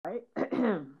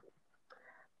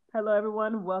Hello,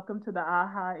 everyone. Welcome to the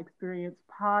AHA Experience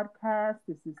podcast.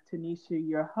 This is Tanisha,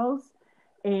 your host,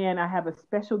 and I have a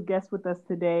special guest with us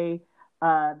today.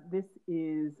 This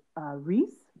is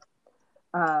Reese,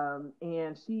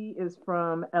 and she is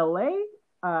from LA.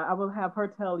 I will have her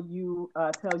tell you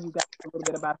guys a little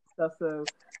bit about herself. So,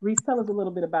 Reese, tell us a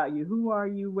little bit about you. Who are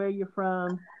you? Where you're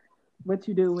from? What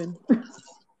you doing?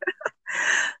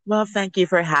 Well, thank you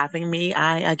for having me.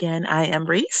 I am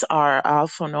Reese, or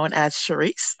also known as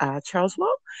Cherise,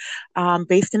 Charleswell,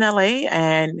 based in LA.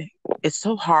 And it's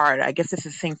so hard. I guess this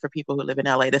is the thing for people who live in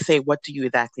LA to say, what do you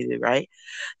exactly do, right?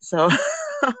 So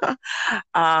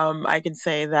I can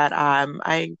say that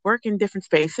I work in different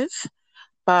spaces,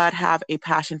 but have a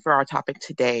passion for our topic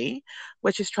today,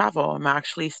 which is travel. I'm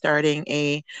actually starting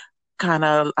a kind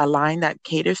of a line that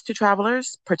caters to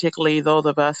travelers, particularly those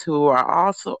of us who are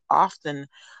also often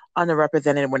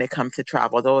underrepresented when it comes to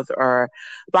travel. Those are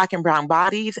Black and brown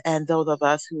bodies, and those of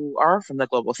us who are from the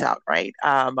global South, right?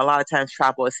 A lot of times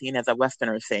travel is seen as a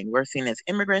Westerner thing. We're seen as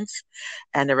immigrants,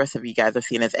 and the rest of you guys are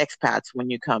seen as expats when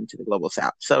you come to the global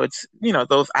South. So it's,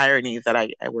 those ironies that I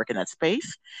work in that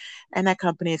space. And that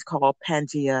company is called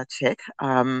Pangea Chick.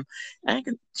 And I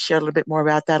can share a little bit more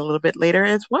about that a little bit later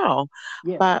as well.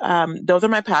 Yes. But those are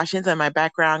my passions, and my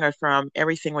background are from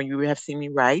everything where you have seen me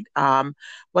write,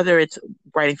 whether it's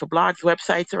writing for blogs,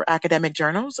 websites, or academic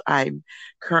journals. I'm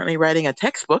currently writing a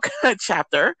textbook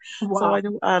chapter. So I Wow.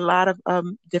 do a lot of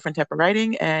different type of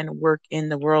writing and work in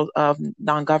the world of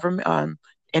non-government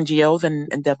NGOs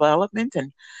and development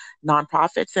and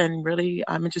nonprofits. And really,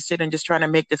 I'm interested in just trying to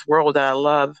make this world that I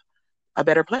love a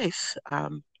better place.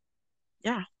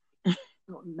 Yeah.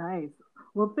 Oh, nice.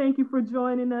 Well, thank you for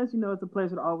joining us. It's a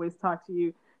pleasure to always talk to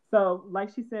you. So, like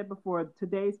she said before,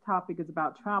 today's topic is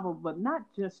about travel, but not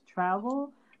just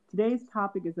travel. Today's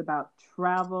topic is about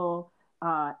travel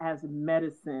as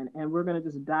medicine, and we're going to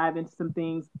just dive into some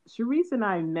things. Cherise and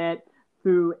I met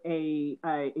through a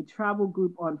travel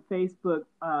group on Facebook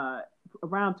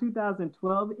around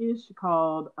 2012 ish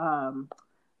called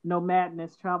No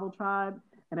Madness Travel Tribe.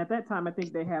 And at that time, I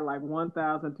think they had like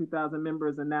 1,000, 2,000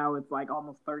 members, and now it's like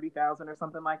almost 30,000 or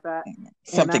something like that. And I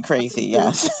Something crazy,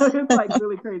 it's, yes. it's like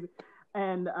really crazy.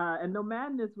 And No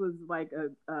Madness was like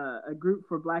a group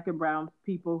for Black and Brown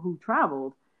people who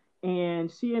traveled.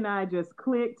 And she and I just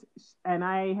clicked. And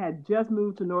I had just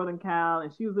moved to Northern Cal,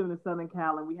 and she was living in Southern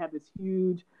Cal, and we had this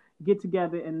huge get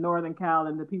together in Northern Cal,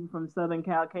 and the people from Southern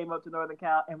Cal came up to Northern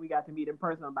Cal, and we got to meet in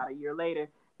person about a year later,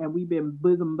 and we've been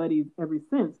bosom buddies ever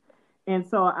since. And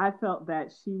so I felt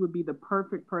that she would be the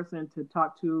perfect person to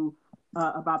talk to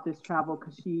about this travel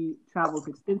because she travels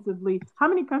extensively. How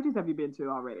many countries have you been to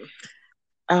already?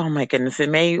 Oh my goodness, it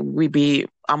may we be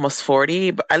almost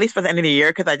 40, but at least by the end of the year,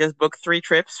 because I just booked 3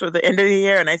 trips for the end of the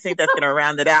year, and I think that's gonna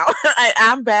round it out.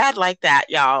 I'm bad like that,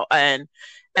 y'all. And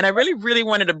I really, really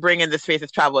wanted to bring in the space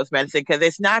of travel as medicine because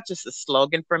it's not just a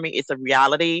slogan for me, it's a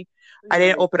reality. I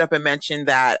didn't Right. open up and mention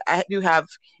that I do have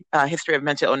a history of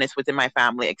mental illness within my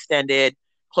family, extended,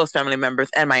 close family members,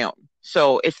 and my own.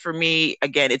 So it's for me,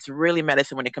 again, it's really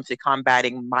medicine when it comes to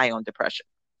combating my own depression.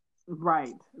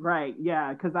 Right, right,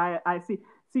 yeah. Because I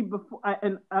see before,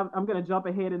 and I'm gonna jump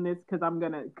ahead in this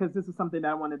because this is something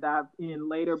that I want to dive in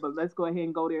later. But let's go ahead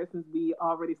and go there since we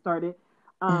already started.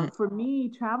 Mhm. For me,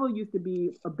 travel used to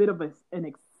be a bit of an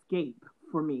escape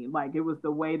for me. Like it was the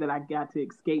way that I got to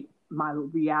escape my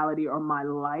reality or my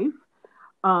life.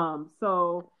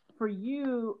 So for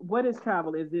you, what is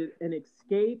travel? Is it an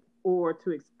escape or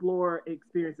to explore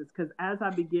experiences? Because as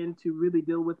I begin to really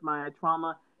deal with my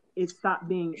trauma, it stopped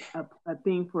being a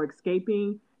thing for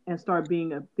escaping and start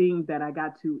being a thing that I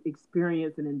got to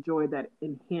experience and enjoy that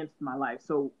enhanced my life.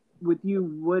 So with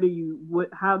you,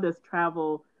 how does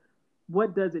travel,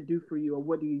 what does it do for you or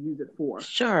what do you use it for?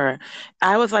 Sure.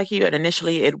 I was like you, and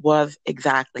initially it was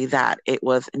exactly that. It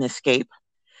was an escape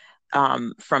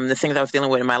from the things I was dealing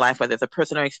with in my life, whether it's a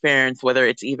personal experience, whether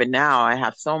it's even now, I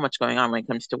have so much going on when it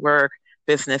comes to work,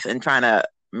 business, and trying to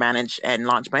manage and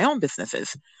launch my own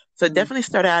businesses. So it Mm, definitely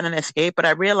started out an escape, but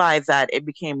I realized that it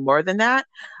became more than that.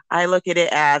 I look at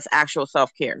it as actual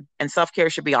self care, and self care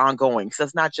should be ongoing. So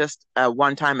it's not just a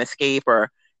one time escape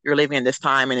or you're living in this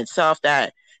time in itself.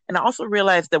 That, and I also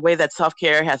realized the way that self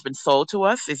care has been sold to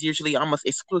us is usually almost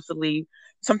exclusively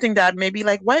something that maybe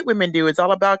like white women do. It's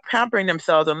all about pampering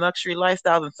themselves and luxury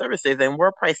lifestyles and services, and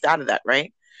we're priced out of that,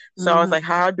 right? So I was like,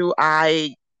 mm-hmm. how do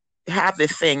I have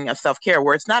this thing of self care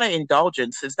where it's not an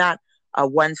indulgence, it's not a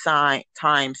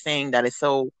time thing that is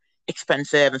so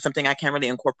expensive and something I can't really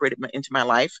incorporate into my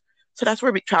life. So that's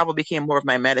where travel became more of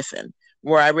my medicine,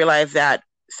 where I realized that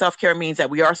self care means that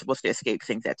we are supposed to escape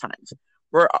things at times.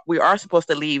 We are supposed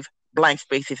to leave blank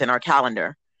spaces in our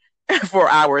calendar for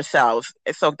ourselves.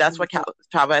 So that's what Mhm.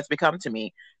 travel has become to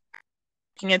me.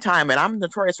 Booking in time, and I'm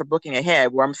notorious for booking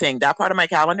ahead, where I'm saying that part of my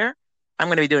calendar, I'm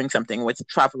going to be doing something with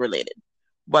travel related,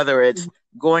 whether it's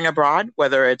going abroad,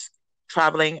 whether it's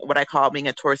traveling, what I call being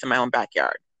a tourist in my own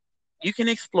backyard. You can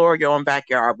explore your own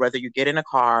backyard, whether you get in a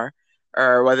car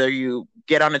or whether you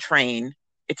get on a train.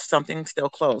 It's something still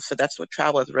close. So that's what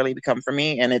travel has really become for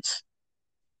me. And it's,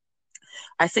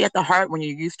 I say at the heart, when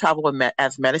you use travel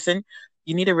as medicine,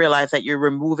 you need to realize that you're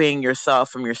removing yourself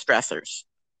from your stressors.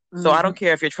 So I Mhm. don't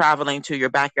care if you're traveling to your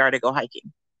backyard to go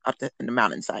hiking in the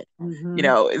mountainside. You Mhm.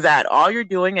 know, that all you're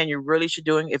doing, and you really should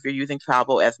doing if you're using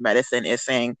travel as medicine, is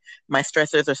saying my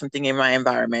stressors are something in my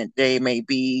environment. They may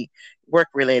be work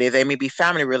related, they may be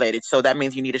family related. So that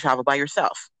means you need to travel by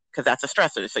yourself because that's a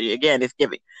stressor. So you, again, it's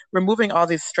giving removing all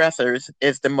these stressors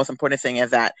is the most important thing.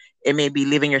 Is that it may be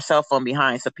leaving your cell phone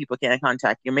behind so people can't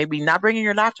contact you. Maybe not bringing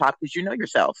your laptop because you know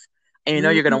yourself and you know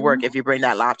you're going to work if Mhm. you bring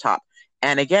that laptop.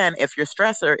 And again, if your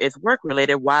stressor is work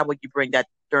related, why would you bring that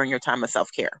during your time of self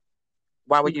care?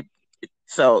 Why would you?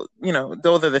 So, you know,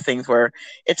 those are the things where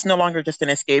it's no longer just an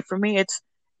escape for me.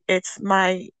 It's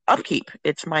my upkeep.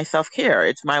 It's my self care.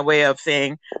 It's my way of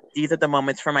saying these are the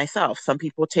moments for myself. Some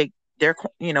people take their,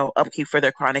 you know, upkeep for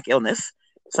their chronic illness.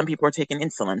 Some people are taking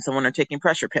insulin. Someone are taking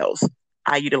pressure pills.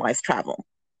 I utilize travel.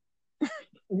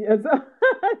 Yes.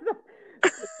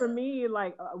 For me,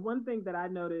 like one thing that I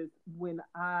noticed when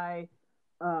I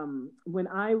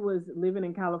was living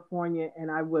in California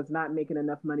and I was not making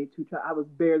enough money to try, I was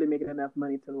barely making enough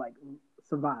money to like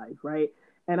survive, right?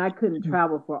 And I couldn't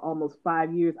travel for almost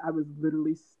 5 years. I was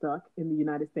literally stuck in the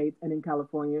United States and in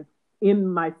California, in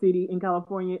my city in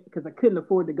California, because I couldn't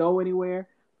afford to go anywhere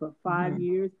for five Mm-hmm.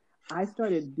 years. I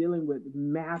started dealing with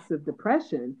massive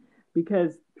depression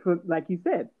because, like you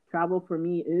said, travel for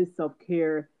me is self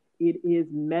care. It is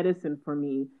medicine for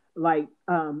me. Like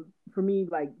for me,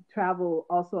 like travel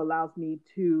also allows me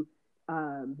to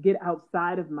get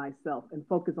outside of myself and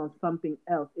focus on something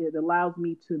else. It allows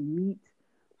me to meet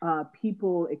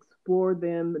people, explore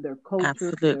them, their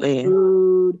culture, their Absolutely.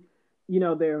 food,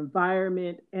 their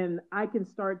environment, and I can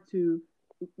start to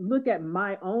look at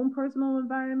my own personal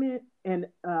environment and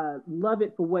love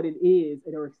it for what it is,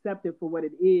 or accept it for what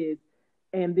it is,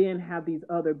 and then have these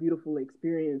other beautiful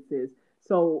experiences.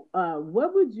 So,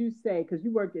 what would you say? Because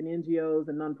you work in NGOs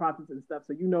and nonprofits and stuff,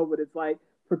 so you know what it's like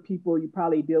for people. You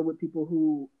probably deal with people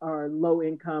who are low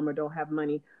income or don't have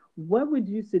money. What would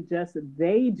you suggest that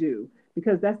they do?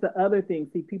 Because that's the other thing.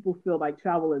 See, people feel like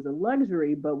travel is a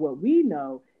luxury, but what we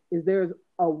know is there's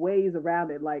a ways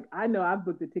around it. Like I know I've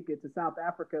booked a ticket to South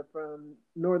Africa from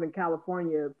Northern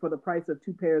California for the price of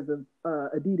two pairs of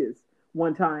Adidas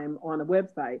one time on a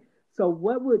website. So,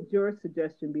 what would your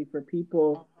suggestion be for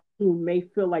people who may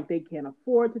feel like they can't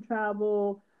afford to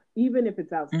travel, even if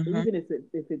it's out, Mm-hmm. even if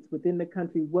it's within the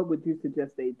country? What would you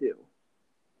suggest they do?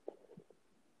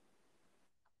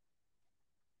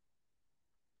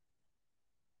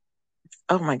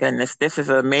 Oh my goodness, this is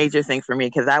a major thing for me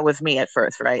because that was me at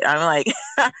first, right? I'm like,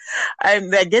 I'm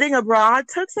that getting abroad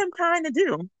took some time to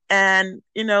do, and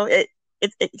you know, it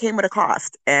came with a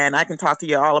cost. And I can talk to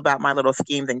you all about my little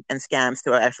schemes and scams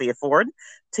to actually afford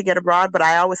to get abroad. But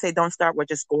I always say, don't start with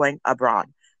just going abroad.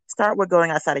 Start with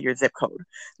going outside of your zip code.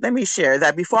 Let me share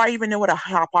that before I even knew what a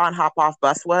hop on, hop off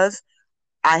bus was,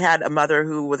 I had a mother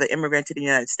who was an immigrant to the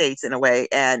United States in a way,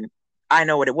 and I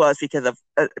know what it was because of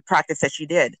a practice that she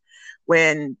did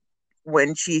when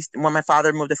when my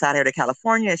father moved us out here to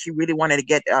California. She really wanted to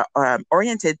get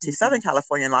oriented to Southern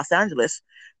California and Los Angeles.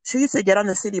 She used to get on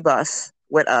the city bus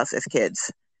with us as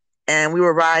kids, and we would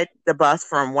ride the bus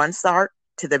from one start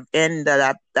to the end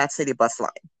of that city bus line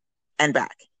and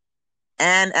back.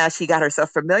 And as she got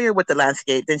herself familiar with the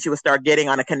landscape, then she would start getting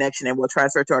on a connection and we'll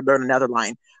transfer to learn another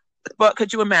line. But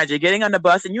could you imagine getting on the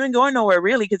bus and you ain't going nowhere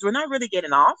really because we're not really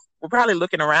getting off. We're probably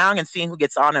looking around and seeing who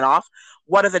gets on and off.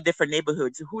 What are the different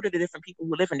neighborhoods? Who are the different people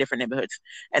who live in different neighborhoods?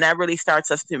 And that really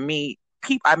starts us to meet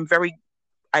people.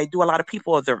 I do a lot of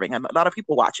people observing, a lot of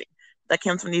people watching. That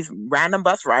comes from these random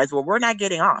bus rides where we're not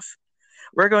getting off.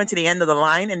 We're going to the end of the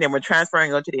line and then we're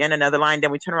transferring, go to the end of another line,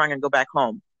 then we turn around and go back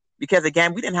home. Because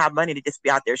again, we didn't have money to just be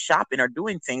out there shopping or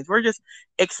doing things. We're just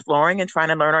exploring and trying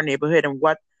to learn our neighborhood and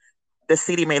what the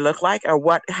city may look like or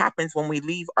what happens when we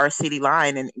leave our city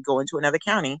line and go into another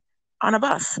county on a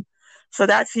bus. So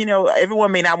that's, you know,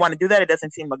 everyone may not want to do that. It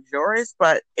doesn't seem luxurious,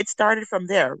 but it started from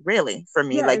there, really, for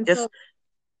me. Yeah, Like and just so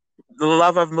the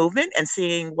love of movement and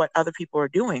seeing what other people are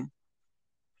doing.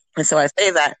 And so I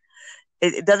say that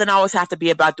it doesn't always have to be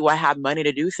about do I have money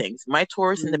to do things. My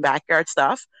tours in the mm, backyard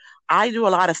stuff, I do a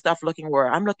lot of stuff looking where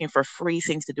I'm looking for free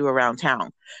things to do around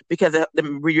town because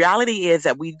the reality is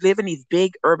that we live in these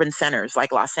big urban centers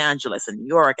like Los Angeles and New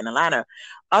York and Atlanta.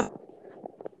 Uh-oh,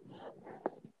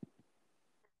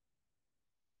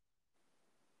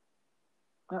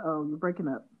 you're breaking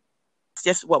up. It's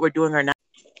just what we're doing right now.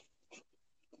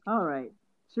 All right.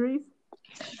 Cherise?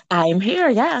 I'm here,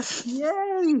 yes.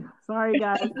 Yay! Sorry,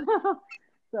 guys.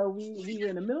 So we were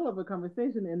in the middle of a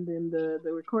conversation and then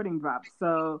the recording dropped.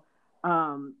 So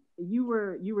you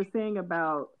were saying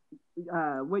about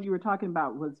what you were talking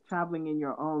about was traveling in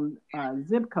your own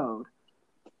zip code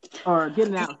or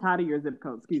getting outside of your zip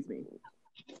code, excuse me.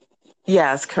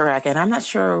 Yes, correct. And I'm not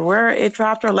sure where it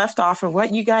dropped or left off or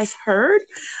what you guys heard,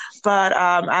 but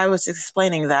I was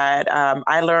explaining that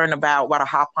I learned about what a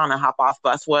hop on and hop off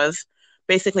bus was,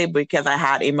 basically because I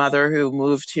had a mother who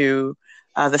moved to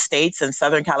the States in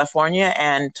Southern California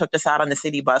and took us out on the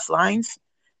city bus lines.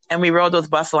 And we rode those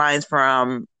bus lines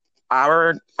from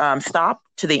our stop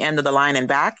to the end of the line and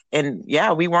back. And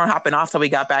yeah, we weren't hopping off till we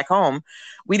got back home.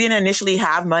 We didn't initially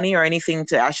have money or anything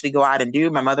to actually go out and do.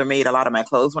 My mother made a lot of my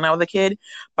clothes when I was a kid,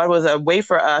 but it was a way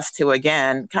for us to,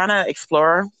 again, kind of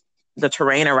explore the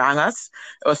terrain around us.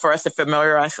 It was for us to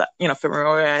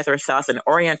familiarize ourselves and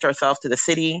orient ourselves to the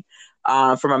city.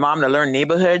 For my mom to learn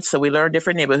neighborhoods, so we learned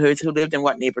different neighborhoods, who lived in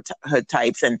what neighborhood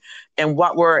types, and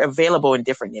what were available in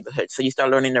different neighborhoods. So you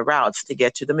start learning the routes to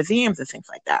get to the museums and things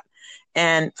like that,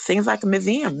 and things like the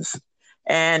museums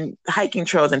and hiking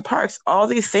trails and parks. All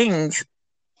these things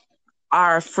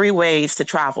are free ways to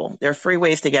travel. They're free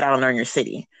ways to get out and learn your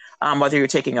city. Whether you're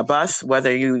taking a bus,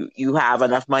 whether you have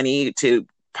enough money to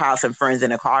pile some friends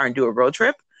in a car and do a road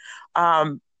trip,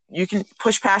 you can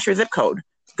push past your zip code,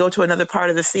 go to another part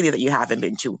of the city that you haven't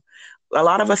been to. A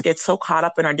lot of us get so caught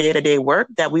up in our day-to-day work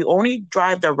that we only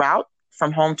drive the route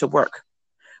from home to work.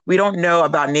 We don't know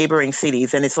about neighboring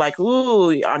cities. And it's like,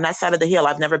 ooh, on that side of the hill,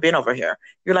 I've never been over here.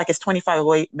 You're like, it's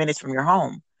 25 minutes from your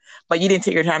home. But you didn't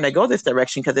take your time to go this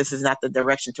direction because this is not the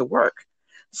direction to work.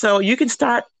 So you can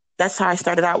start, that's how I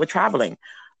started out with traveling,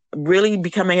 really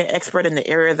becoming an expert in the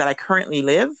area that I currently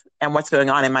live and what's going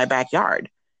on in my backyard,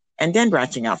 and then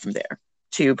branching out from there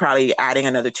to probably adding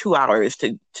another 2 hours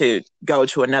to go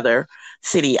to another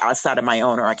city outside of my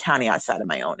own or a county outside of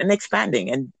my own and expanding.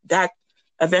 And that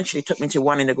eventually took me to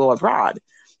wanting to go abroad.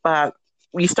 But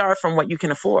we start from what you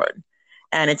can afford.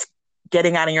 And it's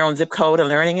getting out of your own zip code and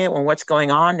learning it and what's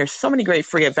going on. There's so many great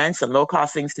free events and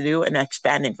low-cost things to do and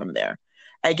expanding from there.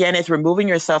 Again, it's removing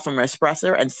yourself from an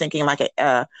espresso and thinking like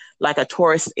a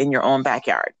tourist in your own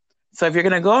backyard. So if you're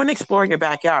going to go and explore your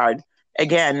backyard,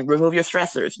 again, remove your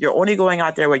stressors. You're only going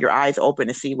out there with your eyes open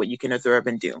to see what you can observe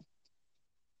and do.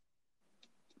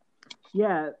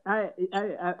 Yeah,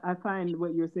 I find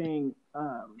what you're saying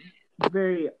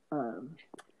very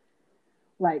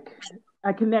like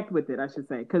I connect with it, I should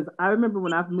say, because I remember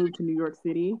when I moved to New York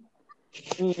City,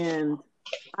 and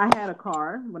I had a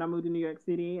car when I moved to New York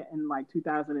City in like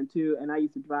 2002, and I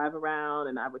used to drive around,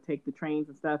 and I would take the trains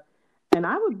and stuff, and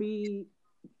I would be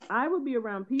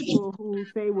around people who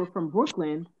say were from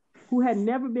Brooklyn, who had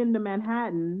never been to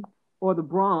Manhattan or the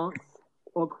Bronx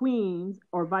or Queens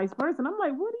or vice versa, and I'm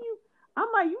like, what do you? I'm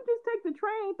like, you just take the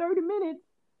train 30 minutes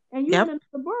and you're Yep. in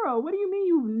the borough. What do you mean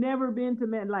you've never been to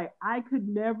Man? Like, I could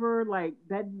never, like,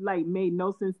 that, like, made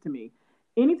no sense to me.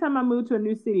 Anytime I move to a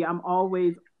new city, I'm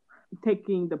always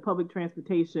taking the public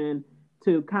transportation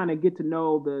to kind of get to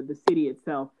know the city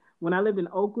itself. When I lived in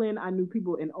Oakland, I knew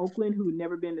people in Oakland who had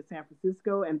never been to San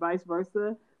Francisco and vice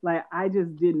versa. Like, I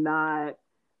just did not,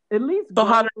 at least So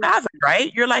how go, to fathom,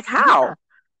 right? You're like, yeah, how?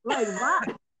 like, why?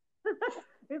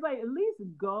 It's like at least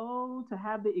go to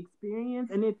have the experience.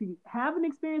 And if you have an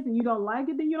experience and you don't like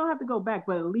it, then you don't have to go back.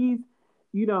 But at least,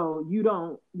 you're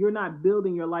not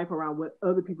building your life around what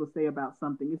other people say about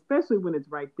something, especially when it's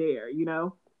right there.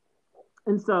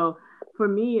 And so for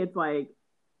me, it's like,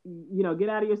 get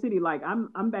out of your city. Like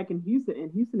I'm back in Houston,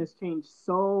 and Houston has changed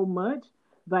so much.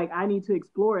 Like I need to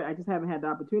explore it. I just haven't had the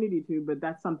opportunity to, but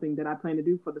that's something that I plan to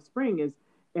do for the spring is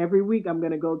every week I'm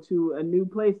going to go to a new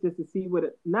place just to see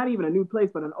not even a new place,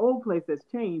 but an old place that's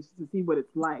changed to see what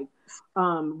it's like.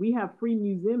 We have free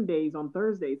museum days on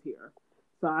Thursdays here.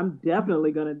 So I'm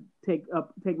definitely going to take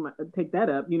that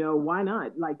up. Why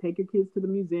not? Like take your kids to the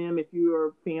museum if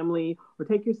you're family, or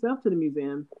take yourself to the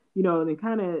museum, and then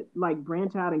kind of like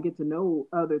branch out and get to know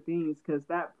other things. Cause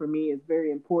that for me is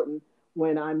very important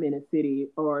when I'm in a city,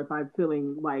 or if I'm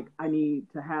feeling like I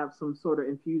need to have some sort of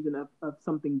infusion of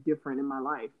something different in my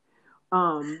life.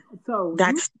 So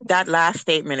That last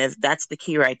statement that's the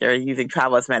key right there, using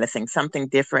travel as medicine, something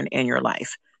different in your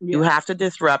life. You yeah, have to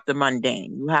disrupt the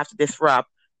mundane. You have to disrupt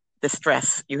the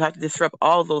stress. You have to disrupt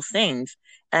all those things.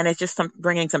 And it's just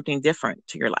bringing something different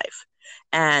to your life.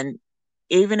 And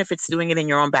even if it's doing it in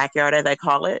your own backyard, as I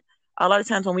call it, a lot of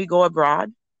times when we go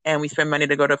abroad and we spend money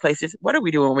to go to places, what are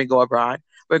we doing when we go abroad?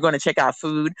 We're going to check out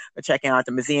food, we're checking out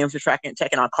the museums, we're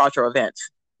checking out cultural events.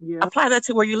 Yep. Apply that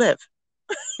to where you live,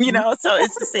 so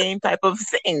it's the same type of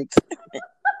thing.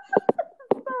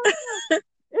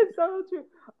 It's so true.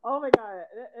 Oh my God.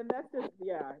 And that's just,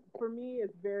 yeah, for me,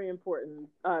 it's very important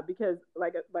because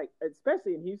like,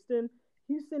 especially in Houston,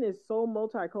 Houston is so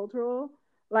multicultural.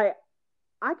 Like,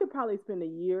 I could probably spend a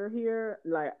year here.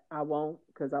 Like, I won't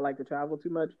because I like to travel too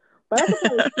much, but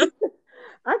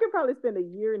I could probably spend a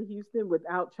year in Houston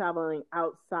without traveling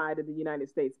outside of the United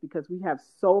States because we have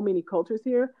so many cultures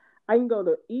here. I can go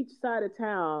to each side of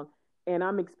town and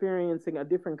I'm experiencing a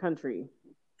different country.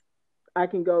 I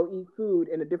can go eat food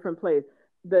in a different place.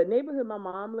 The neighborhood my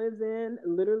mom lives in,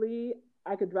 literally,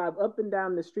 I could drive up and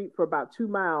down the street for about 2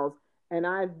 miles, and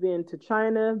I've been to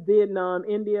China, Vietnam,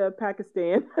 India,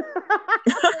 Pakistan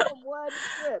in one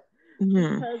trip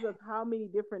Mhm. because of how many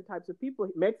different types of people.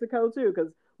 Mexico too,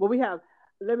 because well, we have.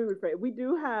 Let me rephrase. We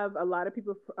do have a lot of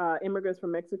people, immigrants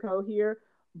from Mexico here,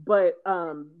 but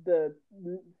the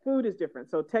food is different.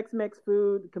 So Tex-Mex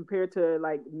food compared to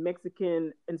like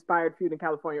Mexican inspired food in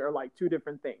California are like two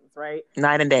different things, right?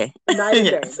 Night and day. Night and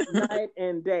day, Yes. night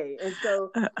and day. And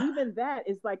so even that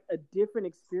is like a different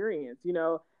experience,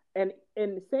 and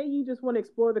say you just want to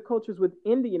explore the cultures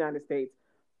within the United States.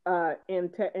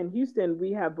 In Houston,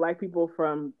 we have Black people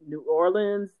from New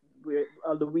Orleans,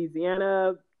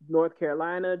 Louisiana, North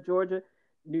Carolina, Georgia,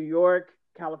 New York,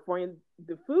 California.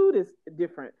 The food is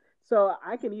different. So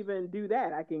I can even do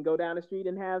that. I can go down the street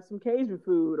and have some Cajun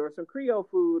food or some Creole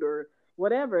food or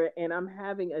whatever, and I'm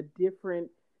having a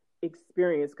different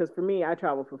experience because for me, I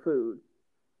travel for food.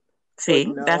 So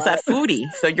See, that's that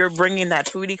foodie. So you're bringing that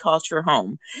foodie culture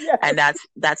home, yes, and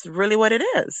that's really what it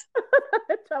is.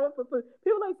 I travel for food.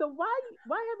 People are like, so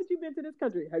why haven't you been to this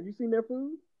country? Have you seen their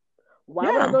food? Why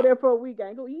would I Yeah. go there for a week? I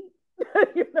ain't go eat.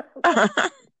 you know,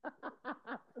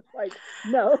 like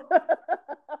no.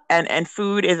 And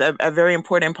food is a very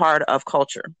important part of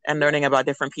culture and Yeah. learning about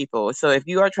different people. So if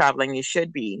you are traveling, you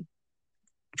should be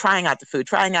trying out the food,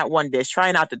 trying out one dish,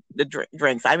 trying out the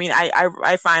drinks. I mean,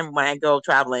 I find when I go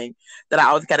traveling that I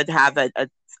always got to have a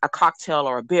cocktail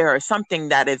or a beer or something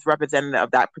that is representative of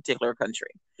that particular country.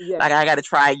 Yes. Like I got to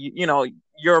try,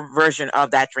 your version of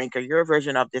that drink or your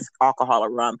version of this alcohol or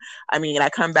rum. I mean, I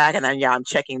come back and then, yeah, I'm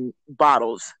checking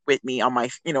bottles with me on my,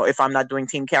 if I'm not doing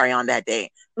team carry on that day,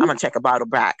 I'm going to check a bottle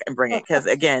back and bring it. Cause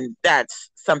again,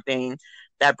 that's something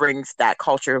that brings that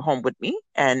culture home with me.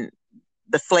 And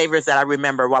the flavors that I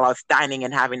remember while I was dining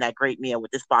and having that great meal with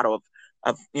this bottle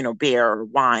of beer or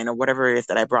wine or whatever it is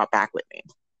that I brought back with me.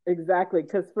 Exactly.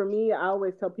 Because for me, I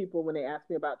always tell people when they ask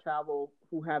me about travel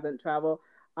who haven't traveled,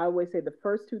 I always say the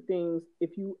first two things,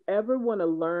 if you ever want to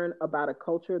learn about a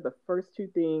culture, the first two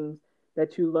things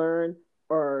that you learn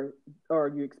or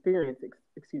you experience,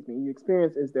 excuse me, you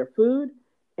experience is their food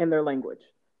and their language.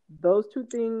 Those two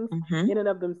things Mm-hmm. in and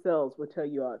of themselves will tell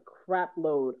you a crap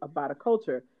load about a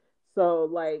culture. So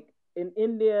like in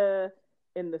India,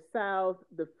 in the South,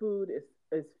 the food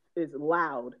is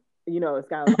loud. It's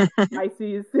got a lot of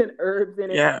spices and herbs in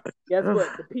it. Yeah. Guess Ugh.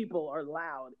 what? The people are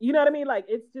loud. You know what I mean? Like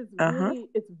it's just Uh-huh. really,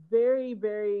 it's very,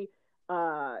 very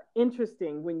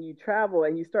interesting when you travel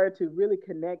and you start to really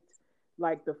connect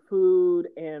like the food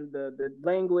and the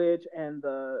language and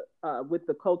the with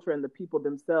the culture and the people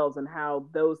themselves and how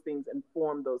those things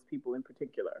inform those people in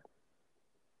particular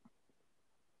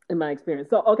in my experience.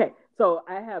 So okay, so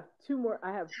I have two more.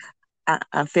 I have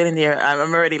I'm feeling there.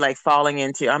 I'm already like falling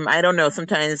into. I don't know.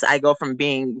 Sometimes I go from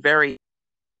being very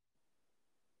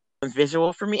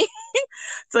visual for me.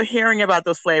 So hearing about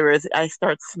those flavors, I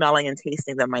start smelling and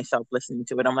tasting them myself, listening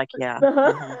to it. I'm like, yeah.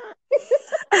 Mm-hmm.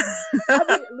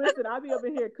 I'll be up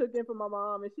in here cooking for my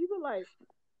mom, and she was like,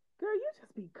 "Girl, you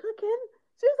just be cooking."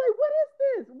 She was like, "What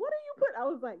is this? What do you put?" I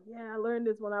was like, "Yeah, I learned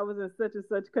this when I was in such and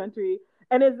such country."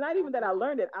 And it's not even that I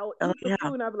learned it. I'll Oh eat the yeah.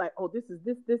 food, and I'll be like, "Oh, this is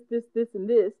this, and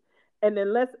this." And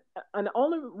then and the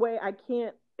only way I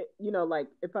can't, like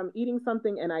if I'm eating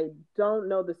something and I don't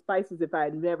know the spices if I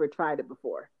had never tried it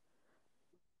before.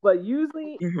 But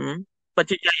usually, Mm-hmm.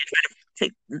 But you're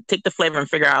trying to take the flavor and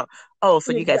figure out. Oh,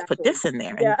 so you guys put exactly, this in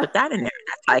there and you yeah. put that in there.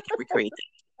 That's how I can recreate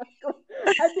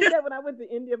I did that when I went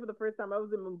to India for the first time. I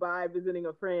was in Mumbai visiting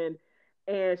a friend,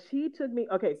 and she took me.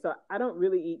 Okay, so I don't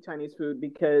really eat Chinese food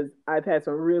because I've had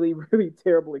some really, really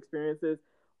terrible experiences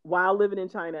while living in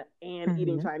China and it.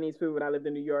 eating Mm-hmm. Chinese food when I lived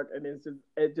in New York. And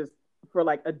it just for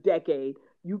like a decade,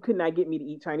 you could not get me to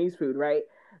eat Chinese food, right?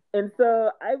 And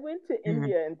so I went to Mm-hmm.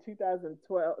 India in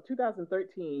 2012,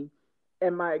 2013,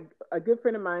 and my a good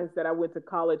friend of mine that I went to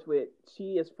college with,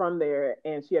 she is from there,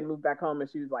 and she had moved back home, and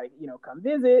she was like, come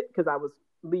visit, because I was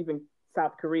leaving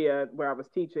South Korea where I was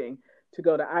teaching to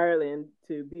go to Ireland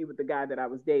to be with the guy that I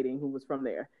was dating who was from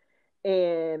there.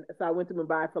 And so I went to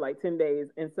Mumbai for like 10 days.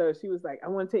 And so she was like,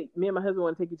 me and my husband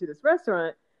want to take you to this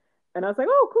restaurant. And I was like,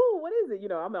 oh, cool. What is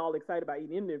it? I'm all excited about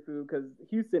eating Indian food because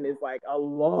Houston is like a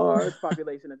large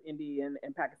population of Indian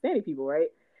and Pakistani people, right?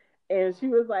 And she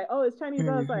was like, oh, it's Chinese.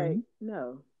 I was like, Mm-hmm.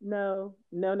 no, no,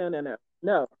 no, no, no, no,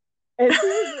 no. And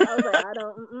I was like, I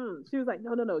don't, mm-mm. She was like,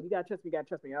 no, no, no, you gotta trust me.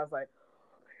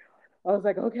 I was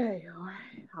like, okay, all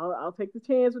right, I'll take the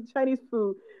chance with Chinese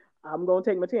food. I'm gonna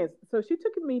take my chance. So she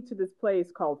took me to this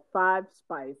place called Five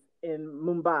Spice in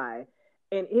Mumbai,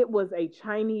 and it was a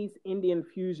Chinese Indian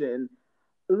fusion.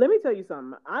 Let me tell you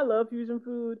something. I love fusion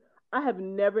food. I have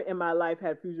never in my life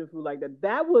had fusion food like that.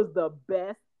 That was the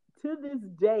best to this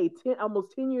day.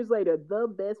 Almost 10 years later, the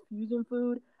best fusion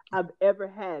food I've ever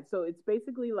had. So it's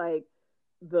basically like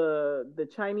the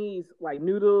Chinese like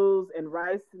noodles and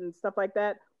rice and stuff like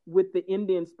that with the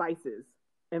Indian spices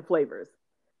and flavors.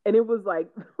 And it was like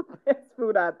the best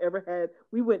food I've ever had.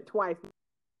 We went twice.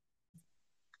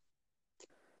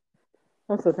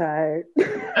 I'm so tired.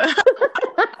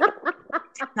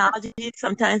 Technology is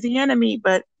sometimes the enemy,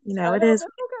 but I it know is.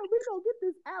 that's okay. We're gonna get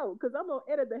this out because I'm gonna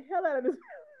edit the hell out of this.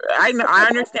 I know. I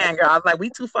understand, girl. I was like, we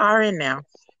too far in now.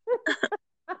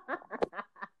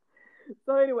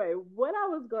 So anyway, what I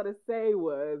was gonna say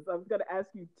was I was gonna ask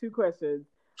you two questions,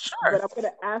 Sure. but I'm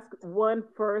gonna ask one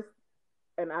first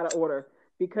and out of order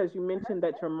because you mentioned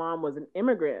that your mom was an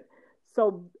immigrant.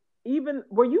 So even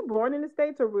were you born in the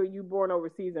States or were you born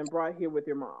overseas and brought here with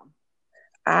your mom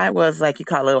I was like you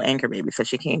call a little anchor baby, so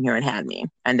she came here and had me,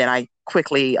 and then I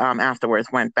quickly afterwards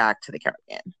went back to the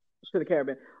Caribbean. to the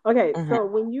Caribbean? Okay, Hmm. so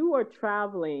when you were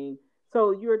traveling,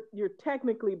 so you're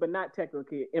technically but not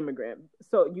technically an immigrant.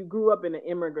 So you grew up in an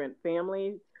immigrant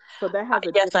family. So that has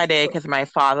a Yes, I different did because my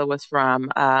father was from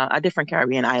a different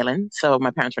Caribbean island, so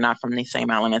my parents were not from the same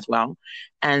island as well.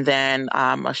 And then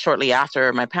shortly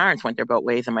after, my parents went their boat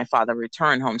ways, and my father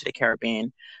returned home to the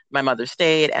Caribbean. My mother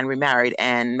stayed and remarried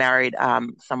and married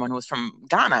someone who was from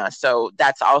Ghana. So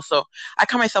that's also I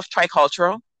call myself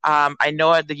tricultural. I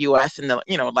know the U.S. and the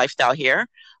lifestyle here.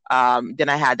 Then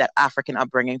I had that African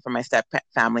upbringing from my step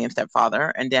family and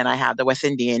stepfather, and then I had the West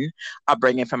Indian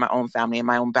upbringing from my own family and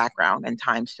my own background and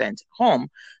time spent home.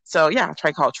 So yeah,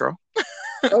 tricultural.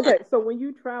 Okay, so when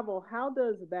you travel, how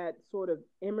does that sort of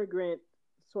immigrant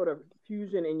sort of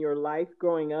fusion in your life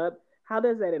growing up, how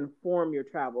does that inform your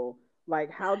travel?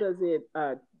 Like, how does it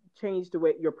change the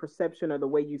way your perception or the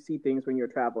way you see things when you're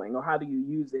traveling, or how do you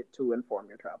use it to inform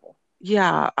your travel?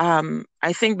 Yeah,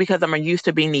 I think because I'm used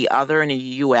to being the other in the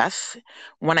US,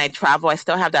 when I travel, I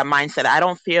still have that mindset. I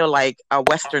don't feel like a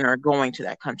Westerner going to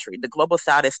that country. The global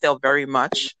South is still very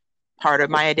much part of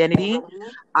my identity.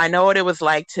 I know what it was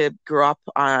like to grow up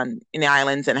on in the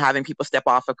islands and having people step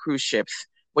off of cruise ships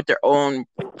with their own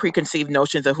preconceived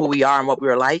notions of who we are and what we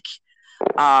were like.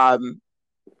 Um,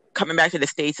 Coming back to the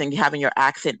States and having your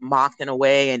accent mocked in a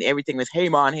way and everything was, hey,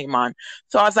 man, hey, man.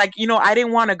 So I was like, I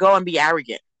didn't want to go and be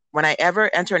arrogant. When I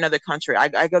ever enter another country,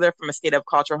 I go there from a state of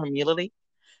cultural humility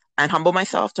and humble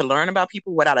myself to learn about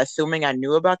people without assuming I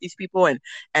knew about these people and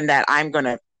that I'm going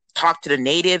to talk to the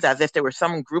natives as if they were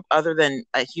some group other than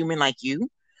a human like you.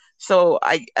 So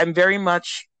I'm very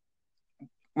much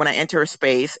when I enter a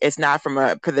space, it's not from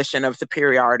a position of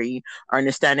superiority or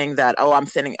understanding that, oh, I'm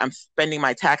spending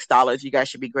my tax dollars. You guys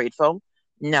should be grateful.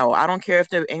 No, I don't care if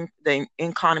the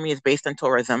economy is based on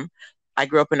tourism. I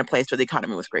grew up in a place where the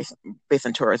economy was based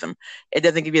on tourism. It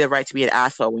doesn't give you the right to be an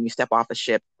asshole when you step off a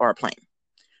ship or a plane.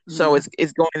 So Mm-hmm.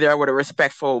 it's going there with a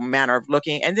respectful manner of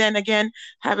looking. And then again,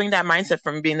 having that mindset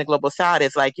from being the global south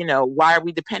is like, why are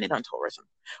we dependent on tourism?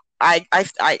 I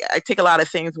take a lot of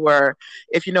things where,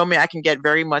 if you know me, I can get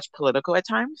very much political at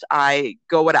times. I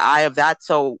go with an eye of that.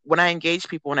 So when I engage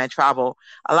people, when I travel,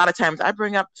 a lot of times I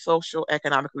bring up social,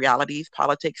 economic realities,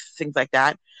 politics, things like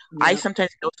that. I Yeah. sometimes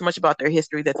know so much about their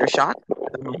history that they're shocked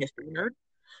because I'm a history nerd.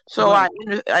 So Right.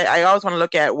 I always want to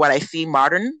look at what I see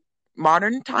modern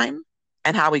time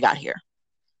and how we got here.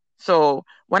 So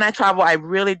when I travel, I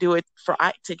really do it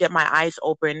to get my eyes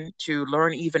open to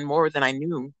learn even more than I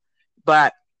knew,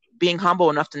 but being humble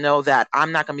enough to know that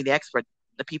I'm not going to be the expert.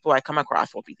 The people I come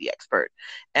across will be the expert,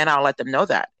 and I'll let them know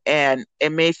that. And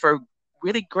it made for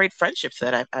really great friendships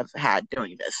that I've had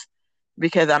doing this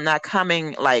because I'm not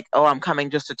coming like, oh, I'm coming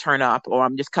just to turn up, or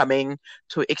I'm just coming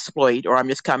to exploit, or I'm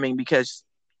just coming because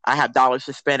I have dollars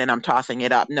to spend and I'm tossing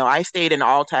it up. No, I stayed in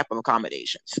all type of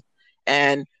accommodations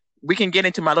And we can get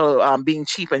into my little being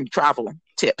cheap and travel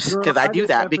tips Girl, because I I do just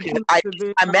that had because produced I of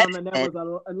I and that medicine.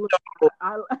 was a look. So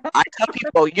I I tell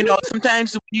people,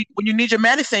 sometimes when you need your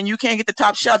medicine, you can't get the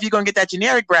top shelf. You're gonna get that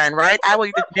generic brand, right? I will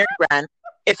get the generic brand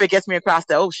if it gets me across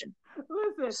the ocean.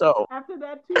 listen. So After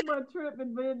that 2 month trip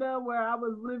in Vietnam, where I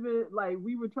was living, like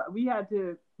we had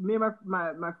to, me and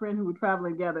my friend who were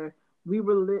traveling together,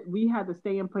 we had to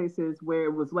stay in places where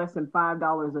it was less than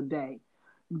 $5 a day.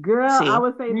 Girl, I see.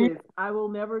 would say this: I will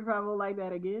never travel like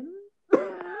that again.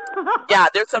 Yeah,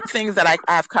 there's some things that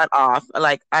I've cut off.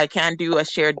 Like I can't do a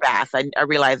shared bath. I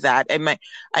realize that.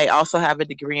 I also have a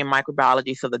degree in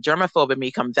microbiology, so the germaphobe in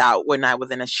me comes out when I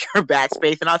was in a shared bath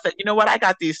space. And I said, you know what? I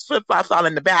got these flip flops all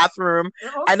in the bathroom.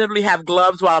 I Okay. literally have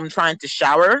gloves while I'm trying to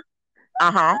shower.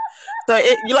 Uh huh. So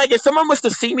you like if someone was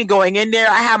to see me going in there,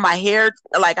 I had my hair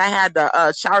like I had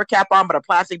the shower cap on, but a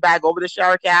plastic bag over the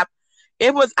shower cap.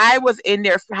 I was in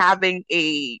there having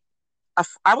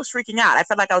I was freaking out. I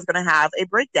felt like I was going to have a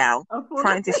breakdown A full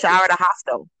trying to shower at a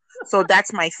hostel. So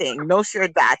that's my thing. No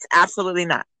shared baths. Absolutely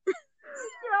not. Yeah,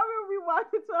 I remember we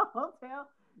walked into a hotel.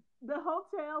 The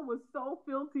hotel was so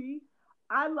filthy.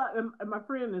 I love, and my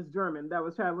friend is German that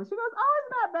was traveling. She goes, "Oh,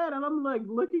 it's not bad." And I'm like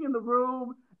looking in the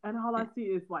room, and all I see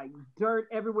is like dirt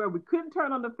everywhere. We couldn't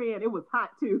turn on the fan. It was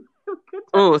hot too. We couldn't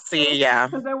turn Oh, on the see, fan yeah.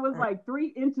 because there was like 3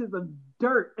 inches of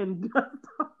dirt and dust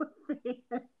on the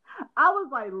fan. I was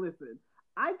like, "Listen,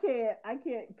 I can't,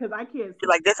 because I can't You're see.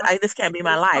 like this. This can't be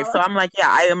my This life. So color." I'm like, yeah,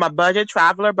 I am a budget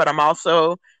traveler, but I'm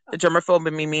also the germaphobe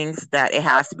in me means that it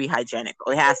has to be hygienic.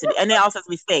 It has to be, and it also has to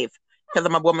be safe because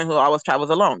I'm a woman who always travels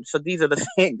alone. So these are the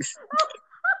things.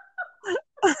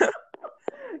 Girl,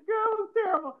 it was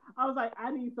terrible. I was like,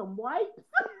 I need some wipes.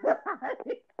 I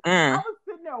Mm. was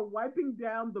sitting there wiping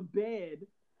down the bed.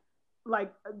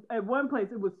 Like at one place,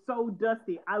 it was so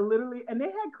dusty. I literally, and they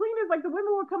had cleaners. Like the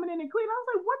women were coming in and cleaning. I was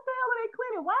like, what the hell are they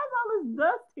cleaning? Why is all this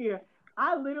dust here?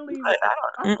 I literally,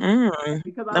 I was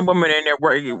because I The was. woman in there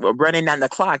running down the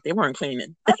clock. They weren't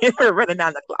cleaning. They were running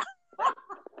down the clock.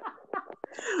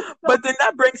 So But then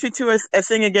that brings you to a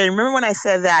thing again. Remember when I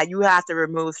said that you have to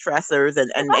remove stressors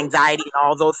and anxiety and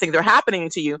all those things are happening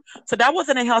to you. So that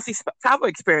wasn't a healthy travel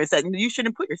experience. That you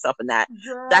shouldn't put yourself in that.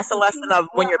 girl, That's a for lesson two. of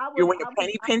Well, when you're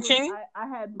penny pinching. I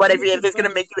had But if limited it's going to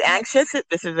budget. make you anxious,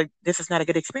 this is not a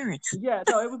good experience. Yeah,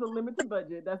 no, it was a limited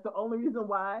budget. That's the only reason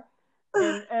why.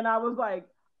 And I was like,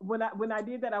 when I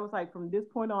did that, I was like, from this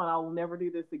point on, I will never do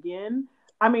this again.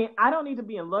 I mean, I don't need to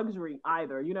be in luxury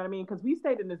either. You know what I mean? Because we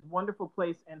stayed in this wonderful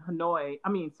place in Hanoi. I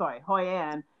mean, sorry, Hoi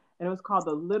An, and it was called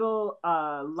the Little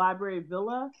Library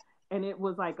Villa, and it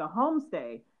was like a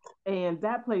homestay. And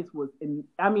that place was,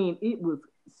 I mean, it was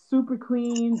super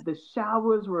clean. The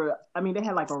showers were, I mean, they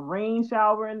had like a rain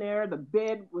shower in there. The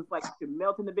bed was like you could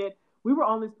melt in the bed. We were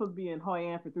only supposed to be in Hoi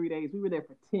An for 3 days. We were there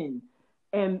for 10,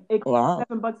 and it cost Wow.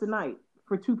 $7 a night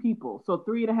for two people. So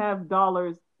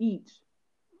 $3.50 each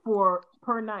for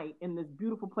per night in this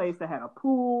beautiful place that had a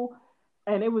pool,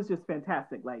 and it was just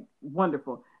fantastic, like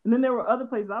wonderful. And then there were other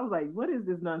places I was like, what is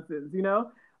this nonsense, you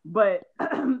know? But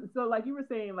so like you were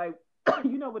saying, like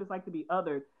you know what it's like to be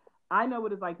othered. I know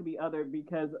what it's like to be othered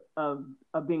because of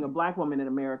being a black woman in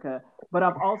America, but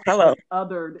I've also Hello. been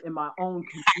othered in my own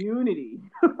community,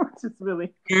 which is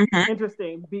really Mm-hmm.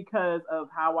 interesting because of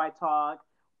how I talk,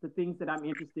 the things that I'm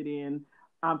interested in.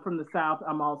 I'm from the South.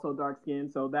 I'm also dark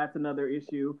skinned, so that's another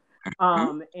issue.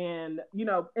 And you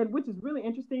know, and which is really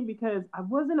interesting because I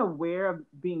wasn't aware of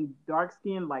being dark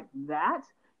skinned like that.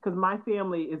 Because my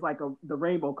family is like the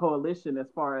Rainbow Coalition as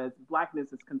far as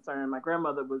blackness is concerned. My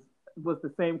grandmother was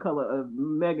the same color of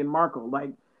Meghan Markle.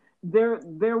 Like there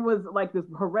was like this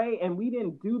hooray, and we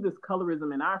didn't do this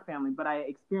colorism in our family, but I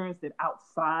experienced it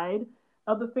outside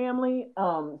of the family.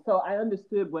 So I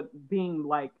understood what being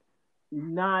like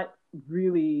not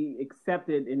really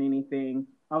accepted in anything.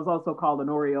 I was also called an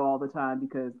Oreo all the time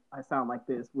because I sound like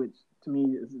this, which to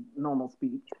me is normal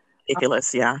speech.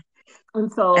 Ridiculous, yeah.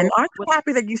 And And so, aren't you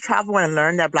happy that you travel and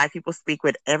learn that black people speak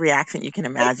with every accent you can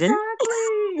imagine?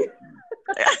 exactly.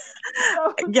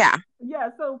 So Yeah. yeah,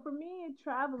 so for me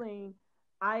traveling,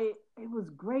 I it was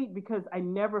great because I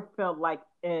never felt like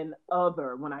an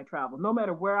other when I traveled, no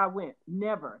matter where I went.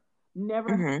 Never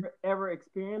Hmm. ever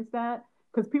experienced that.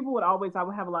 Because people would always, I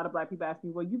would have a lot of black people ask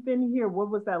me, well, you've been here. What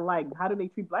was that like? How do they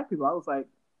treat black people? I was like,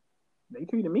 they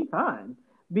treated me fine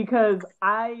because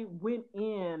I went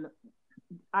in,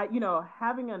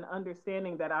 having an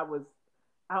understanding that I was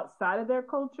outside of their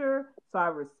culture, so I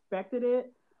respected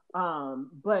it.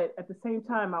 But at the same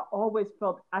time,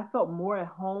 I felt more at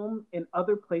home in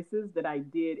other places than I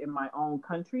did in my own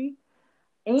country.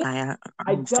 And I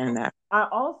I don't. understand that. I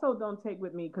also don't take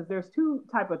with me because there's two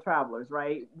type of travelers,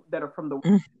 right? That are from the.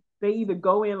 Mm. They either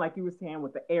go in like you were saying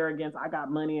with the arrogance, I got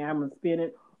money, I'm gonna spend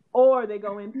it, or they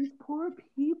go in these poor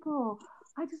people.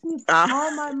 I just need to Uh, throw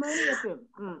all my money at them.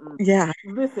 Mm-mm. yeah.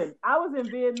 Listen, I was in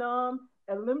Vietnam,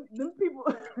 and them people,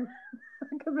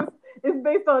 because it's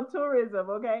based on tourism,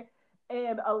 okay?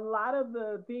 And a lot of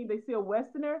the thing they see a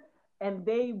Westerner, and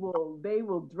they will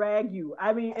drag you.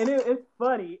 I mean, and it's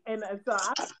funny, and so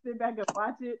I sit back and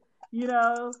watch it, you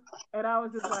know, and I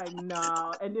was just like,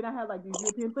 no. And then I had like these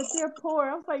Europeans, but they're poor.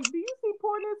 I was like, do you see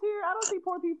poorness here? I don't see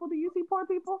poor people. Do you see poor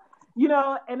people? You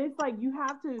know, and it's like you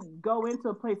have to go into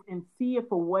a place and see it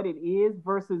for what it is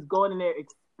versus going in there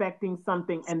expecting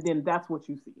something and then that's what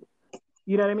you see.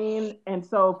 You know what I mean? And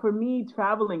so for me,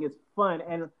 traveling is fun.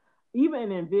 And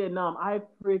even in Vietnam, I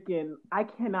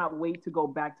cannot wait to go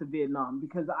back to Vietnam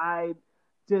because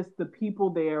the people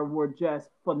there were just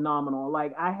phenomenal.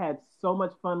 Like I had so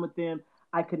much fun with them.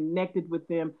 I connected with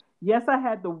them. Yes, I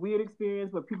had the weird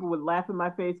experience where people would laugh in my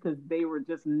face because they were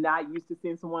just not used to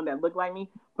seeing someone that looked like me.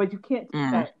 But you can't take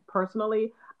Mm. that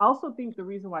personally. I also think the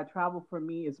reason why travel for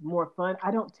me is more fun.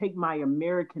 I don't take my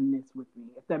Americanness with me,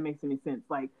 if that makes any sense.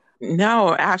 Like,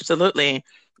 No, absolutely.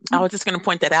 I was just going to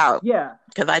point that out yeah,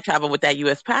 because I travel with that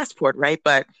U.S. passport, right?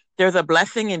 But there's a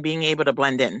blessing in being able to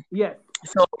blend in. yes,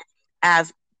 So,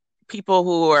 as people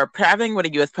who are traveling with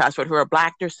a U.S. passport who are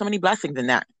Black, there's so many blessings in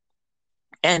that.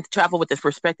 And to travel with this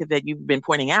perspective that you've been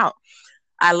pointing out,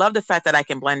 I love the fact that I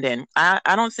can blend in. I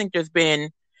don't think there's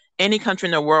been any country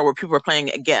in the world where people are playing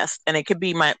a guest, and it could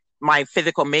be my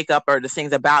physical makeup or the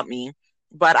things about me.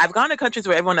 But I've gone to countries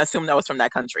where everyone assumed I was from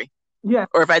that country, yeah,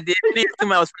 or if I did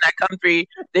assume I was from that country,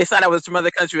 they thought I was from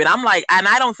other country. And I'm like, and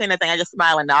I don't say nothing. I just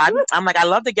smile and nod. I'm like, I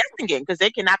love the guessing game because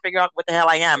they cannot figure out what the hell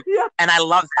I am, yeah, and I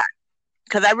love that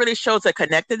because that really shows a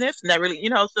connectedness, and that really,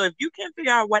 so if you can't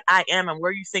figure out what I am and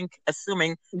where you think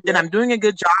assuming, then yeah, I'm doing a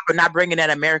good job of not bringing that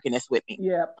Americanness with me.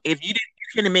 yeah, If you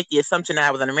didn't make the assumption that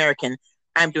I was an American,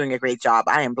 I'm doing a great job.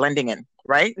 I am blending in,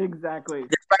 right? exactly.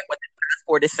 Despite what the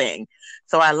passport is saying.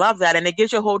 So I love that, and it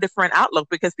gives you a whole different outlook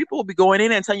because people will be going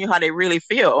in and telling you how they really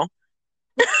feel,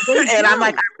 They and I'm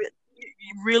like, do.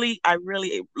 I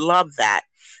really love that.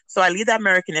 So I leave that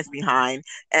Americanness behind,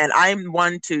 and I'm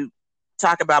one to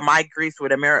talk about my griefs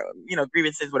with America,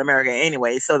 grievances with America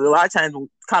anyway. So a lot of times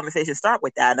conversations start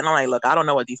with that, and I'm like, look, I don't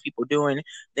know what these people doing.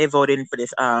 They voted in for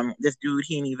this dude.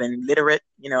 He ain't even literate.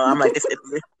 I'm like this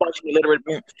bunch of illiterate.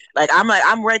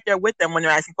 I'm right there with them when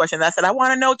they're asking questions. I said I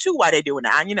want to know too why they doing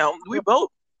that. We both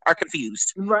are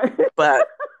confused, Right. but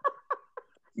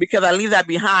because I leave that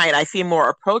behind, I seem more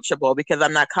approachable because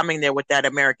I'm not coming there with that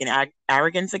American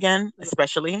arrogance again,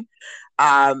 especially.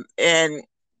 And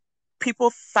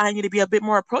people find you to be a bit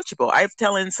more approachable. I've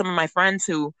telling some of my friends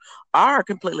who are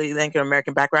completely Lincoln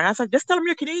American background, I was like, just tell them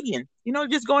you're Canadian.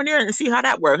 Just go in there and see how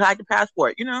that works. Hide your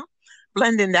passport.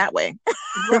 Blend in that way.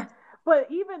 Right. But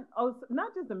even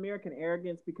not just American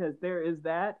arrogance because there is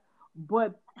that,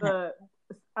 but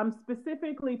I'm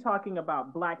specifically talking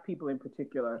about Black people in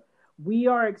particular. We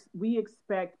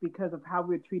expect because of how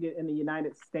we're treated in the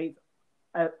United States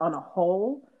on a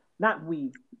whole. Not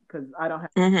we, because I don't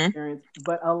have Mm-hmm. experience,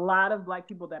 but a lot of Black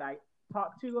people that I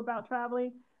talk to about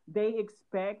traveling, they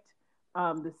expect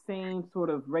the same sort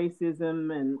of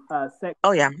racism and sex.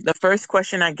 Oh yeah, the first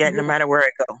question I get, no Yeah, matter where I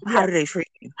go, how yeah, do they treat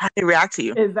you? How do they react to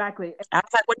you? exactly, I was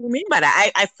like, what do you mean by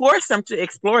that? I forced them to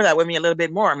explore that with me a little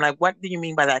bit more. I'm like, what do you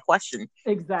mean by that question?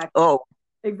 exactly, Oh,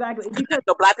 exactly. Because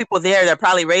so Black people there, they're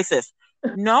probably racist.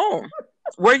 No,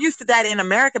 we're used to that in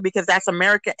America because that's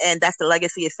America, and that's the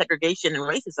legacy of segregation and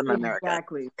racism in America.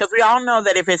 exactly, Because we all know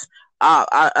that if it's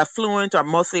affluent or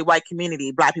mostly white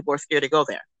community, Black people are scared to go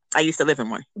there. I used to live in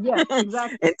one. yes,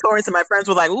 exactly, In Torrance, and my friends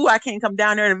were like, "Ooh, I can't come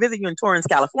down there and visit you in Torrance,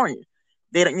 California."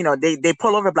 They don't, they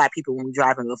pull over Black people when we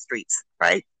drive in those streets,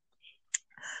 right?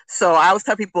 So I always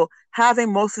tell people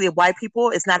having mostly white people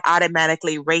is not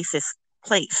automatically racist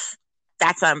place.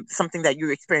 That's something that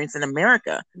you experience in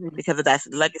America because of that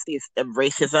legacy of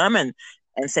racism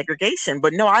and segregation.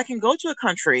 But no, I can go to a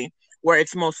country where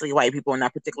it's mostly white people in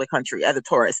that particular country as a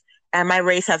tourist, and my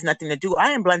race has nothing to do. I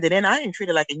am blended in. I am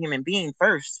treated like a human being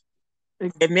first.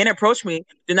 If men approach me,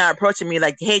 they're not approaching me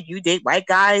like, hey, you date white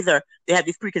guys, or they have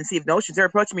these preconceived notions. They're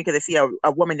approaching me because they see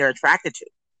a woman they're attracted to.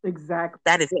 exactly,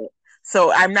 That is it.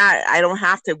 So I don't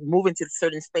have to move into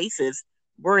certain spaces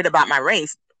worried about my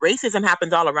race. Racism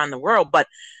happens all around the world, but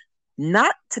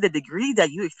not to the degree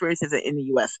that you experience it in the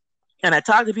US. And I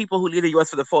talk to people who leave the US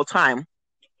for the first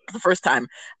time,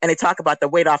 and they talk about the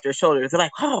weight off their shoulders. They're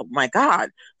like, oh my God,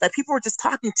 like people were just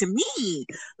talking to me.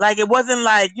 Like it wasn't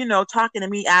like, talking to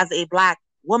me as a Black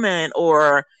woman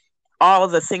or all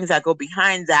of the things that go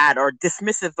behind that or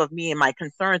dismissive of me and my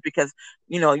concerns because,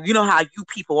 you know how you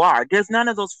people are. There's none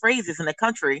of those phrases in the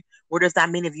country where there's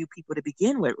not many of you people to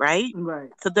begin with, right?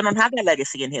 Right. So they don't have that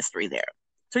legacy in history there.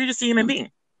 So you're just a human being.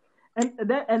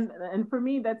 And for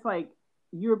me, that's like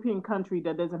European country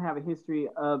that doesn't have a history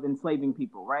of enslaving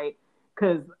people, right?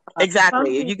 Because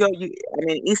Exactly. something I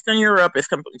mean, Eastern Europe is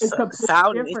is completely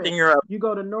South and Eastern different. Europe. You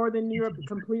go to Northern Europe,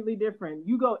 completely different.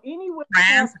 You go anywhere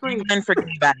France, past France, England, forget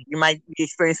about it. You might be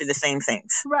experiencing the same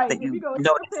things right? that If you you go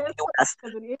notice anywhere in past the France, U.S.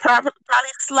 as an Probably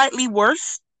slightly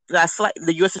worse.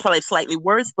 The U.S. is probably slightly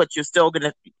worse, but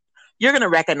you're gonna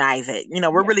recognize it.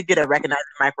 We're yeah, really good at recognizing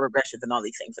microaggressions and all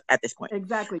these things at this point.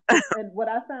 exactly. And what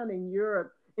I found in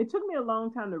Europe, it took me a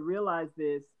long time to realize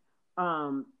this.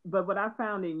 But what I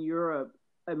found in Europe,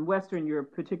 in Western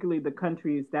Europe, particularly the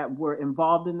countries that were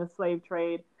involved in the slave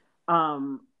trade,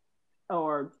 um,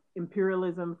 or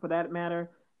imperialism for that matter,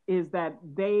 is that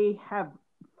they have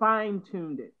fine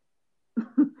tuned it.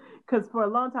 Because for a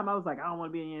long time I was like, I don't want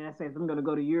to be in the United States. I'm going to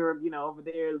go to Europe, over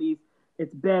there at least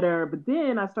it's better. But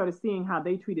then I started seeing how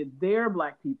they treated their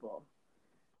black people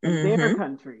in their Mm-hmm.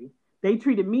 country. They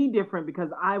treated me different because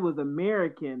I was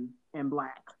American and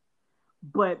black.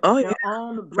 But Oh yeah, their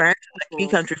own black France is a key people,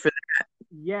 country for that.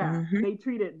 yeah, Mm-hmm. they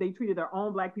treated their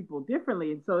own black people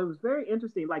differently. And so it was very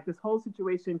interesting, like this whole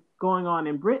situation going on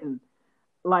in Britain.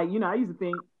 Like, I used to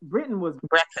think Britain was,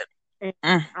 Brexit. and,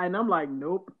 Mm. and I'm like,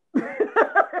 nope.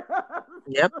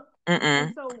 Yep. And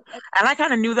Mm-mm. so, And I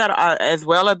kind of knew that as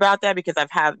well about that because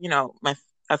I've had, my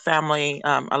a family,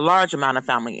 a large amount of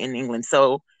family in England.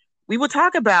 So we would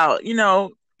talk about,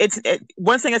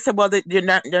 one thing I said, well,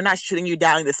 they're not shooting you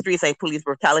down in the streets like police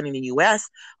brutality in the U.S.,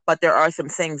 but there are some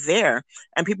things there.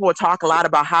 And people would talk a lot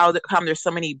about how come there's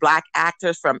so many black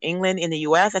actors from England in the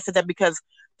U.S. I said that because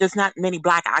there's not many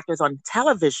black actors on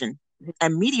television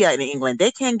and media in England.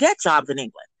 They can't get jobs in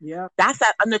England. yeah, That's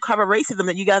that undercover racism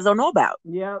that you guys don't know about.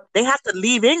 yeah, They have to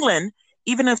leave England,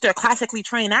 even if they're classically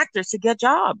trained actors, to get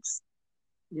jobs.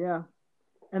 yeah.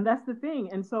 And that's the thing.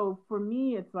 And so for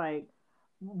me, it's like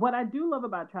what I do love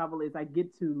about travel is I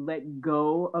get to let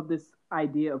go of this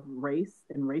idea of race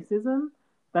and racism.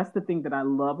 That's the thing that I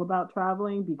love about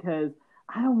traveling because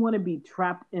I don't want to be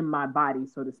trapped in my body,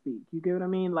 so to speak. You get what I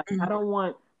mean? Like I Mm-hmm. don't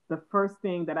want the first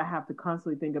thing that I have to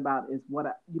constantly think about is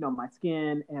my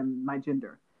skin and my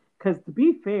gender. Because to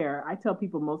be fair, I tell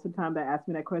people most of the time that ask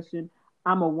me that question,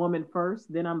 I'm a woman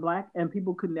first, then I'm black, and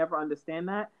people could never understand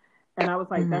that. And I was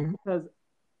like, that's Mm-hmm. because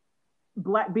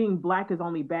being black is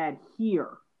only bad here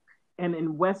and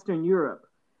in Western Europe,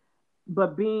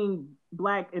 but being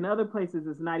black in other places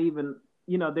is not even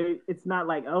there. It's not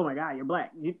like, oh my god, you're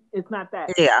black. It's not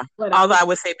that. Yeah. But I Although was I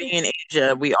would say being in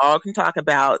Asia, we all can talk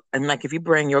about, and like if you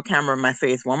bring your camera in my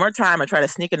face one more time or try to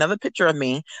sneak another picture of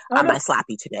me, oh I no, might slap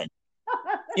you today.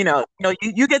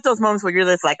 You get those moments where you're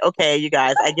just like, okay, you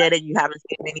guys, I get it. You haven't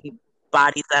seen many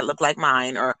bodies that look like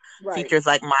mine or right. features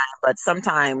like mine, but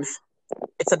sometimes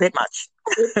it's a bit much.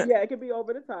 Yeah, it could be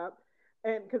over the top.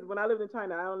 And because when I lived in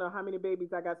China, I don't know how many babies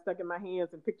I got stuck in my hands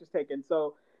and pictures taken.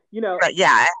 So you know, But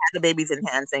yeah, I had the babies in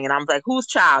hand thing, and I was like, "Whose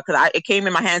child?" Because it came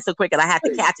in my hand so quick, and I had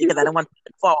to catch it because I didn't want it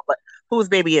to fall. But whose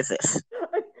baby is this?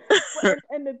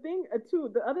 and the thing too,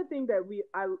 the other thing that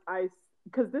I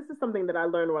because this is something that I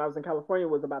learned when I was in California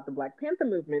was about the Black Panther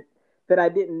movement that I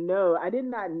didn't know. I did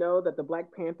not know that the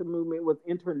Black Panther movement was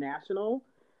international.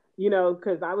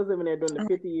 Because I was living there during the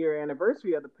 50-year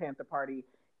anniversary of the Panther Party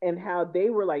and how they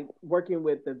were like working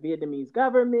with the Vietnamese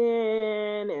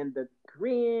government and the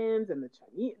Koreans and the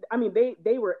Chinese. I mean,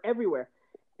 they were everywhere.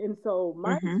 And so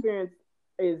my Mm-hmm. experience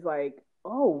is like,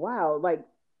 oh wow,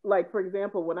 like for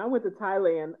example, when I went to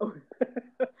Thailand,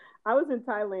 I was in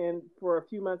Thailand for a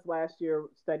few months last year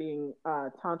studying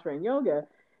tantra and yoga,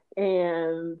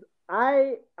 and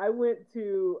I went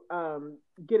to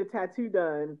get a tattoo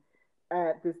done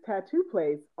at this tattoo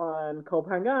place on Koh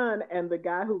Phangan, and the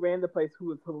guy who ran the place, who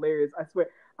was hilarious, I swear.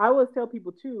 I always tell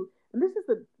people too, and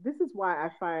this is why I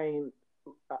find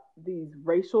these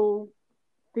racial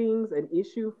things an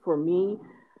issue for me,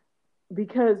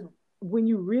 because when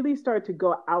you really start to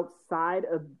go outside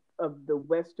of the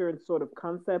Western sort of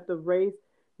concept of race,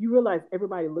 you realize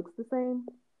everybody looks the same.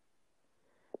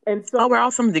 And so, Oh, we're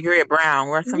all some degree of brown.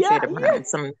 We're some yeah, shade of brown.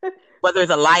 Some whether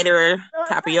it's a lighter yeah,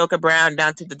 tapioca brown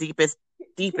down to the deepest,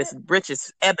 can't,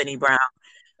 richest ebony brown.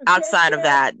 can't Outside of tell.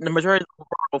 that, the majority of the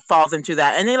world falls into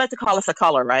that, and they like to call us a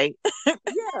color, right?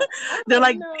 Yeah, I'm They're like,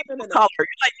 like no, no, no, people no. color. You're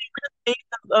like shades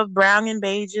of brown and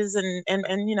beiges,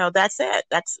 and that's it.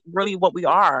 That's really what we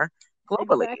are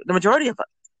globally. The Exactly. majority of us.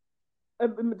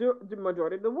 The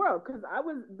majority of the world, because I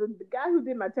was the guy who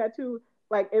did my tattoo.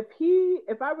 Like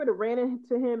if I would have ran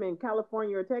into him in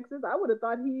California or Texas, I would have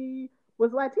thought he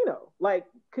was Latino. Like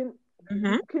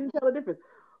Mm-hmm. couldn't tell the difference.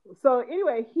 So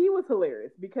anyway, he was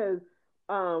hilarious because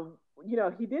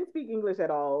he didn't speak English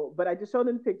at all, but I just showed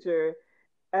him the picture.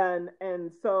 And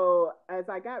so as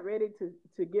I got ready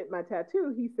to get my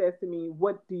tattoo, he says to me,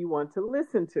 "What do you want to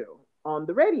listen to on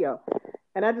the radio?"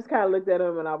 And I just kind of looked at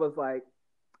him and I was like,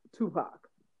 "Tupac."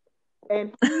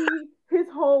 And his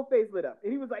whole face lit up.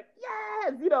 And he was like,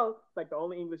 "Yes!" It's like the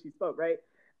only English he spoke, right?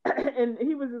 And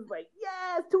he was just like,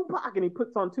 "Yes, Tupac." And he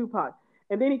puts on Tupac.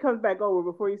 And then he comes back over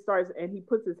before he starts and he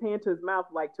puts his hand to his mouth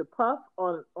like to puff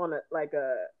on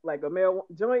a male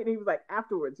joint. And he was like,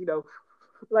 afterwards,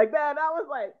 like that. And I was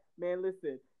like, man,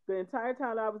 listen, the entire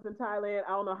time I was in Thailand, I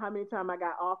don't know how many times I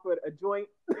got offered a joint.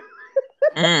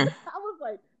 Mm. I was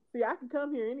like, see, I can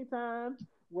come here anytime,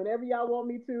 whenever y'all want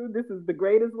me to. This is the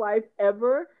greatest life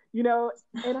ever.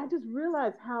 And I just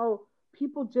realized how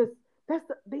people just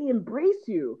they embrace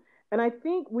you. And I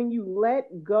think when you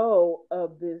let go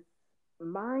of this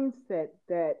mindset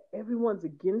that everyone's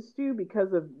against you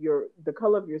because of the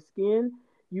color of your skin,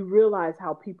 you realize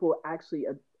how people actually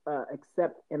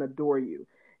accept and adore you.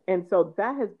 And so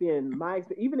that has been my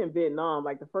experience. Even in Vietnam,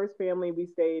 like the first family we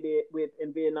stayed with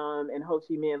in Vietnam and Ho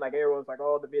Chi Minh, like everyone's like,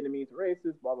 "Oh, the Vietnamese are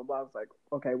racist," blah blah blah. I was like,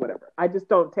 okay, whatever. I just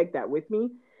don't take that with me.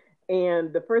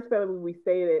 And the first family we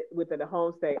stayed with at a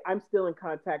homestay, I'm still in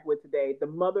contact with today. The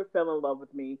mother fell in love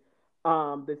with me.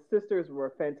 The sisters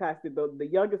were fantastic. The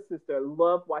youngest sister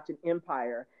loved watching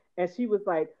Empire, and she was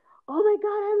like, "Oh my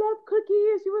God, I love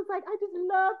Cookie." And she was like, "I just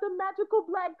love the magical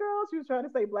black girl." She was trying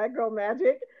to say black girl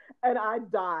magic, and I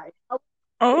died.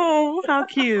 Oh, how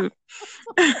cute.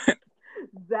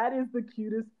 That is the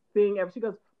cutest thing ever. She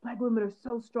goes, "Black women are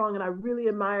so strong, and I really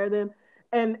admire them."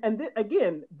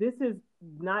 Again, this is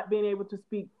not being able to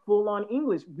speak full on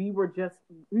English. We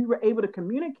were able to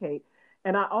communicate,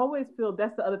 and I always feel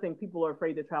that's the other thing. People are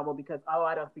afraid to travel because, oh,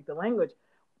 I don't speak the language.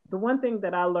 The one thing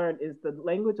that I learned is the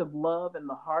language of love and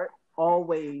the heart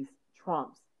always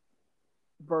trumps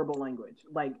verbal language.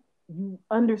 Like you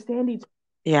understand each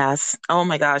Yes. Oh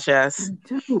my gosh, yes.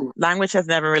 other too. Language has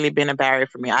never really been a barrier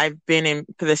for me. I've been in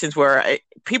positions where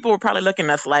people were probably looking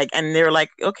at us like, and they're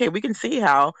like, okay, we can see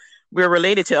how we're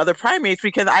related to other primates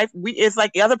because it's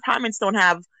like the other primates don't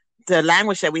have the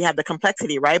language that we have, the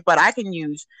complexity, right? But I can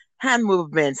use hand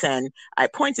movements and I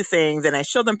point to things and I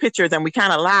show them pictures and we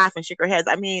kind of laugh and shake our heads.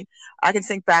 I mean, I can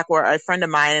think back where a friend of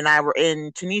mine and I were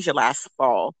in Tunisia last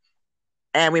fall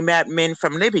and we met men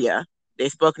from Libya. They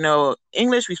spoke no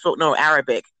English, we spoke no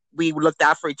Arabic. We looked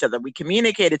out for each other. We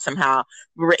communicated somehow.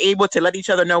 We were able to let each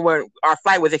other know when our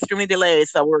flight was extremely delayed.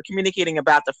 So we were communicating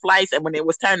about the flights. And when it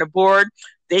was time to board,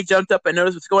 they jumped up and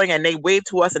noticed what's going on. And they waved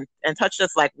to us and touched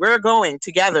us like we're going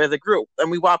together as a group.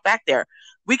 And we walked back there.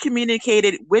 We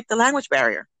communicated with the language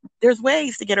barrier. There's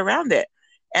ways to get around it.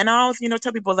 And I always,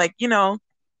 tell people like,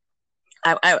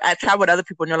 I travel with other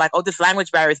people and they're like, oh, this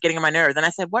language barrier is getting on my nerves. And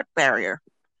I said, what barrier?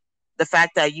 The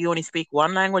fact that you only speak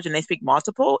one language and they speak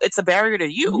multiple, it's a barrier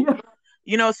to you.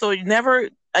 Yeah. So you never,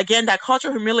 again, that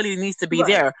cultural humility needs to be Right.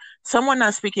 there. Someone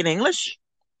not speaking English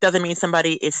doesn't mean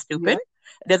somebody is stupid. Yep.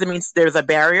 It doesn't mean there's a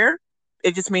barrier.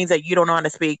 It just means that you don't know how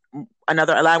to speak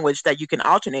another language that you can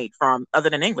alternate from other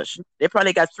than English. They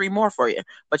probably got 3 more for you,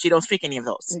 but you don't speak any of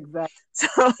those. Exactly.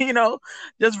 So,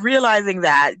 just realizing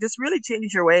that just really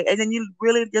changed your way. And then you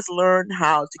really just learn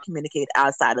how to communicate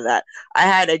outside of that. I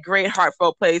had a great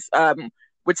heartfelt place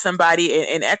with somebody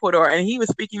in Ecuador, and he was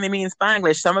speaking to me in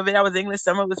Spanglish. Some of it I was English,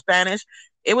 some of it was Spanish.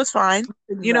 It was fine.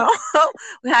 Exactly.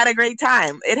 We had a great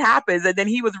time. It happens. And then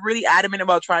he was really adamant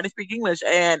about trying to speak English.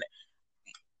 And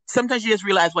sometimes you just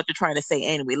realize what you're trying to say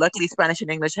anyway. Luckily, Spanish and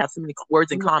English have so many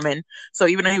words in common. So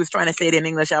even though he was trying to say it in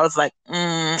English, I was like,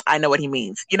 I know what he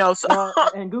means. So Well,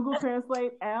 and Google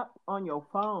Translate app on your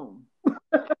phone.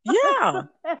 yeah.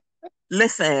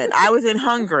 Listen, I was in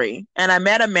Hungary and I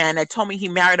met a man that told me he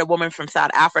married a woman from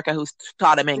South Africa who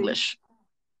taught him English.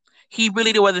 He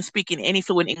really wasn't speaking any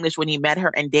fluent English when he met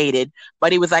her and dated,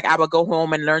 but he was like, I would go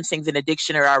home and learn things in the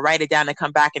dictionary. I write it down and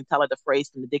come back and tell her the phrase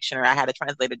from the dictionary. I had to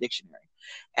translate a dictionary.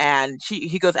 And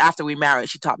he goes, after we married,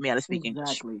 she taught me how to speak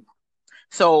English.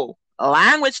 So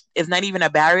language is not even a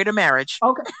barrier to marriage.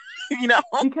 Okay.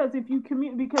 Because if you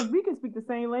because we can speak the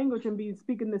same language and be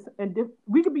speaking this, and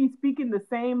we could be speaking the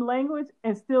same language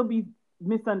and still be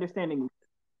misunderstanding,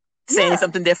 saying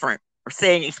something different, or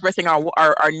expressing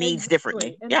our needs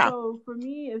differently. And so for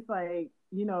me, it's like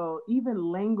even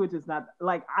language is not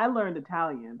like I learned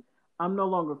Italian. I'm no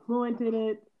longer fluent in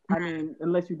it. I mean,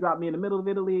 unless you drop me in the middle of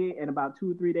Italy, in about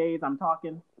 2 or 3 days, I'm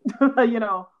talking. But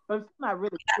it's not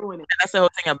really fluent. That's the whole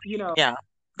thing. Yeah.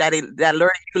 that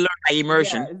learning you learn by Yeah,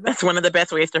 immersion. That's exactly. one of the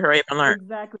best ways to hurry up and learn.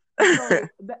 Exactly. So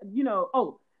that,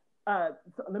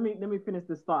 so let me finish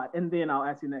this thought, and then I'll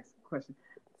ask you the next question.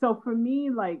 So for me,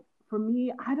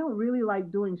 I don't really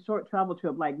like doing short travel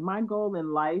trip. Like my goal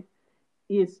in life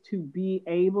is to be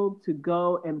able to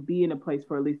go and be in a place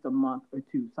for at least a month or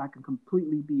two, so I can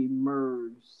completely be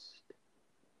immersed.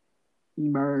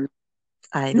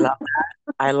 I love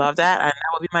I love that, and that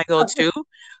would be my goal too.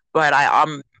 But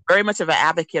I'm very much of an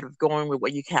advocate of going with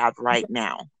what you have right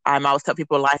now. I'm always tell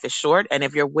people life is short, and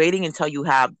if you're waiting until you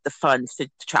have the funds to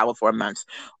travel for a month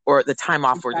or the time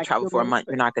off for to Exactly. travel You'll for a never month,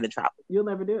 do you're it. not going to travel. You'll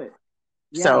never do it.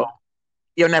 So Yeah.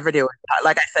 you'll never do it.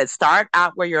 Like I said, start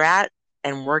out where you're at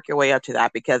and work your way up to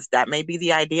that because that may be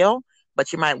the ideal,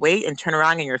 but you might wait and turn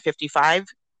around and you're 55,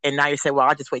 and now you say, "Well,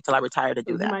 I'll just wait till I retire to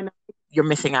do You that." might not. You're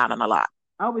missing out on a lot.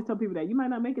 I always tell people that you might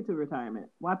not make it to retirement.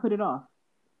 Why put it off?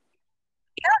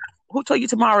 Who told you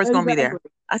tomorrow is going to be there?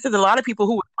 Exactly. I said a lot of people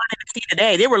who were planning to see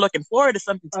today, they were looking forward to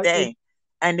something They today,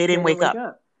 and they didn't didn't wake wake up.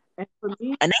 up. And for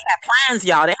me, And they had plans,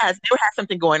 y'all. They had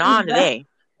something going on exactly. today,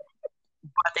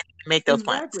 but they didn't make those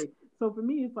plans. Exactly. So for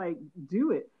me, it's like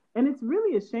do it, and it's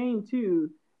really a shame too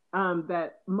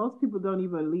that most people don't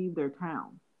even leave their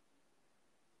town.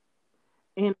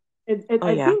 And Oh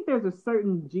I yeah, think there's a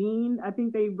certain gene I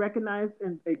think they recognize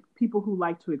in people who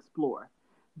like to explore.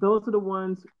 Those are the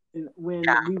ones when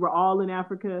yeah. we were all in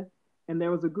Africa, and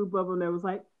there was a group of them that was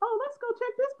like, "Oh, let's go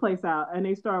check this place out," and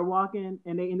they started walking,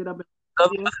 and they ended up Those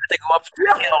in of India. us had to go up to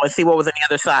Yeah. the hill and see what was on the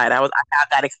other side. I have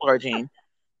that explorer gene.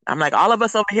 I'm like, all of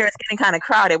us over here, it's getting kind of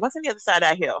crowded. What's on the other side of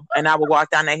that hill? And I would walk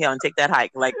down that hill and take that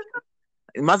hike. Like,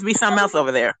 it must be something else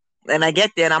over there. And I get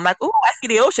there and I'm like, ooh, I see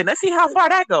the ocean. Let's see how far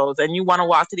that goes. And you want to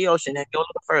walk to the ocean and go a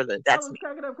little further. I That's was me.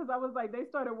 cracking up because I was like, they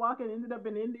started walking, ended up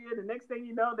in India. The next thing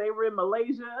you know, they were in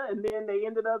Malaysia, and then they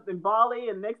ended up in Bali.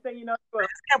 And next thing you know, they were in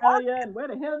Australia. And where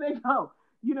the hell did they go?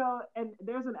 And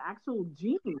there's an actual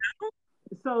gene.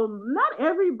 So not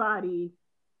everybody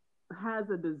has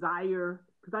a desire.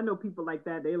 Because I know people like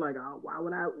that. They're like, oh, why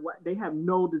would I? What? They have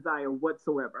no desire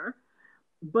whatsoever.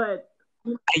 But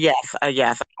Yes, I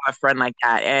have a friend like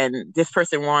that, and this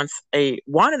person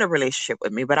wanted a relationship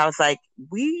with me, but I was like,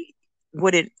 we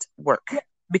wouldn't yeah, work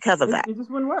because of that. it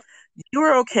just wouldn't work.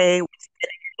 You're okay with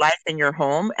spending your life in your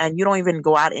home, and you don't even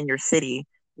go out in your city.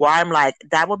 Where I'm like,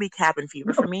 that will be cabin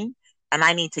fever for me, and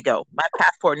I need to go. My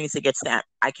passport needs to get stamped.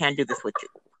 I can't do this with you.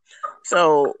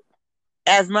 So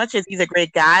as much as he's a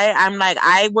great guy, I'm like,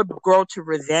 I would grow to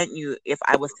resent you if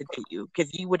I was to date you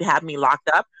because you would have me locked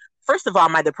up. First of all,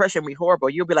 my depression would be horrible.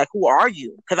 You'll be like, who are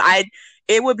you?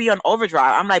 It would be on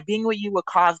overdrive. I'm like, being with you would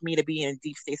cause me to be in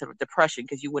deep states of depression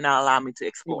because you would not allow me to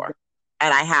explore. Exactly.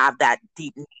 And I have that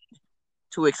deep need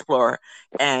to explore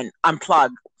and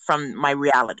unplug from my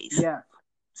realities. Yeah.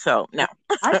 So, no.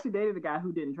 I actually dated a guy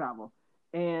who didn't travel,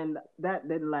 and that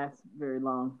didn't last very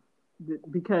long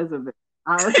because of it.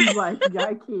 I was like, yeah,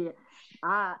 I can't.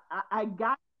 I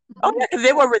got Oh, yeah, because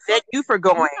they will resent you for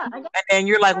yeah, going. I got And then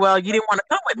you're like, well, you didn't want to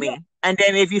come with yeah, me. And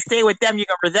then if you stay with them, you're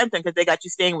going to resent them because they got you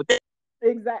staying with them.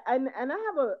 exactly. And I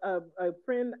have a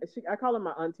friend. I call her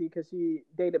my auntie because she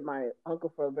dated my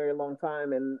uncle for a very long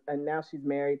time, and now she's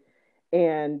married,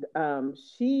 and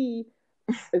she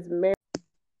is married.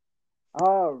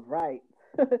 All right,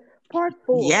 part Yes.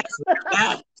 four.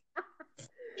 Yeah.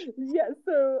 Yeah.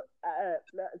 So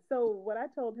what I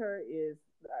told her is,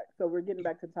 so we're getting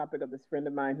back to the topic of this friend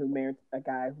of mine who married a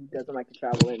guy who doesn't like to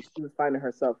travel, and she was finding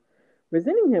herself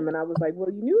resenting him. And I was like, well,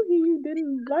 you knew he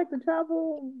didn't like to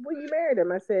travel when you married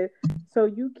him. I said, so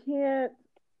you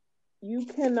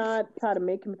cannot try to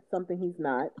make him something he's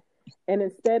not. And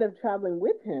instead of traveling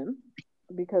with him,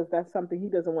 because that's something he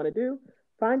doesn't want to do,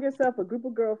 find yourself a group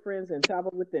of girlfriends and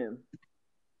travel with them.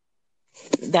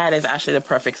 That is actually the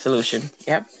perfect solution.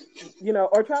 Yep.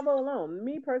 Or travel alone.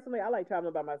 Me personally, I like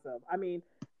traveling by myself. I mean,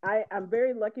 I'm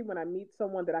very lucky when I meet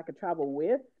someone that I could travel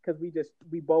with because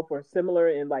we both are similar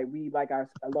in like we like our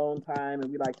alone time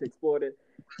and we like to explore it,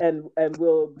 and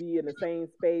we'll be in the same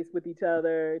space with each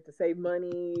other to save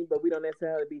money, but we don't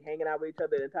necessarily be hanging out with each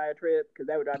other the entire trip because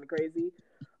that would drive me crazy.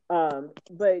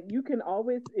 But you can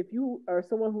always, if you are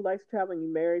someone who likes to travel and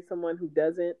you marry someone who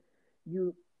doesn't,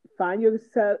 you find your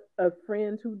set of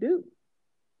friends who do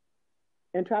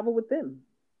and travel with them.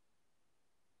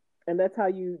 And that's how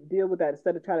you deal with that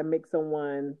instead of trying to make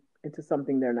someone into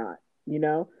something they're not, you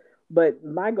know? But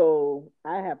my goal,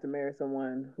 I have to marry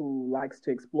someone who likes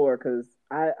to explore because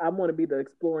I want to be the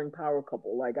exploring power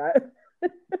couple. Like,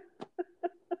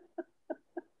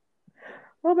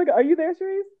 oh my God, are you there,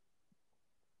 Cherise?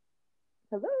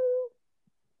 Hello?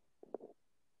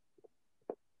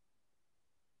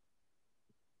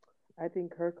 I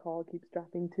think her call keeps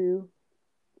dropping too.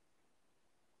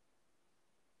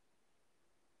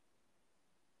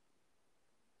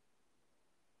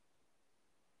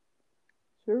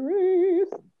 Cherise.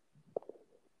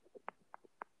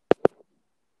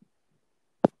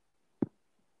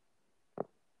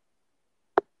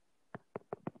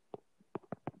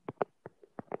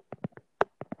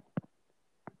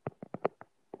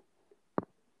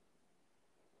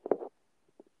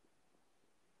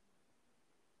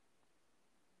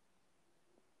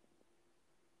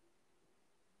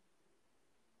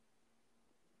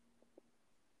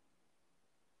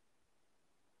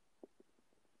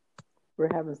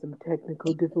 We're having some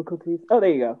technical difficulties. Oh, there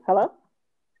you go. Hello?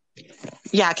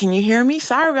 Yeah, can you hear me?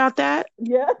 Sorry about that.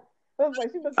 Yeah. I was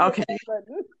like, she must be at the Okay. wrong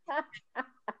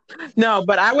button. No,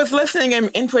 but I was listening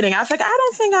and inputting. I was like, I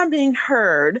don't think I'm being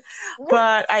heard,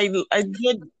 but I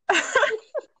did.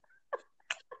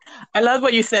 I love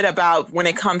what you said about when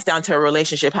it comes down to a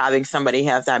relationship, having somebody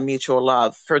have that mutual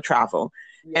love for travel.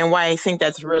 Yeah. And why I think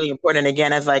that's really important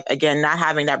again is like again not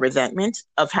having that resentment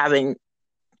of having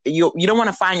you don't want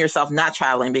to find yourself not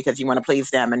traveling because you want to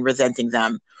please them and resenting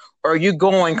them, or you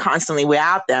going constantly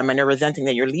without them and they're resenting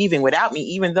that you're leaving without me,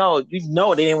 even though you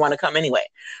know they didn't want to come anyway,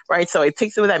 right? So it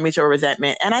takes away that mutual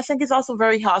resentment, and I think it's also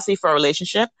very healthy for a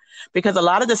relationship because a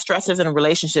lot of the stresses in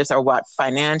relationships are what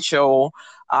financial.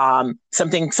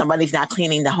 Somebody's not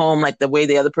cleaning the home like the way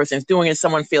the other person is doing it.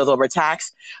 Someone feels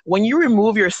overtaxed. When you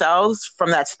remove yourselves from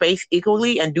that space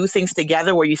equally and do things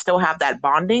together where you still have that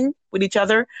bonding with each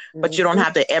other, but you don't Mm-hmm.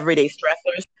 have the everyday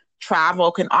stressors. Travel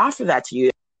can offer that to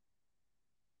you.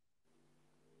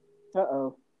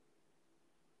 Uh-oh.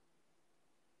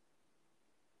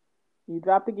 You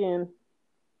dropped again.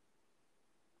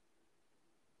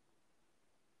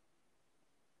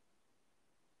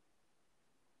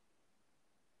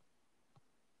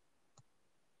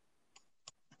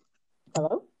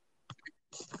 Hello?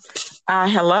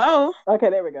 Hello. Okay,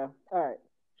 there we go. All right.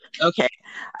 Okay,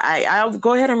 I'll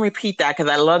go ahead and repeat that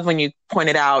because I love when you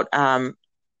pointed out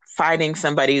finding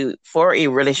somebody for a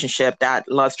relationship that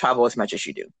loves travel as much as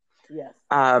you do. Yes.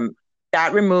 Um,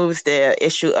 that removes the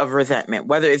issue of resentment.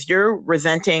 Whether it's you're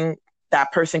resenting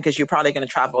that person because you're probably going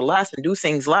to travel less and do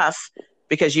things less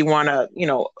because you want to,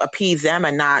 appease them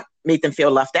and not make them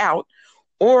feel left out,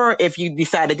 or if you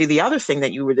decide to do the other thing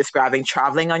that you were describing,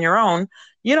 traveling on your own,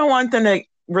 you don't want them to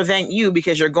resent you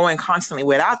because you're going constantly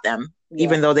without them, Yeah.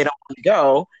 even though they don't want to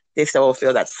go, they still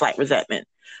feel that slight resentment.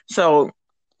 So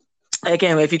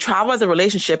again, if you travel as a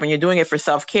relationship and you're doing it for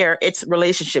self-care, it's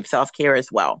relationship self-care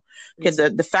as well. Because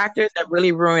the factors that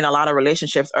really ruin a lot of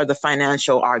relationships are the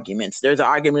financial arguments. There's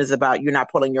arguments about you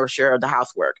not pulling your share of the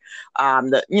housework.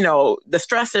 The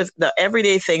stresses, the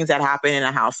everyday things that happen in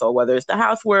a household, whether it's the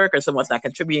housework or someone's not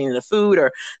contributing to the food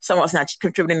or someone's not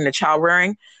contributing to child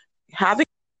rearing. Having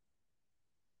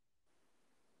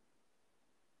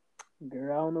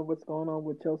Girl, I don't know what's going on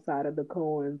with your side of the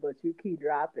coin, but you keep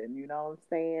dropping, you know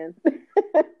what I'm saying?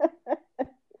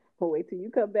 Well, wait till you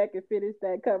come back and finish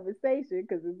that conversation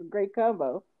because it's a great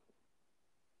combo.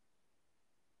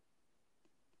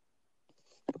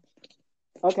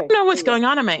 Okay, know there what's you go. going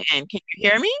on my end. Can you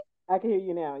hear me? I can hear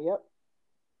you now. Yep.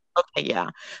 Okay,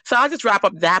 yeah. So I'll just wrap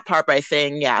up that part by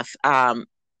saying yes.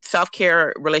 Self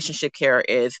care, relationship care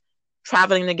is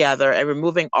traveling together and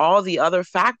removing all the other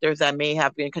factors that may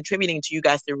have been contributing to you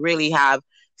guys to really have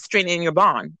strengthening your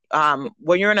bond.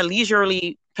 When you're in a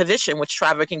leisurely position, which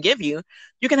travel can give you,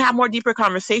 you can have more deeper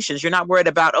conversations. You're not worried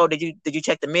about, oh, did you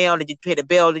check the mail? Did you pay the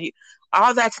bill?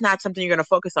 All that's not something you're going to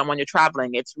focus on when you're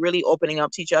traveling. It's really opening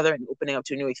up to each other and opening up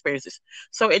to new experiences.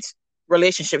 So it's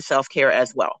relationship self care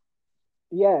as well.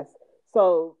 Yes.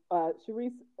 So,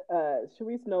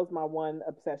 Sharice knows my one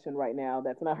obsession right now.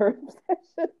 That's not her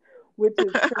obsession, which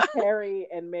is Prince Harry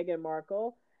and Meghan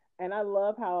Markle. And I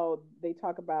love how they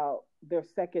talk about their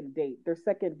second date. Their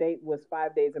second date was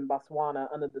 5 days in Botswana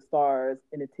under the stars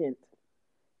in a tent,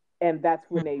 and that's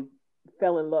when they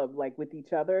fell in love, like with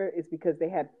each other. Is because they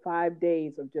had 5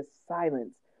 days of just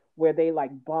silence where they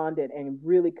like bonded and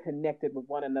really connected with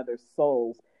one another's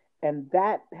souls, and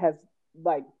that has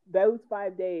like those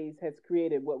 5 days has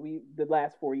created what we the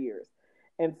last 4 years.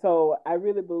 And so I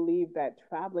really believe that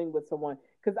traveling with someone,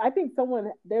 because I think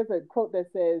someone there's a quote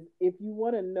that says if you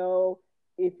want to know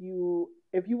if you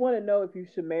want to know if you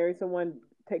should marry someone,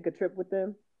 take a trip with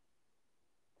them.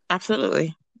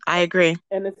 Absolutely. I agree.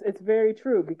 And it's very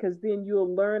true because then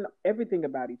you'll learn everything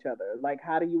about each other. Like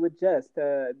how do you adjust?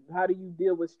 How do you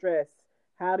deal with stress?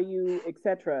 How do you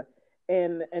etc.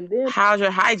 And then How's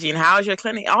your hygiene? How's your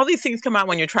clinic? All these things come out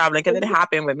when you're traveling because it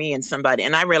happened with me and somebody.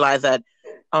 And I realized that,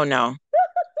 oh no.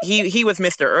 He was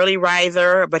Mr. Early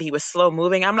Riser, but he was slow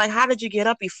moving. I'm like, how did you get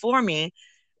up before me?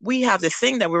 We have this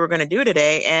thing that we were going to do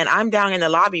today, and I'm down in the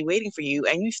lobby waiting for you,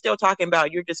 and you still talking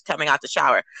about you're just coming out the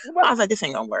shower. I was like, this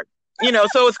ain't gonna work.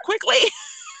 So it's quickly.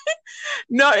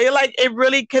 No, it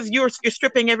really, because you're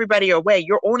stripping everybody away.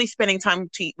 You're only spending time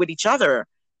with each other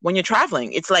when you're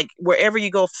traveling. It's like wherever you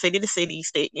go, city to city,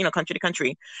 state, country to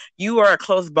country, you are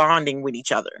close bonding with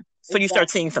each other. So you start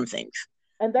Exactly. seeing some things.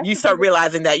 And that's You the thing. start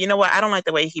realizing that, you know what, I don't like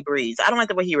the way he breathes. I don't like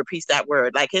the way he repeats that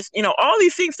word. Like all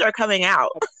these things start coming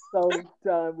out. So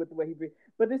done with the way he breathes.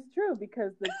 But it's true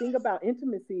because the thing about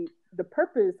intimacy, the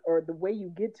purpose or the way you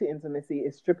get to intimacy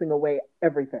is stripping away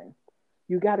everything.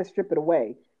 You got to strip it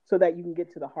away so that you can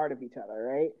get to the heart of each other,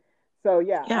 right? So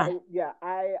yeah, Yeah.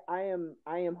 I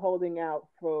am holding out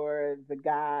for the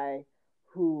guy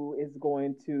who is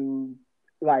going to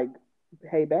like,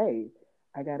 hey babe,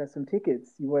 I got us some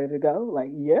tickets. You ready to go? Like,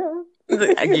 yeah.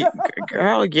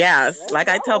 Girl, yes. Let's Like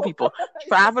I tell go. people,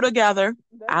 travel together.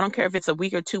 That's I don't care it. if it's a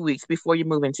week or 2 weeks before you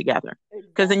move in together.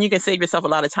 Because then you can Exactly. save yourself a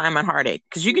lot of time and heartache.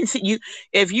 Because you can see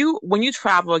if you when you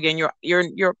travel again,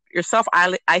 you're self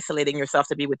isolating yourself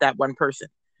to be with that one person.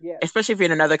 Yes. Especially if you're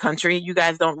in another country, you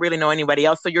guys don't really know anybody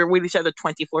else, so you're with each other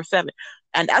 24/7,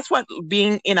 and that's what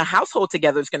being in a household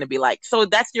together is going to be like. So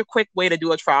that's your quick way to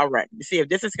do a trial run to see if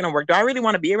this is going to work. Do I really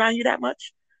want to be around you that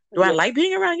much? Do I Yes. like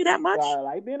being around you that much? I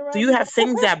like being Do around you you. have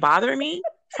things that bother me?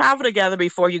 Travel together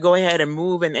before you go ahead and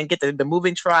move and get the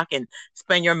moving truck and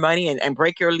spend your money and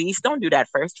break your lease. Don't do that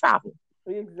first. Travel.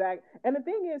 Exactly. And the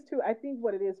thing is, too, I think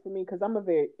what it is for me, because I'm a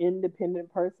very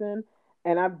independent person,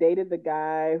 and I've dated the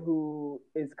guy who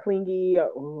is clingy,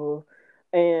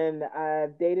 and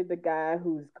I've dated the guy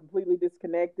who's completely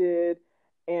disconnected.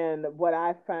 And what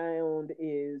I found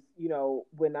is,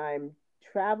 when I'm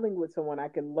traveling with someone, I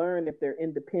can learn if they're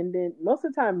independent. Most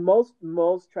of the time,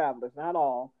 most travelers, not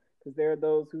all, because there are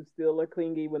those who still are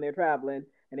clingy when they're traveling,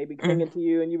 and they be Mm. clinging to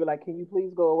you, and you be like, "Can you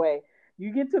please go away?"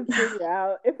 You get to figure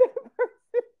out if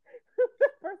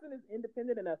that person is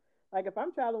independent enough. Like if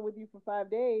I'm traveling with you for 5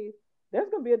 days, there's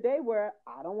gonna be a day where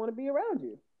I don't want to be around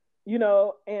you,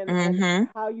 and Mm-hmm.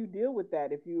 how you deal with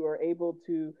that if you are able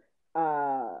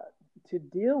uh to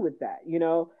deal with that,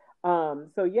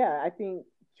 So yeah, I think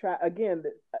again,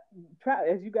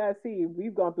 as you guys see,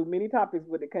 we've gone through many topics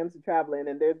when it comes to traveling,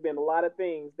 and there's been a lot of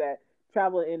things that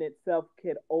travel in itself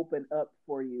can open up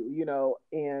for you,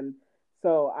 and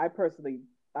so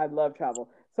I love travel.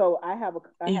 So I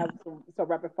Yeah. have some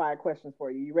rapid fire questions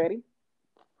for you. You ready?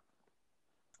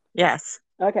 Yes.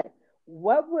 Okay.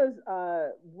 When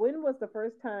was the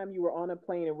first time you were on a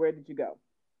plane and where did you go?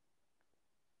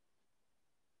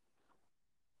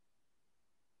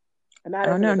 And not I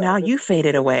as don't an know. Now adult, you just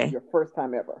faded away. your first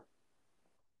time ever.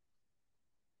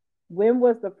 When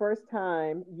was the first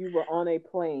time you were on a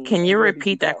plane Can and you where did you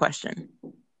repeat that go? question?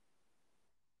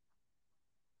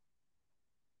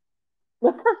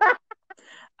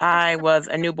 I was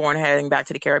a newborn heading back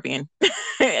to the Caribbean.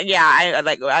 Yeah,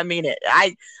 I mean it.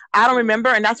 I don't remember,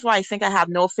 and that's why I think I have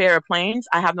no fear of planes.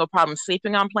 I have no problem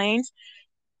sleeping on planes.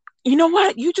 You know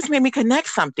what? You just made me connect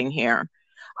something here.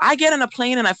 I get on a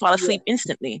plane and I fall Yeah. asleep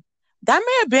instantly. That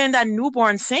may have been that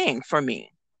newborn saying for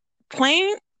me.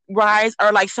 Plane rides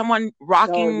are like someone Oh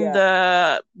rocking yeah.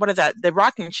 the what is that? The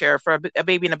rocking chair for a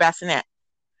baby in a bassinet.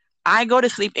 I go to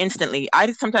sleep instantly.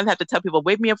 I sometimes have to tell people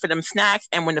wake me up for them snacks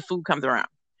and when the food comes around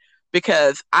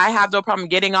because I have no problem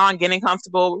getting on, getting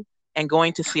comfortable, and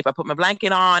going to sleep. I put my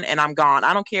blanket on and I'm gone.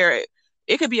 I don't care.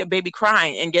 It could be a baby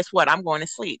crying, and guess what? I'm going to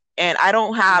sleep. And I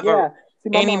don't have Yeah. See,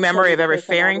 my any mom told memory me of the ever first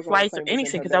time I fairing was on a flights or plane was in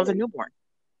anything her because I was a belly, newborn.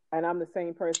 and I'm the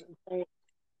same person.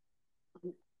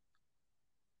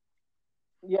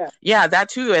 Yeah. Yeah, that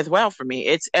too as well for me.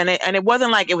 It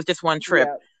wasn't like it was just one trip.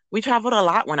 Yeah. We traveled a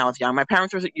lot when I was young. My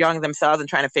parents were young themselves and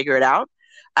trying to figure it out.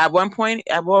 At one point,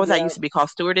 at what was that Yeah. used to be called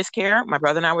stewardess care? My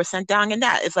brother and I were sent down in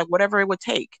that. It's like whatever it would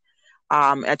take.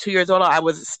 At 2 years old, I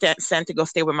was sent to go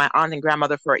stay with my aunt and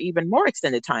grandmother for even more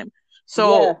extended time.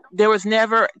 So Yeah. there was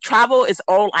never travel is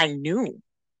all I knew.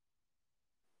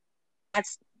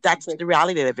 That's the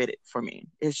reality of it for me.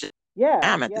 It's just Yeah, I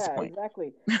am at this yeah, point.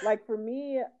 exactly. Like for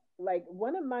me, like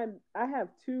I have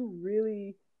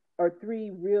or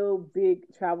three real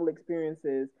big travel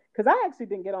experiences because I actually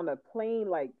didn't get on a plane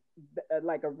like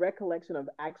a recollection of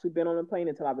actually been on a plane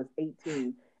until I was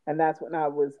 18, and that's when I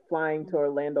was flying to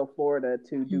Orlando, Florida,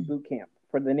 to do Mhm. boot camp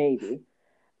for the Navy.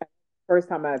 First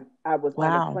time I was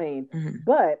on a Wow. plane, Hmm.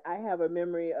 but I have a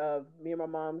memory of me and my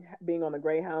mom being on a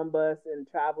Greyhound bus and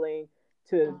traveling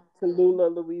to Lula,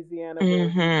 Louisiana, where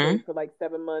we Hmm. stayed for like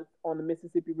 7 months on the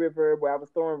Mississippi River, where I was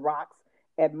throwing rocks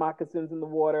at moccasins in the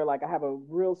water. Like I have a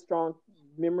real strong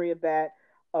memory of that.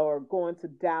 or going to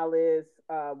Dallas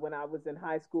when I was in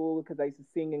high school because I used to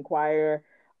sing in choir.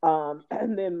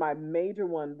 And then my major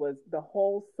one was the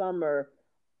whole summer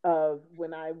of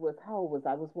when I was, how old was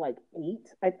I? I was like 8,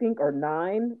 I think, or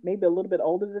 9, maybe a little bit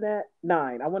older than that.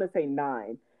 9, I want to say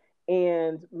 9.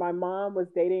 And my mom was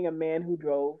dating a man who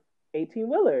drove 18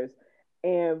 wheelers.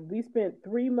 And we spent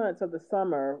 3 months of the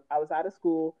summer, I was out of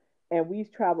school, and we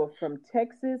traveled from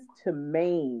Texas to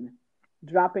Maine,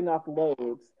 dropping off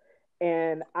loads.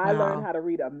 And I learned Wow. how to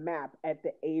read a map at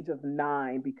the age of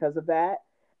 9 because of that.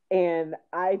 And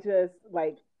I just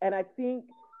like, and I think,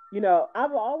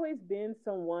 I've always been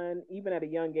someone, even at a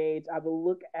young age, I will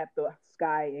look at the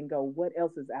sky and go, what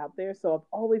else is out there? So I've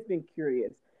always been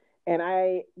curious. And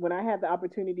when I had the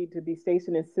opportunity to be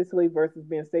stationed in Sicily versus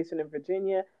being stationed in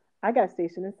Virginia, I got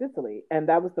stationed in Sicily. And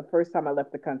that was the first time I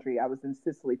left the country. I was in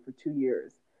Sicily for 2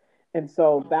 years. And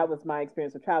so that was my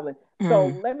experience of traveling.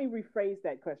 So Mm. let me rephrase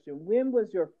that question. When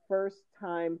was your first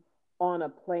time on a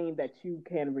plane that you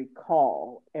can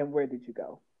recall, and where did you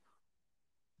go?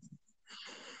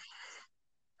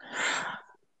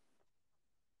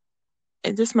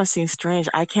 It just must seem strange.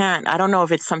 I don't know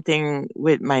if it's something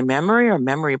with my memory or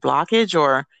memory blockage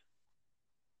or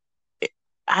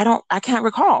I can't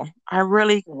recall. I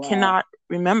really Wow. cannot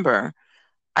remember.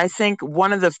 I think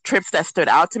one of the trips that stood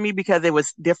out to me because it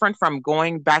was different from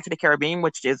going back to the Caribbean,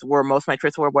 which is where most of my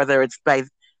trips were, whether it's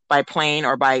by plane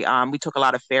or by we took a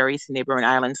lot of ferries to neighboring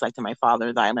islands, like to my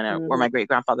father's island or where Mm-hmm. my great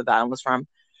grandfather's island was from.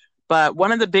 But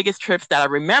one of the biggest trips that I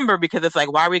remember because it's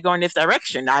like, why are we going this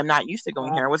direction? I'm not used to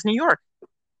going here. Was New York,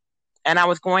 and I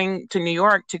was going to New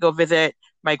York to go visit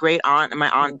my great aunt and my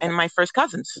aunt Okay. and my first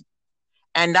cousins.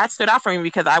 And that stood out for me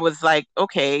because I was like,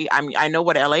 okay, I know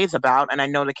what LA is about and I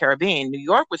know the Caribbean. New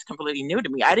York was completely new to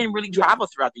me. I didn't really Yeah. travel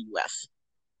throughout the US.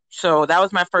 So that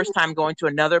was my first time going to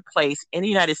another place in the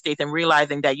United States and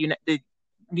realizing that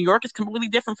New York is completely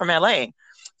different from LA.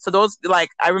 So those, like,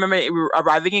 I remember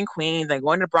arriving in Queens and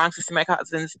going to the Bronx to see my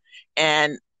cousins,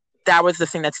 and that was the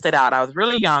thing that stood out. I was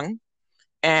really young,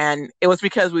 and it was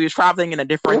because we were traveling in a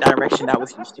different direction that I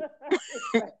was used to.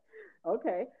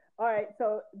 Okay. All right.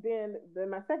 So then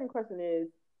my second question is,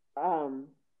 um,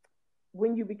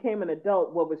 when you became an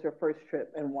adult, what was your first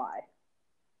trip and why?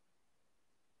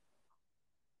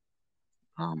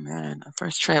 Oh man,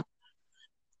 first trip.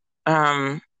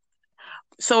 Um,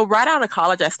 so right out of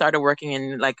college, I started working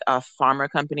in like a pharma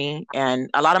company, and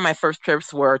a lot of my first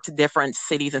trips were to different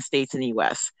cities and states in the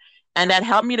U.S. And that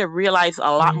helped me to realize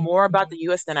a lot more about the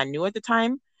U.S. than I knew at the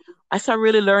time. I started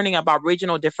really learning about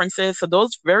regional differences. So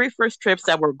those very first trips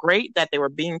that were great, that they were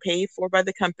being paid for by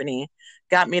the company,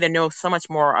 got me to know so much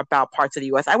more about parts of the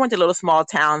U.S. I went to little small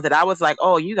towns that I was like,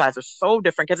 oh, you guys are so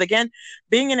different. Because again,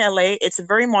 being in LA, it's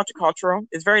very multicultural.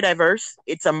 It's very diverse.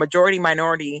 It's a majority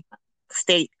minority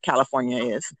state, California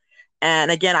is. And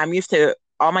again, I'm used to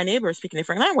all my neighbors speaking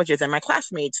different languages and my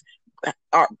classmates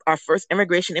are first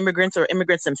immigrants or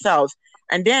immigrants themselves.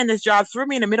 And then this job threw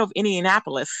me in the middle of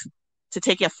Indianapolis to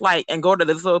take a flight and go to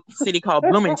this little city called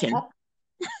Bloomington.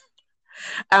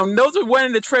 Those were one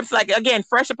of the trips, like, again,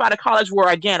 fresh up out of college, where,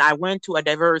 again, I went to a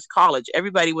diverse college.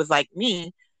 Everybody was like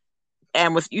me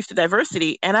and was used to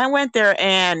diversity. And I went there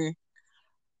and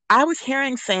I was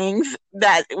hearing things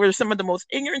that were some of the most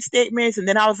ignorant statements. And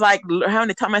then I was like, having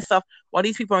to tell myself, well,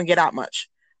 these people don't get out much.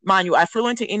 Mind you, I flew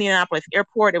into Indianapolis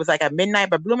airport. It was like at midnight,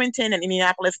 but Bloomington and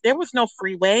Indianapolis, there was no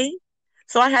freeway.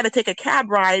 So I had to take a cab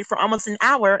ride for almost an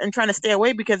hour and trying to stay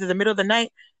away because it's the middle of the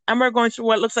night and we're going through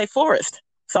what looks like forest.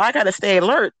 So I got to stay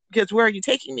alert because where are you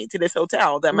taking me to this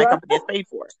hotel that my Right. company has paid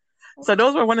for? So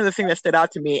those were one of the things that stood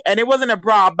out to me. And it wasn't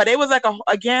abroad, but it was like,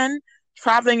 again,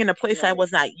 traveling in a place I Right.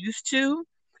 was not used to.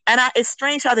 And it's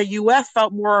strange how the U.S.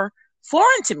 felt more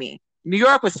foreign to me. New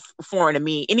York was foreign to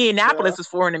me. Indianapolis Girl. was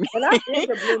foreign to me. And I've been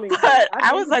to Bloomington. But I've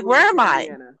I been was to like, where am Bloomington, I?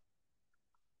 Indiana.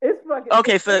 It's fucking.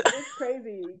 Okay, so It's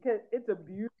crazy because it's a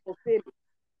beautiful city.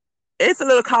 it's a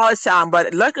little college town,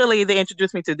 but luckily they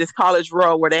introduced me to this college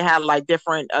row where they had like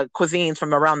different cuisines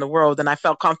from around the world, and I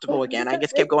felt comfortable again. I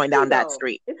just kept It's going pretty down that though.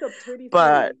 street. It's a pretty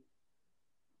But city.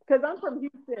 Because I'm from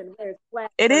Houston, where it's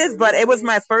flat it is, desert. You but know what it I was mean?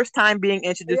 my first time being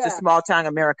introduced to Yeah. small town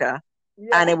America,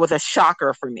 and Yeah. it was a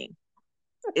shocker for me.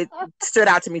 It stood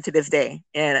out to me to this day.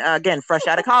 And again, fresh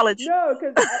out of college. No,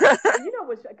 because you know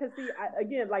what? Because see,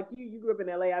 again, like you grew up in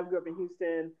LA. I grew up in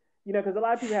Houston. You know, because a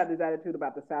lot of people have this attitude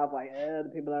about the South, like, the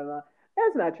people are not.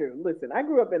 That's not true. Listen, I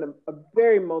grew up in a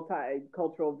very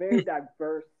multicultural, very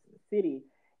diverse city,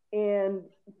 and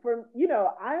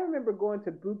I remember going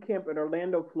to boot camp in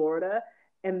Orlando, Florida,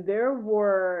 and there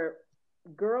were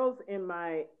girls in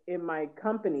my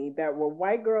company that were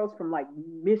white girls from like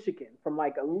Michigan, from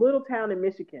like a little town in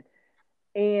Michigan,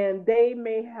 and they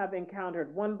may have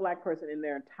encountered one black person in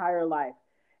their entire life.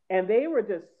 And they were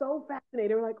just so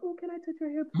fascinated. They were like, "Oh, can I touch your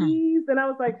hair, please?" And I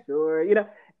was like, "Sure."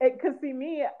 Because see,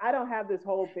 me, I don't have this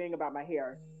whole thing about my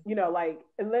hair. Like,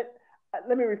 and let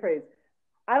me rephrase.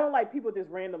 I don't like people just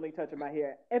randomly touching my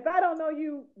hair. If I don't know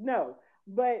you, no.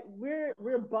 But we're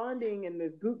bonding in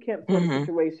this boot camp sort of Mm-hmm.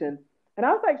 situation, and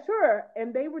I was like, "Sure."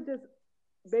 And they were just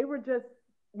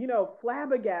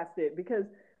flabbergasted because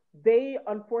they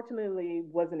unfortunately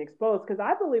wasn't exposed, because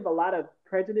I believe a lot of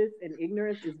prejudice and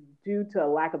ignorance is due to a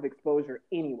lack of exposure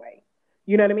anyway.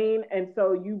 You know what I mean? And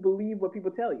so you believe what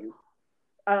people tell you.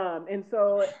 And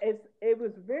so it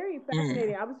was very Mm.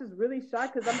 fascinating. I was just really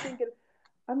shocked because I'm thinking,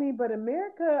 I mean, but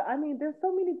America, I mean, there's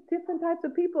so many different types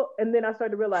of people. And then I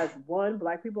started to realize, one,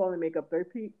 black people only make up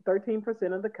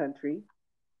 13% of the country.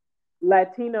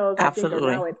 Latinos, I think, are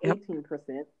now Absolutely. at Yep.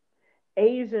 18%.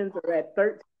 Asians are at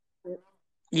 13%.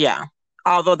 Yeah.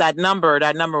 Although that number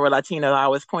with Latino, I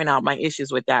always point out my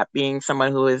issues with that, being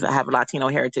someone who is I have Latino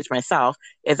heritage myself,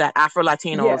 is that Afro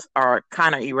Yes, Latinos are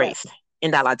kind of yes, erased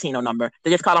in that Latino number.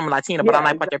 They just call them Latino, but I'm yeah,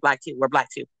 like, but exactly. they're black too. We're black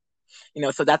too.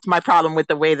 So that's my problem with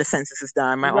the way the census is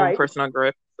done. My own Right. personal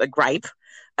gripe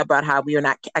about how we are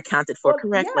not accounted for Well, yeah,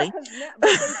 correctly. because now,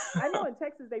 but I know in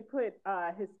Texas they put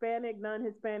Hispanic,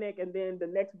 non-Hispanic, and then the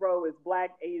next row is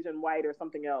black, Asian, white, or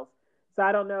something else. So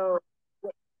I don't know.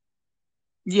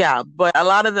 Yeah, but a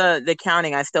lot of the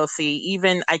counting I still see.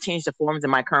 Even I changed the forms in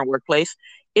my current workplace.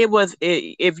 It was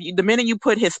if you, the minute you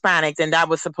put Hispanic, then that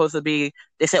was supposed to be.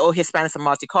 They say, oh, Hispanics are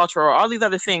multicultural, or all these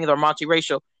other things are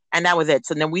multiracial, and that was it.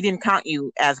 So then we didn't count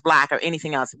you as black or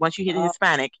anything else. Once you hit Uh,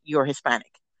 Hispanic, you're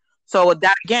Hispanic. So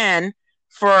that again,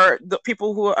 for the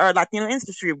people who are Latino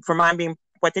industry, for mine being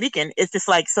Puerto Rican, it's just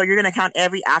like, so you're gonna count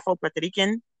every Afro Puerto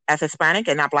Rican as Hispanic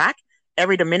and not black,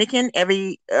 every Dominican,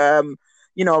 every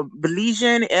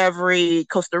Belizean, every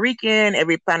Costa Rican,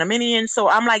 every Panamanian. So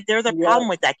I'm like, there's a yeah, problem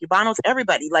with that. Cubanos,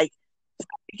 everybody. Like,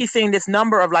 you keep seeing this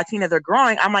number of Latinas are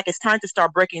growing. I'm like, it's time to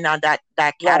start breaking down that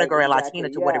right, category of Latina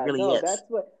exactly. to what it Yeah, really no, is. that's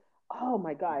what. Oh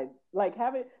my God, like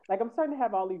I'm starting to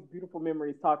have all these beautiful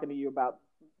memories talking to you about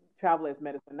travel as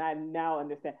medicine. I now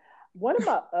understand. One of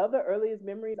my other earliest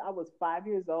memories, I was 5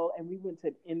 years old, and we went to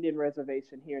an Indian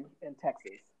reservation here in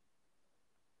Texas.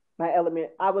 I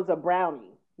was a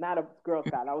brownie, not a Girl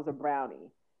Scout. I was a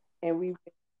brownie, and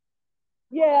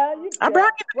yeah, I yeah.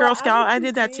 brought you the Well, Girl I was Scout. I too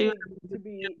did that too. big to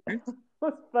be.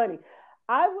 What's funny?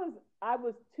 I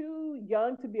was too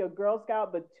young to be a Girl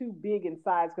Scout, but too big in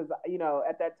size because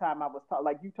at that time I was tall,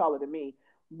 like you taller than me,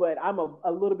 but I'm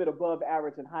a little bit above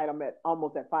average in height. I'm at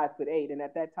almost at 5'8", and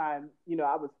at that time,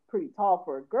 I was pretty tall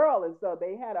for a girl, and so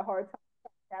they had a hard time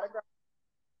categorizing.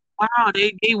 Wow,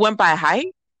 they went by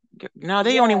height. No,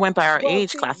 they only Yeah. went by our Well,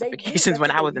 age see, they did. classifications That's when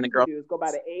what I they was in the usually girl. do is go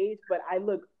by the age, but I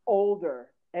look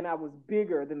older and I was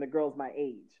bigger than the girls my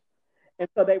age. And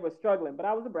so they were struggling, but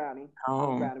I was a brownie. I was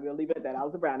a Oh. brownie. We'll leave it at that. I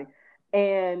was a brownie.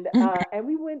 And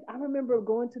we went, I remember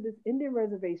going to this Indian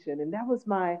reservation, and that was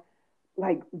my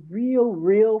like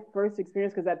real first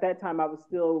experience, because at that time I was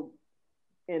still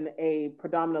in a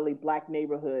predominantly black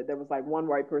neighborhood. There was like one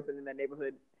white person in that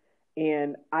neighborhood,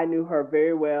 and I knew her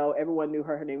very well. Everyone knew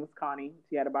her. Her name was Connie.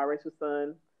 She had a biracial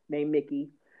son named Mickey,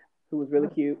 who was really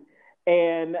cute.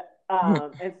 And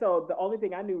and so the only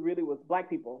thing I knew really was black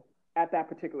people at that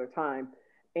particular time.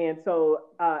 And so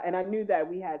and I knew that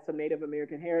we had some Native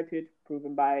American heritage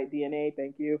proven by DNA.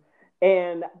 Thank you.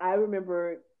 And I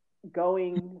remember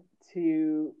going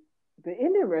to the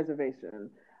Indian reservation.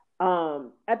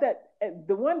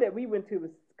 The one that we went to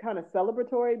was kind of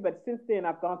celebratory, but since then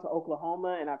I've gone to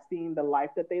Oklahoma and I've seen the life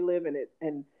that they live, and it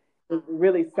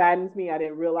really saddens me. I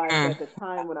didn't realize, but Mm. at the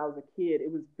time when I was a kid,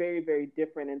 it was very, very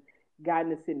different. And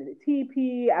gotten to sit in a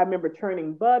teepee. I remember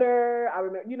churning butter. I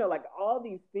remember, like all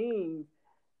these things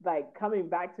like coming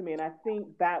back to me. And I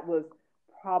think that was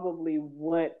probably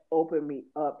what opened me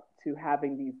up to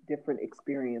having these different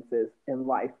experiences in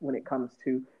life when it comes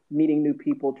to meeting new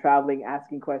people, traveling,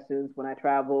 asking questions when I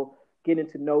travel, getting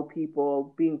to know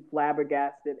people, being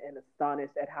flabbergasted and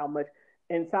astonished at how much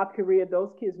in South Korea,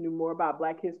 those kids knew more about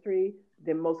Black history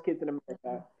than most kids in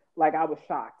America. Like I was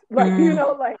shocked. Like,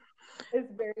 Mm. like it's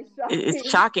very It's shocking.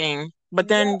 shocking. But Yeah,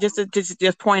 then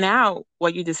just point out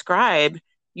what you described,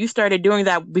 you started doing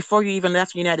that before you even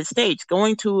left the United States,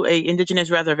 going to a indigenous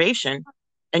reservation,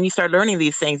 and you start learning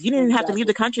these things. You didn't have to leave exactly.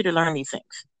 the country to learn these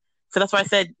things. So that's why I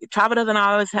said travel doesn't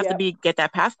always have to Yep. be get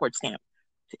that passport stamp.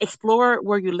 Explore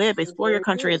where you live, It's explore your very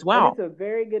country true. as And well. it's a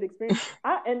very good experience.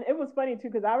 And it was funny too,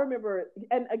 because I remember,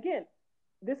 and again,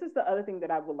 this is the other thing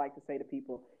that I would like to say to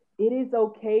people. It is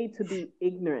okay to be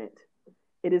ignorant.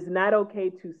 It is not okay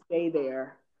to stay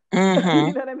there. You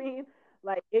Hmm. know what I mean?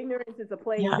 Like ignorance is a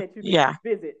place Yeah. that you can Yeah. just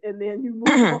visit and then you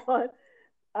move on.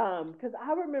 Because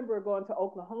I remember going to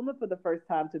Oklahoma for the first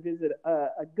time to visit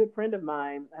a good friend of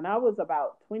mine, and I was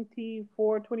about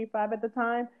 24, 25 at the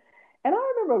time. And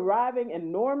I remember arriving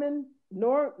in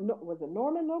was it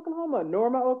Norman, Oklahoma, or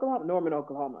Norma, Oklahoma, Norman,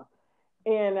 Oklahoma.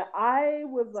 And I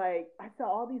was like, I saw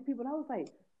all these people, and I was like,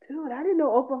 dude, I didn't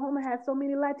know Oklahoma had so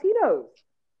many Latinos,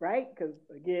 right? Because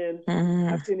again, Hmm.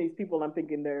 I'm seeing these people, I'm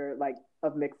thinking they're like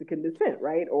of Mexican descent,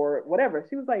 right, or whatever.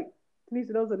 She was like,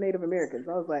 Tanisha, those are Native Americans.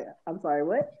 I was like, I'm sorry,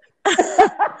 what?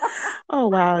 Oh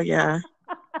wow, yeah.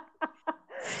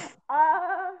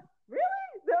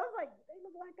 Really? So I was like, they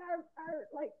look like our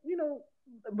like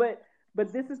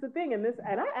but this is the thing, and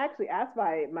I actually asked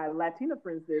my Latina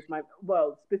friends this, my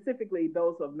well specifically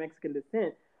those of Mexican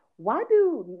descent. Why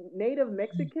do Native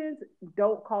Mexicans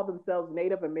don't call themselves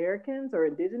Native Americans or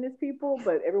Indigenous people,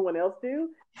 but everyone else do?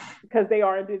 Because they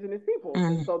are Indigenous peoples,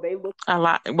 and Mm. so they look. A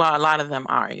lot. Well, a lot of them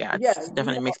are. Yeah, Yeah, it's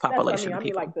definitely a mixed that's what I population mean. of I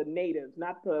mean, people. like the natives,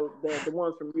 not the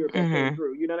ones from Europe that came Hmm.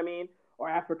 through. You know what I mean? Or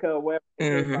Africa, or wherever they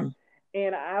came from. Hmm.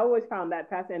 And I always found that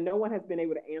fascinating. No one has been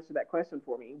able to answer that question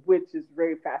for me, which is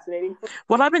very fascinating.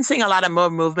 Well, I've been seeing a lot of more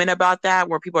movement about that,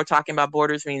 where people are talking about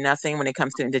borders mean nothing when it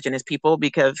comes to indigenous people,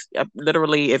 because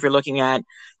literally, if you're looking at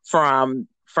from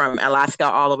Alaska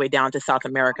all the way down to South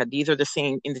America, these are the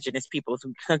same indigenous peoples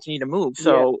who continue to move. Yeah.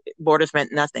 So borders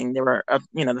meant nothing; they were of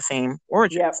the same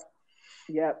origins. Yep.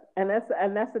 Yep. And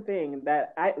that's the thing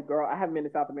that I haven't been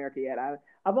to South America yet.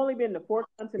 I've only been to four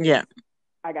Yeah. continents.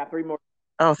 I got three more.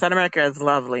 Oh, South America is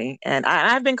lovely, and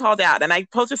I've been called out. And I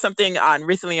posted something on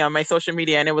recently on my social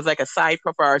media, and it was like a side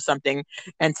profile or something.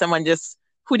 And someone just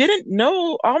who didn't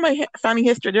know all my family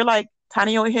history, they're like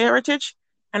Tanio heritage,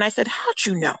 and I said, "How'd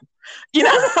you know?" You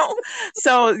know.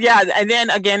 So yeah, and then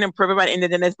again, improving my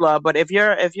indigenous blood. But if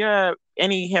you're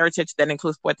any heritage that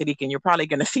includes Puerto Rican, you're probably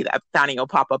going to see that Tanio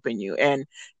pop up in you. And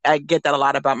I get that a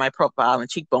lot about my profile and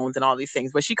cheekbones and all these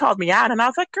things. But she called me out, and I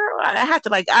was like, "Girl, I had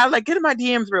to I was like get in my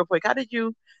DMs real quick. How'd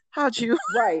you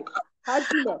Right. How'd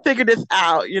you know? figure this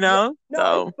out?" Yeah. No, it's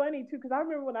So funny too because I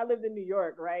remember when I lived in New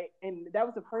York, right, and that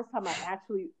was the first time I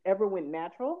actually ever went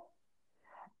natural.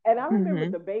 And I remember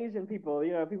hmm the Bayesian people,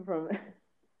 people from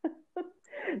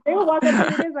they would walk up to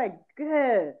me and they was like,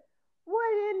 "Good,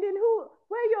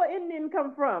 where your Indian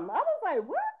come from?" I was like,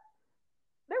 "What?"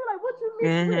 They were like, "What you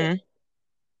mixed with?"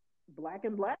 hmm Black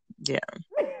and black. yeah,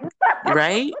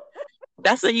 right.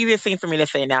 That's the easiest thing for me to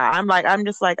say now. I'm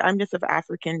just of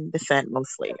African descent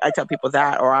mostly. I tell people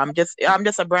that, or I'm just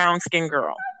a brown skinned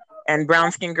girl, and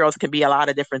brown skinned girls can be a lot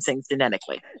of different things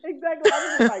genetically. Exactly. I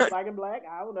was just like black and black.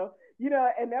 I don't know,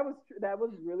 and that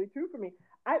was really true for me.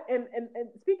 And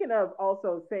speaking of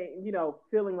also saying,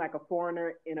 feeling like a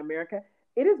foreigner in America,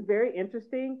 it is very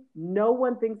interesting. No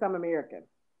one thinks I'm American.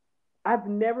 I've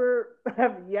never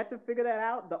have yet to figure that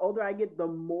out. The older I get, the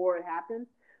more it happens.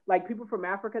 Like people from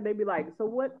Africa, they'd be like, "So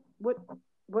what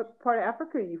part of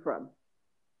Africa are you from?"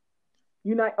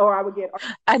 Or I would get,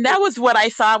 And that was what I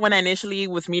saw when I initially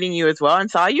was meeting you as well, and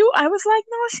saw you. I was like,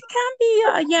 no, she can't be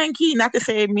a Yankee. Not to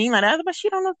say mean like that, but she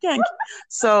don't look Yankee.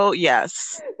 So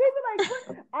yes. they'd be like,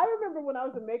 "What?" I remember when I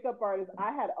was a makeup artist,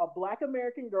 I had a Black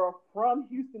American girl from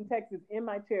Houston, Texas, in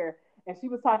my chair, and she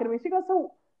was talking to me. She goes,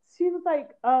 "So," she was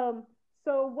like,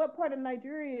 "So what part of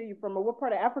Nigeria are you from, or what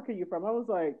part of Africa are you from?" I was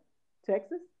like,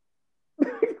 "Texas."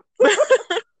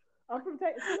 I'm from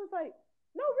Texas. She was like,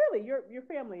 "No, really, your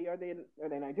family are they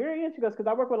Nigerian?" She goes, "Because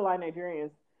I work with a lot of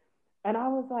Nigerians," and I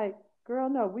was like, "Girl,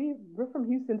 no, we're from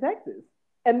Houston, Texas."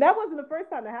 And that wasn't the first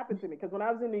time that happened to me because when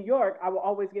I was in New York, I would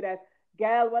always get asked,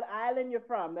 "Gal, what island you're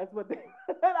from?" That's what they,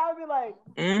 and I would be like,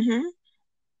 Hmm.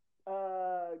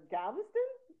 Galveston.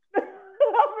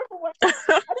 I remember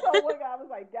I told one guy, I was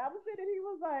like, Galveston, and he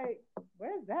was like,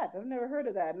 "Where's that? I've never heard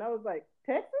of that." And I was like,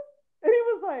 "Texas?" And he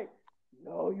was like,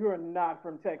 "No, you're not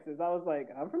from Texas." I was like,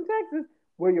 "I'm from Texas."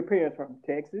 "Where are your parents from?"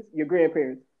 "Texas." "Your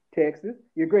grandparents?" "Texas."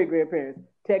 "Your great grandparents?"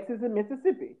 "Texas and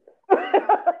Mississippi."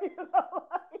 you know,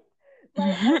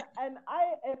 and I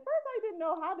at first I didn't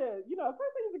know how to, at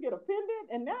first I used to get offended,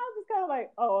 and now I'm just kind of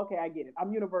like, "Oh, okay, I get it.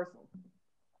 I'm universal."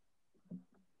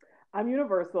 I'm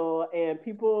universal, and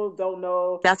people don't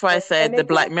know. That's why I And said they the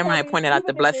black. can't Remember, tell I me, pointed out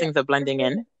the even if they're blessings of blending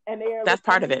African in. and they are That's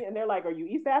looking part at of it. me and they're like, "Are you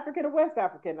East African or West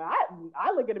African?"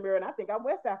 I look in the mirror and I think I'm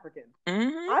West African.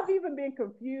 Hmm. I've even been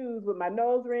confused with my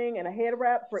nose ring and a head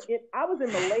wrap for it. I was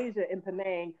in Malaysia in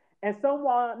Penang, and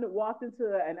someone walked into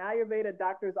an Ayurveda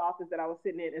doctor's office that I was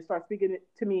sitting in and started speaking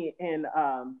to me in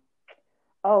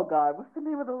oh God, what's the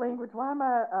name of the language? Why am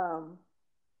I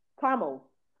Tamil?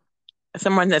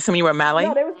 Someone that some you were No,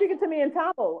 Malay. they were speaking to me in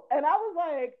Tamil, and I was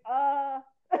like,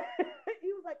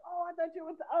 he was like, "Oh, I thought you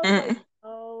were." I was like, Mm.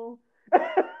 "Oh."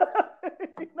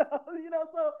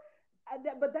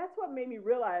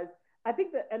 realized, I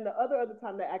think that, and the other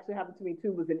time that actually happened to me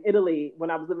too was in Italy when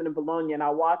I was living in Bologna, and I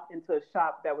walked into a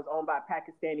shop that was owned by a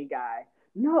Pakistani guy.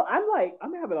 No,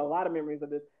 I'm having a lot of memories of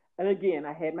this. And again,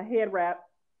 I had my head wrap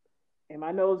and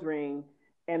my nose ring,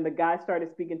 and the guy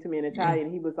started speaking to me in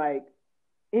Italian. He was like,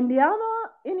 Indiana,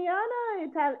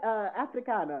 Indiana,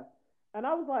 Africana. And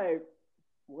I was like,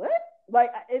 what?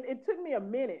 Like, it took me a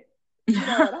minute, and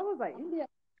I was like, India.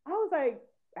 I was like,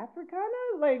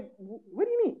 Africana? Like, what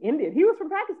do you mean Indian? He was from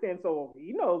Pakistan, so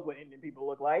he knows what Indian people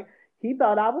look like. He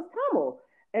thought I was Tamil.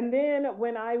 And then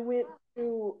when I went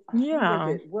to, who was Yeah.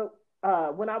 it?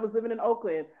 When I was living in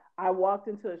Oakland, I walked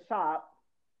into a shop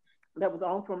that was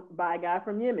owned by a guy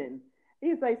from Yemen.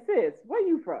 He's like, sis, where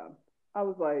you from? I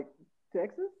was like,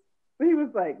 Texas. He was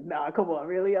like, nah, come on,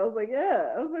 really? I was like,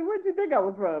 yeah. I was like, where'd you think I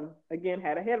was from? Again,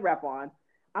 had a head wrap on.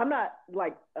 I'm not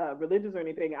like religious or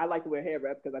anything. I like to wear head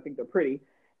wraps because I think they're pretty.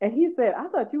 And he said, I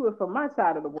thought you were from my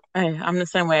side of the world. I'm the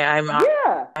same way.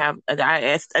 Yeah. I tell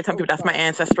Oh, people that's my sorry.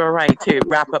 ancestral right to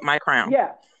wrap up my crown.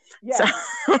 Yeah. So,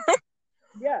 Yeah.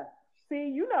 Yeah. See,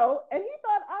 and he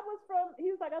thought I was from,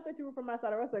 he was like, I thought you were from my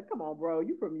side. I was like, come on, bro,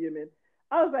 you from Yemen.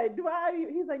 I was like,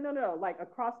 he's like, no, like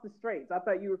across the straits. I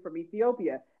thought you were from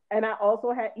Ethiopia. And I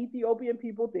also had Ethiopian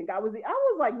people think I was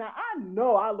like, now I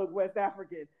know I look West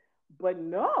African, but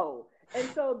no. And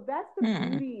so that's the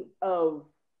beauty of,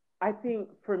 I think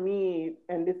for me,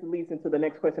 and this leads into the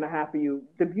next question I have for you,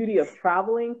 the beauty of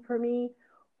traveling for me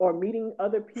or meeting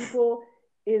other people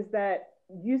is that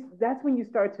that's when you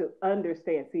start to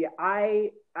understand. See,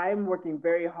 I'm working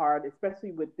very hard,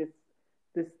 especially with this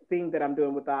thing that I'm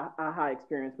doing with the AHA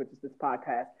experience, which is this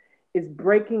podcast, is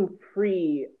breaking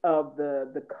free of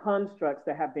the constructs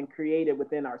that have been created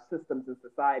within our systems in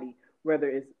society, whether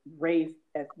it's race,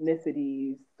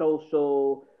 ethnicity,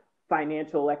 social,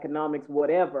 financial, economics,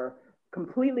 whatever,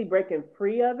 completely breaking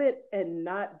free of it and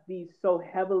not be so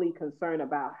heavily concerned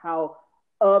about how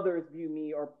others view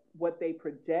me or what they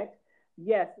project.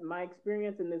 Yes, my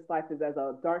experience in this life is as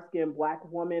a dark-skinned Black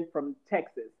woman from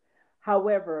Texas.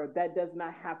 However, that does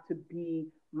not have to be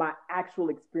my actual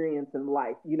experience in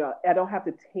life. I don't have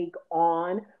to take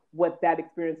on what that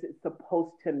experience is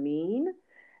supposed to mean.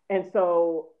 And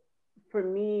so for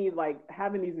me, like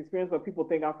having these experiences where people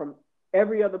think I'm from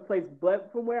every other place but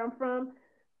from where I'm from,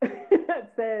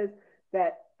 says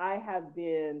that I have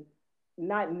been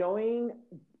not knowing,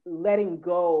 letting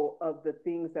go of the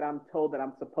things that I'm told that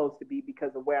I'm supposed to be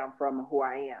because of where I'm from and who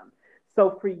I am.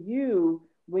 So for you,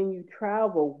 when you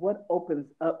travel, what opens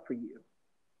up for you?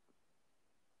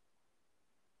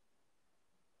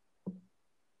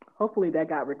 Hopefully that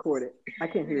got recorded. I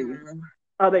can't hear you.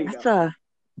 Oh, there you go.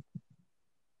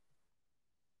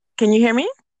 Can you hear me?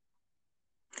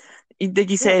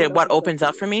 Did you say what opens opens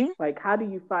up for me? Like, how do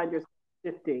you find yourself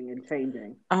shifting and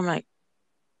changing?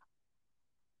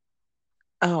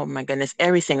 Oh my goodness,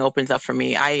 everything opens up for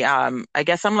me. I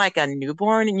guess I'm like a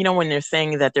newborn, when they're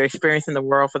saying that they're experiencing the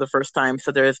world for the first time.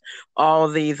 So there's all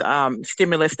these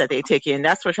stimulus that they take in.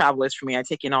 That's what travel is for me. I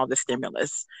take in all the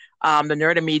stimulus. The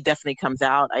nerd in me definitely comes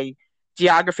out.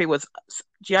 Geography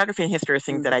and history are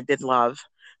things that I did love.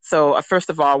 So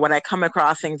first of all, when I come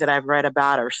across things that I've read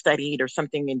about or studied or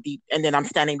something in deep, and then I'm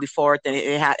standing before it, then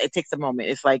it takes a moment.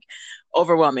 It's like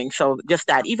overwhelming. So just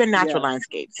that, even natural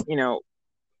landscapes,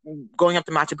 going up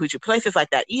to Machu Picchu, places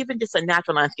like that, even just a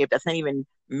natural landscape that's not even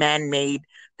man-made,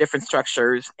 different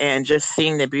structures, and just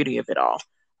seeing the beauty of it all.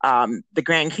 The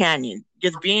Grand Canyon,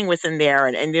 just being within there.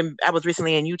 And then I was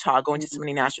recently in Utah going to so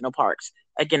many national parks.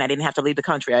 Again, I didn't have to leave the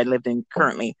country I lived in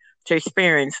currently to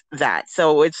experience that.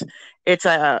 So it's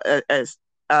a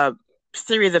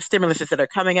series of stimuluses that are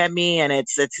coming at me, and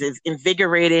it's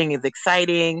invigorating, it's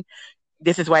exciting.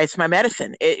 This is why it's my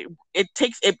medicine.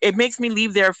 It makes me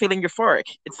leave there feeling euphoric.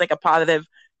 It's like a positive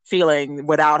feeling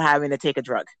without having to take a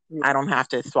drug. I don't have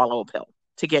to swallow a pill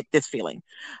to get this feeling.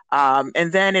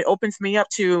 And then it opens me up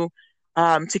to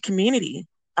community,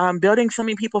 building so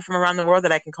many people from around the world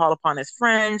that I can call upon as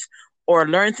friends or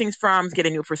learn things from, get a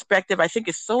new perspective. I think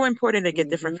it's so important to get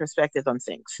different perspectives on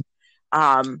things.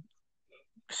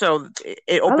 So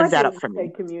it opens that up for me.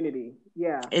 Community.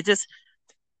 Yeah.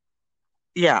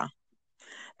 Yeah.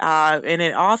 And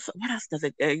it also, what else does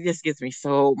it? It just gives me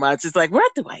so much. It's like, where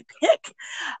do I pick?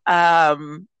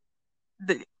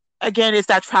 Again, it's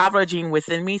that traveler gene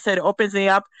within me. So it opens me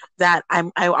up that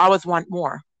I always want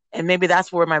more. And maybe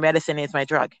that's where my medicine is, my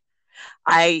drug.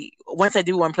 Once I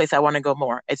do one place, I want to go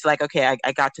more. It's like, okay,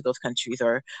 I got to those countries,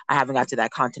 or I haven't got to that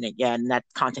continent yet, and that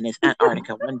continent is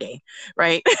Antarctica one day,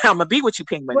 right? I'm gonna be with you,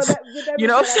 penguins. Well,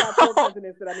 I have 4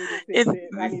 continents that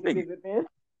I need to visit, man.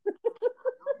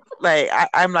 Like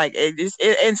I'm like it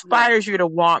Right. inspires you to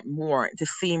want more, to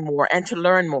see more, and to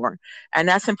learn more, and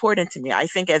that's important to me. I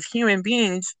think as human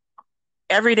beings,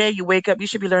 every day you wake up, you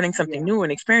should be learning something Yeah. new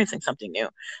and experiencing something new.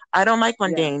 I don't like Yeah.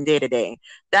 mundane day to day.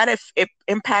 That if it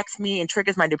impacts me and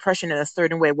triggers my depression in a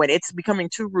certain way, when it's becoming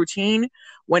too routine,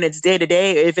 when it's day to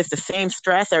day, if it's the same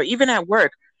stress, or even at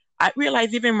work, I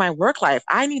realize even in my work life,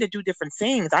 I need to do different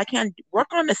things. I can't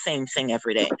work on the same thing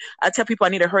every day. I tell people I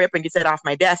need to hurry up and get that off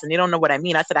my desk, and they don't know what I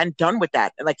mean. I said, I'm done with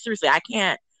that. Like, seriously, I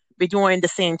can't be doing the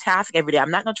same task every day.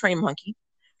 I'm not going to train monkey.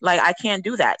 Like, I can't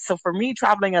do that. So for me,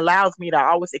 traveling allows me to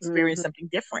always experience Hmm. something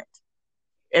different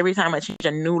every time I change a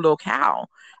new locale.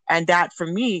 And that for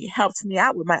me helps me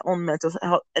out with my own mental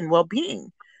health and well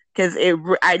being because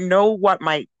I know what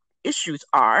my issues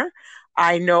are.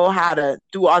 I know how to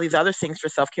do all these other things for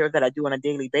self care that I do on a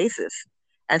daily basis.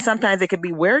 And sometimes it could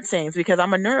be weird things because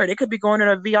I'm a nerd. It could be going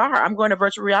to VR. I'm going to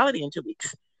virtual reality in 2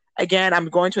 weeks. Again, I'm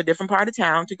going to a different part of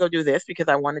town to go do this because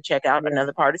I want to check out Yeah.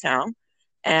 another part of town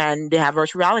and they have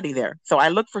virtual reality there. So I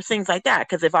look for things like that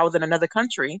because if I was in another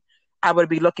country, I would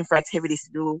be looking for activities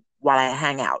to do while I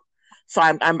hang out. So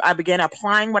I began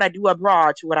applying what I do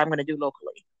abroad to what I'm going to do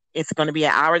locally. It's going to be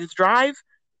an hour's drive,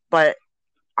 but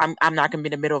I'm not going to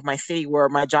be in the middle of my city where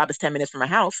my job is 10 minutes from my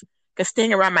house. Because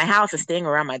staying around my house is staying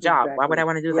around my job. Why would I Exactly.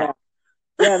 want to do Yeah. that?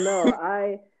 Yeah.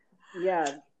 No.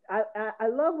 Yeah. I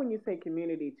love when you say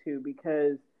community too,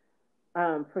 because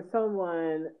for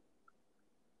someone,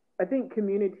 I think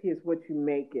community is what you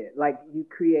make it. Like you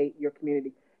create your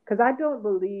community. Because I don't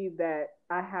believe that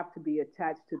I have to be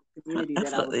attached to the community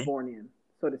that I was Absolutely. born in,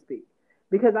 so to speak.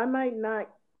 Because I might not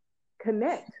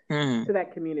connect Mm-hmm. to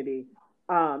that community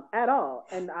at all.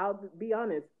 And I'll be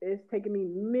honest, it's taken me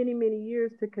many, many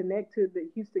years to connect to the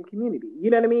Houston community. You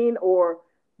know what I mean? Or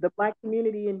the black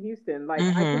community in Houston. Like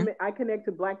Mm-hmm. I connect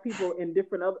to black people in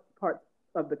different other parts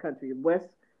of the country. West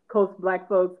Coast black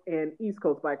folks and East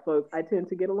Coast black folks I tend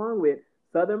to get along with.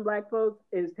 Southern black folks,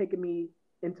 it's taken me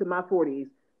into my 40s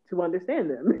to understand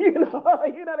them. You know what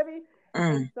I mean?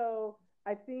 And Mm-hmm. so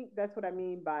I think that's what I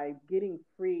mean by getting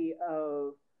free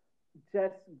of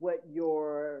just what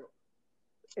your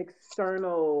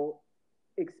external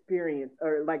experience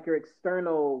or like your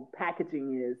external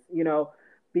packaging is,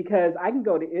 because I can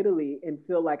go to Italy and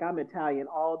feel like I'm Italian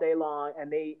all day long and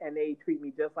they treat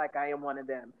me just like I am one of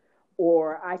them.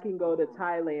 Or I can go to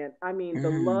Thailand. I mean, the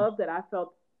Mm-hmm. love that I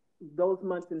felt those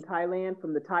months in Thailand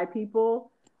from the Thai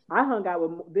people, I hung out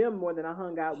with them more than I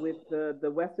hung out with the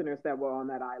Westerners that were on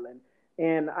that island.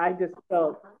 And I just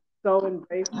felt so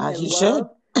embraced As and you should. loved.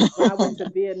 When I went to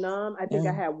Vietnam, I think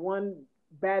I Yeah. had one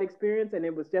bad experience, and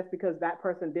it was just because that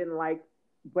person didn't like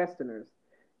Westerners,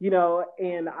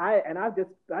 and I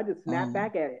just snapped Mm-hmm.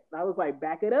 back at it. I was like,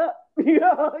 back it up,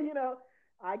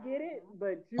 I get it,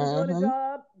 but you're doing a Mm-hmm.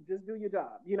 job, just do your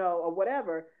job, or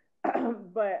whatever.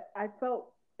 But I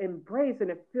felt embraced, and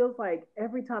it feels like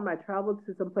every time I travel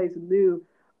to someplace new,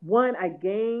 one, I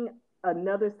gain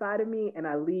another side of me, and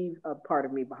I leave a part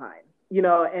of me behind,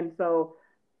 and so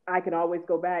I can always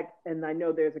go back, and I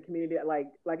know there's a community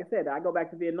like I said, I go back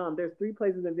to Vietnam. There's 3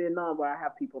 places in Vietnam where I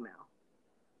have people now,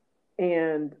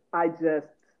 and I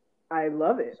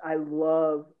love it. I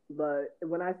love the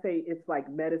when I say it's like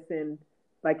medicine,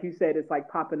 like you said, it's like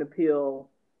popping a pill,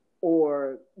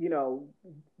 or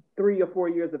 3 or 4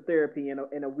 years of therapy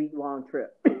in a week long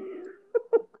trip.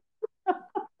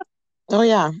 Oh,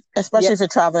 yeah. Yeah, Especially if you're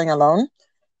traveling alone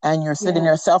and you're sitting yeah,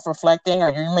 there self-reflecting, or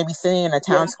you may be sitting in a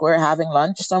town yeah, square having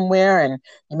lunch somewhere, and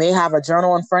you may have a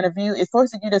journal in front of you. It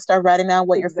forces you to start writing down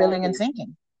what you're feeling and exactly.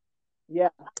 thinking. Yeah,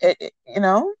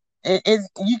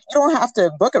 You don't have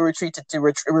to book a retreat a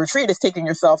retreat is taking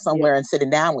yourself yeah, somewhere and sitting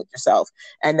down with yourself,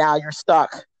 and now you're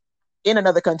stuck in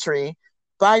another country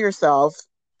by yourself,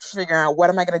 figuring out what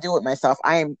am I going to do with myself.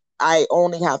 I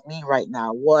only have me right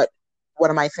now. What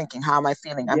am I thinking? How am I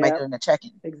feeling? Am I yeah. doing a check-in?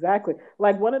 Exactly.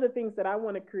 Like one of the things that I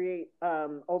want to create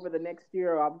over the next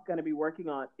year, I'm going to be working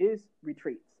on is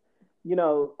retreats. You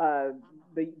know,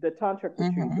 the tantric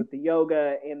retreats Mm-hmm. with the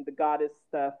yoga and the goddess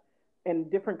stuff in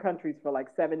different countries for like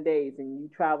 7 days, and you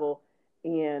travel.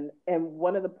 And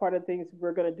one of the part of the things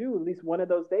we're going to do, at least one of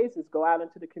those days, is go out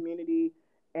into the community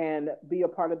and be a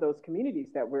part of those communities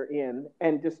that we're in,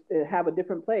 and just have a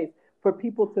different place for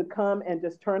people to come and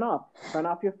just turn off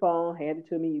your phone, hand it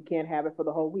to me. You can't have it for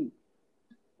the whole week.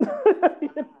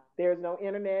 There's no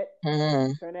internet.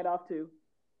 Mm-hmm. Turn that off too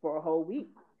for a whole week.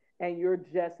 And you're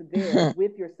just there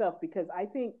with yourself, because I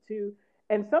think too,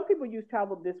 and some people use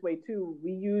travel this way too.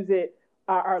 We use it,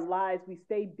 our lives, we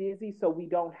stay busy so we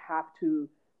don't have to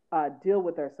deal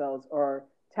with ourselves or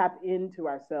tap into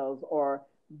ourselves or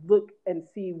look and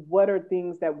see what are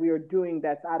things that we are doing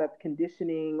that's out of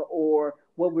conditioning or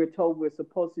what we're told we're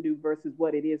supposed to do versus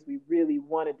what it is we really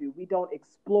want to do. We don't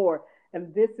explore.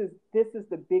 And this is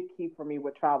the big key for me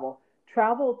with travel.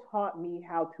 Travel taught me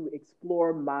how to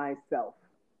explore myself.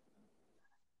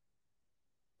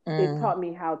 It Mm, taught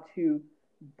me how to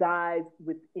dive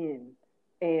within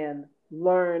and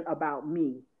learn about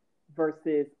me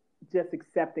versus just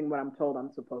accepting what I'm told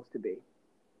I'm supposed to be.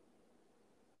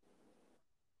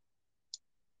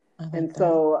 I like And that.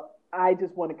 so I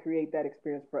just want to create that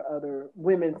experience for other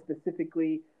women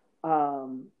specifically,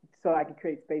 um, so I can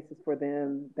create spaces for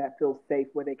them that feel safe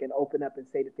where they can open up and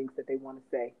say the things that they want to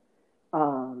say.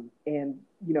 And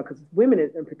because women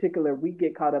in particular, we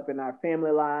get caught up in our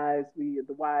family lives, the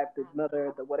wife, the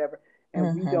mother, the whatever,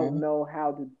 and we don't Mm-hmm. know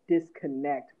how to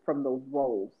disconnect from those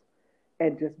roles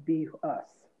and just be us.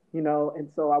 And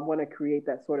so I want to create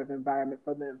that sort of environment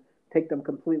for them, take them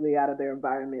completely out of their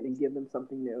environment and give them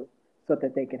something new so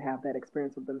that they can have that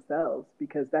experience of themselves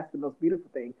because that's the most beautiful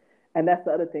thing. And that's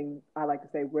the other thing I like to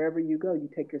say, wherever you go, you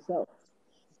take yourself.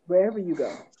 Wherever you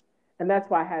go. And that's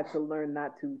why I had to learn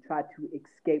not to try to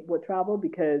escape with travel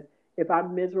because if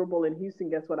I'm miserable in Houston,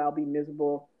 guess what? I'll be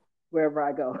miserable wherever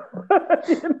I go.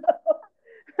 you know?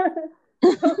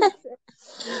 you know what I'm saying?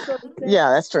 You understand?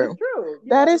 Yeah, that's It's true. true.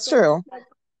 That is So true.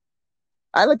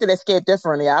 I looked at escape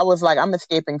differently. I was like, I'm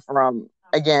escaping from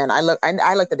again. I looked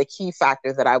at the key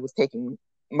factors that I was taking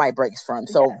my breaks from.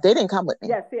 So yes, they didn't come with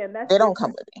me. yes, see, and that's They don't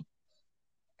come different. with me.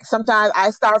 Sometimes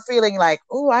I start feeling like,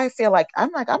 oh, I feel like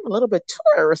I'm a little bit too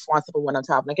irresponsible when I'm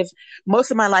traveling because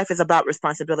most of my life is about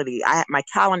responsibility. My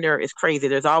calendar is crazy.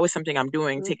 There's always something I'm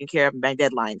doing, Mm-hmm. taking care of my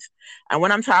deadlines. And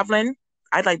when I'm traveling,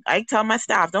 I tell my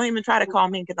staff, don't even try to call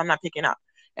me because I'm not picking up.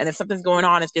 And if something's going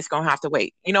on, it's just gonna have to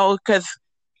wait. Because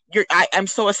I'm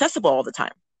so accessible all the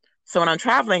time. So when I'm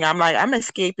traveling, I'm like I'm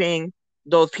escaping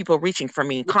those people reaching for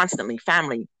me Yeah, constantly,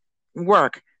 family,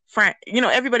 work, friend.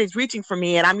 Everybody's reaching for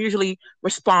me, and I'm usually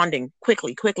responding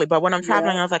quickly, quickly. But when I'm yeah.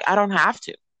 traveling, I was like, I don't have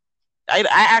to. I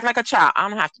act like a child. I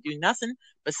don't have to do nothing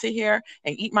but sit here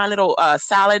and eat my little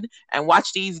salad and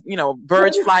watch these,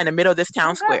 birds fly in the middle of this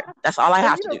town square. That's all I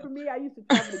and have to do. for me, I used to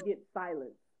travel to get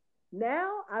silence. Now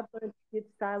I've learned to get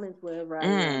silence wherever I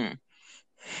am. Mm.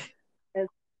 And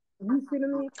you see what I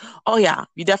mean? Oh yeah,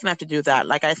 you definitely have to do that.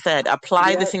 Like I said,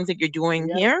 apply the Yep, things that you're doing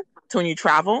yep, here to when you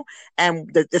travel, and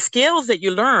the skills that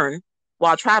you learn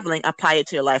while traveling, apply it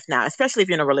to your life now, especially if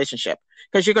you're in a relationship,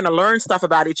 because you're going to learn stuff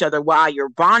about each other while you're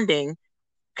bonding,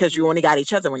 because you yeah, only got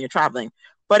each other when you're traveling.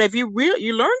 But if you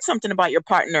learn something about your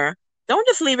partner, don't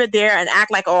just leave it there and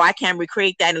act like, oh, I can't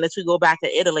recreate that unless we go back to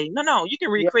Italy. No, no, you can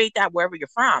yep, recreate that wherever you're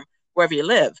from, wherever you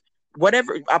live.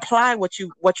 Whatever, apply what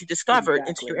you discovered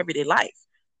into your exactly. everyday life.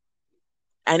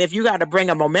 And if you got to bring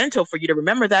a memento for you to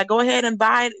remember that, go ahead and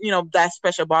buy, that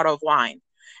special bottle of wine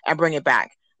and bring it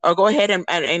back. Or go ahead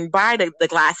and buy the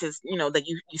glasses, that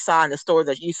you saw in the store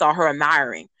that you saw her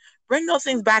admiring. Bring those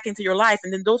things back into your life.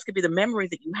 And then those could be the memories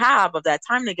that you have of that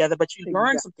time together, but you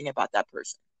learn Exactly. something about that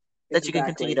person that you can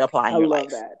continue Exactly. to apply I in your love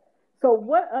life. that. So,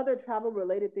 what other travel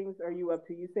related things are you up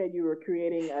to? You said you were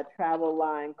creating a travel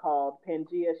line called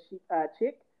Pangea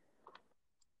Chick.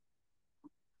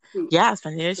 Chic. Yeah,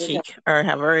 Spanish Okay. chic or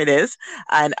however it is,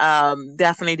 and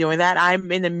definitely doing that.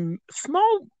 I'm in the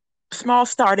small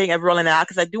starting of rolling it out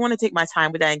because I do want to take my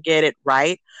time with that and get it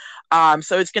right.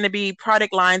 So it's going to be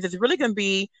product lines. It's really going to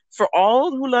be for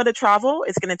all who love to travel.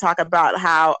 It's going to talk about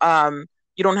how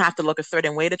you don't have to look a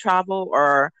certain way to travel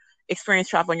or experience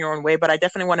travel in your own way. But I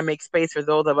definitely want to make space for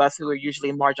those of us who are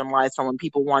usually marginalized from when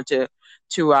people want to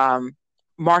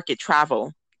market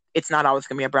travel. It's not always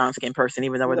going to be a brown skinned person,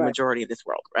 even though we're the Right. majority of this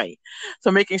world, right?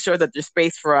 So making sure that there's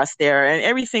space for us there and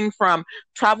everything from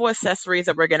travel accessories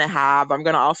that we're going to have. I'm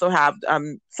going to also have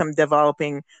some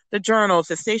developing the journals,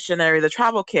 the stationery, the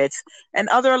travel kits, and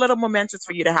other little mementos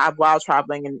for you to have while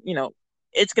traveling. And,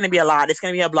 it's going to be a lot. It's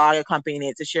going to be a blog accompanying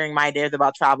it to sharing my ideas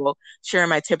about travel, sharing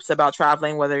my tips about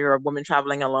traveling, whether you're a woman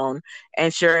traveling alone,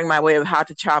 and sharing my way of how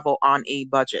to travel on a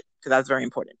budget, because that's very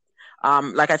important.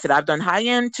 Like I said, I've done high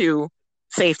end to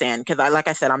safe end because like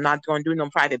I said, I'm not going to do no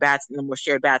private bats, no more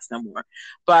shared bats, no more.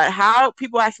 But how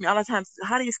people ask me all the time,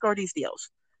 how do you score these deals?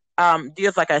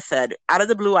 Deals, like I said, out of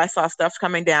the blue, I saw stuff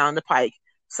coming down the pike,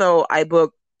 so I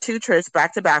booked two trips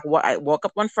back to back. I woke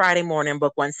up one Friday morning,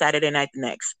 booked one Saturday night the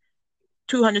next.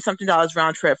 $200 something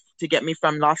round trip to get me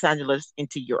from Los Angeles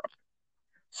into Europe.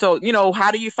 So,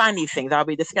 how do you find these things? I'll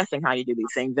be discussing how you do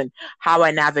these things and how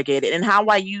I navigate it and how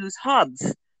I use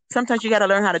hubs. Sometimes you got to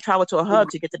learn how to travel to a hub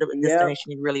to get to the Yep.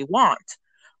 destination you really want.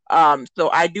 So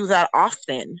I do that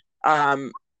often.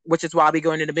 which is why I'll be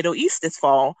going to the Middle East this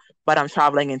fall, but I'm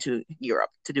traveling into Europe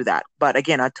to do that. But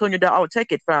again, a $200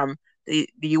 ticket from the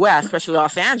US, especially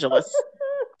Los Angeles,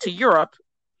 to Europe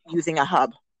using a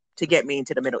hub to get me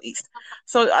into the Middle East.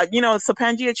 So, so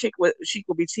Pangea Chick, she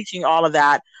will be teaching all of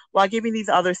that while giving these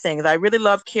other things. I really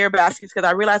love care baskets because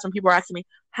I realize when people are asking me,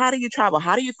 how do you travel?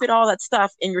 How do you fit all that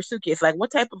stuff in your suitcase? Like,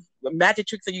 what type of magic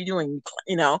tricks are you doing?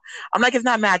 I'm like, it's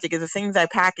not magic. It's the things I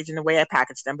package and the way I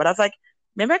package them. But I was like,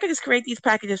 maybe I could just create these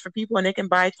packages for people and they can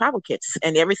buy travel kits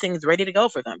and everything's ready to go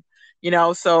for them.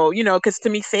 So, because to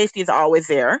me, safety is always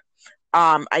there.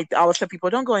 I always tell people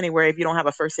don't go anywhere if you don't have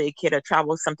a first aid kit or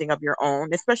travel something of your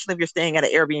own, especially if you're staying at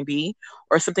an Airbnb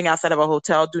or something outside of a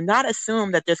hotel. Do not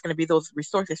assume that there's going to be those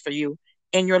resources for you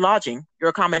in your lodging, your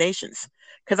accommodations.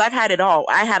 Because I've had it all.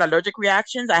 I had allergic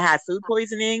reactions. I had food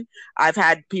poisoning. I've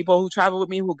had people who traveled with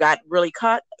me who got really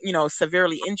cut,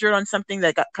 severely injured on something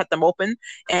that cut them open.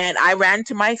 And I ran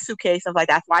to my suitcase. I was like,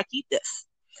 that's why I keep this.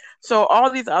 So all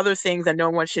these other things that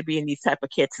no one should be in these type of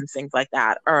kits and things like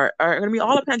that are going to be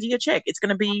all a Pangea Chick. It's going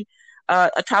to be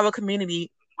a travel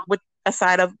community with a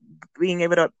side of being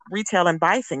able to retail and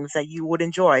buy things that you would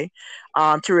enjoy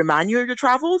to remind you of your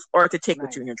travels or to take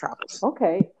with you in your travels.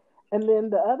 Okay. And then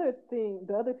the other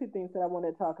two things that I want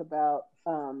to talk about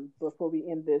before we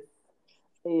end this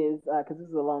is because this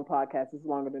is a long podcast, it's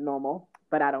longer than normal,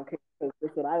 but I don't care because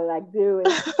this is what I like doing.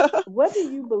 What do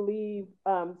you believe?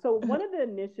 So one of the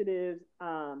initiatives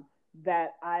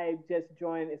that I just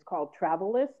joined is called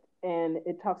Travelist, and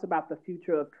it talks about the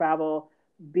future of travel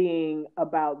being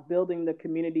about building the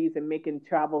communities and making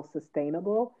travel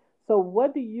sustainable. So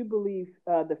what do you believe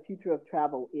the future of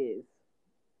travel is?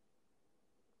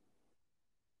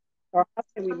 Or how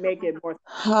can we make it more?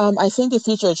 I think the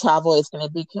future of travel is going to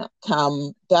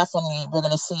become definitely, we're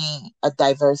going to see a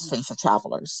diverse face of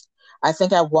travelers. I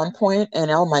think at one point, and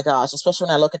oh my gosh, especially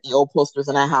when I look at the old posters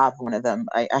and I have one of them,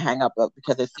 I hang up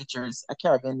because it features a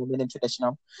Caribbean woman in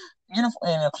traditional uniform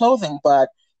and clothing. But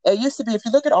it used to be, if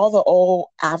you look at all the old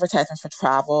advertisements for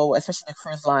travel, especially the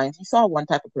cruise lines, you saw one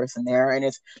type of person there, and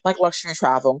it's like luxury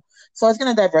travel. So it's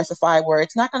going to diversify where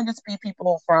it's not going to just be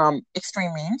people from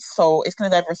extreme means. So it's going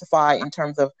to diversify in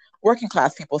terms of working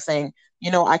class people saying,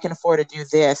 I can afford to do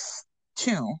this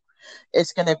too.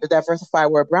 It's going to diversify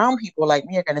where brown people like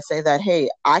me are going to say that, hey,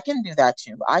 I can do that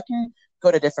too. I can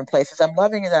go to different places. I'm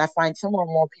loving it that I find some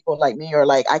more people like me or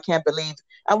like, I can't believe,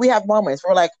 and we have moments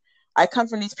where like, I come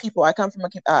from these people, I come from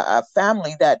a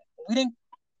family that we didn't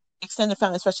extended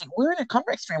family, especially we're in a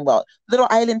comfort extreme world, little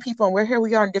island people, and we're here.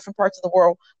 We are in different parts of the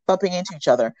world, bumping into each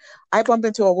other. I bumped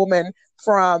into a woman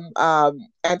from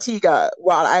Antigua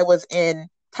while I was in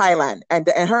Thailand, and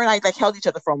her and I like held each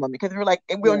other for a moment because we were like,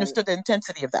 and we understood the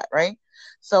intensity of that, right?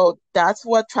 So that's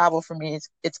what travel for me is.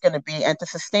 It's going to be, and to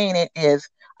sustain it is,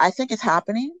 I think it's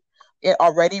happening. It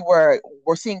already we're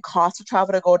seeing costs of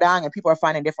travel to go down and people are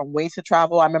finding different ways to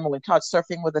travel. I remember when couch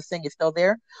surfing was a thing, it's still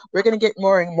there. We're going to get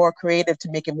more and more creative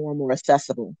to make it more and more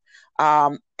accessible.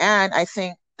 And I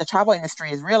think the travel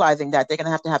industry is realizing that they're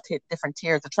going to have different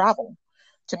tiers of travel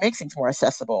to make things more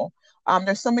accessible.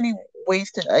 There's so many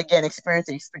ways to, again, experience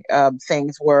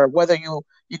things where whether you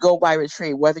go by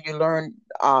retreat, whether you learn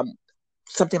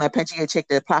something like Pangea Chick,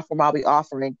 the platform I'll be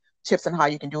offering tips on how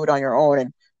you can do it on your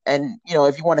own. And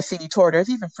if you want a city tour, there's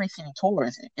even free city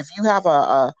tours. If you have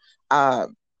a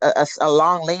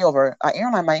long layover, an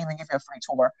airline might even give you a free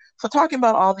tour. So talking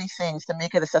about all these things to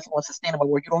make it accessible and sustainable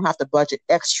where you don't have to budget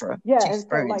extra to And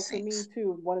so like experience for me things.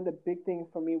 too, one of the big things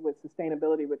for me with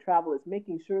sustainability with travel is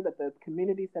making sure that the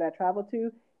communities that I travel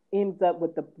to ends up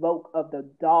with the bulk of the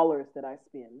dollars that I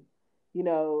spend. You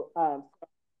know,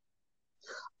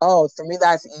 Oh, for me,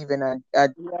 that's even a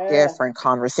yeah, different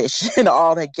conversation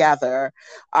altogether.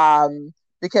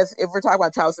 Because if we're talking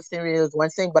about travel sustainability is one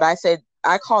thing, but I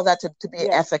call that to be an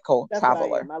yes, ethical that's what I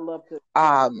traveler. am. I love to,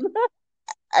 yeah, Um,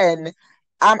 and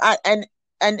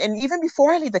and even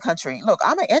before I leave the country, look,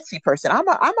 I'm an Etsy person.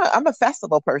 I'm a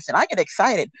festival person. I get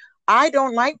excited. I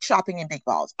don't like shopping in big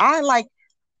malls. I like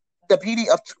the beauty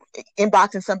of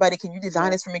inboxing somebody. Can you design yeah,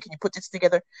 this for me? Can you put this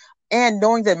together? And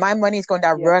knowing that my money is going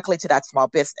yeah, directly to that small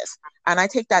business. And I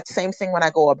take that same thing when I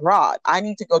go abroad. I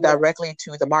need to go yeah, directly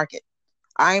to the market.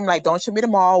 I'm like, don't show me the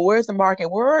mall. Where's the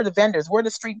market? Where are the vendors? Where are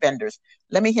the street vendors?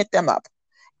 Let me hit them up.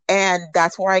 And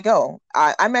that's where I go.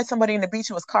 I met somebody in the beach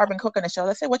who was carving cooking a shell.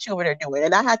 I said, what you over there doing?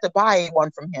 And I had to buy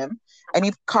one from him. And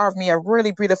he carved me a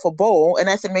really beautiful bowl. And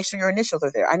I said, make sure your initials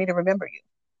are there. I need to remember you.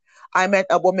 I met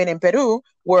a woman in Peru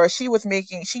where she used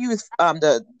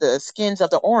the skins of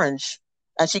the orange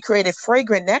and she created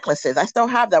fragrant necklaces. I still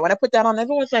have that. When I put that on,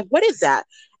 everyone's like, what is that?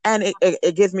 And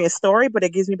it gives me a story, but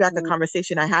it gives me back a mm,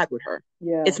 conversation I had with her.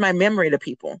 yeah, It's my memory to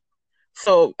people.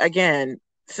 So again,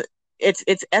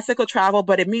 it's ethical travel,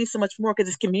 but it means so much more because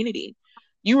it's community.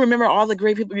 You remember all the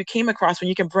great people you came across when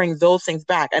you can bring those things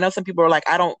back. I know some people are like,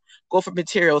 I don't go for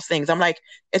material things. I'm like,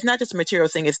 it's not just a material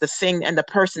thing, it's the thing and the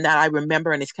person that I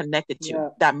remember and is connected to Yeah.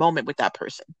 that moment with that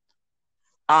person.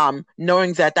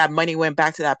 Knowing that that money went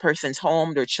back to that person's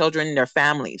home, their children, their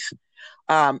families.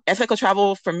 Ethical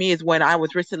travel for me is when I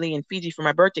was recently in Fiji for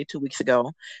my birthday 2 weeks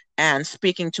ago, and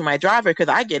speaking to my driver because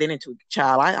I get into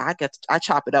child, I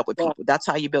chop it up with Yeah. people. That's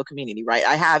how you build community, right?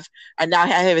 I now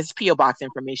have his PO box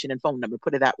information and phone number.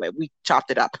 Put it that way. We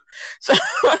chopped it up. So,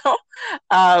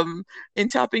 um, in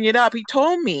chopping it up, he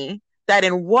told me that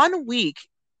in 1 week,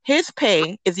 his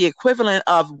pay is the equivalent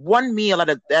of one meal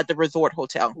at the resort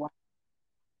hotel. Wow.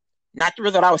 Not the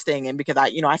resort I was staying in because I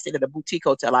stayed at a boutique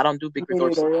hotel. I don't do big Me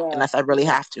resorts neither. Yeah. unless I really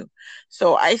have to.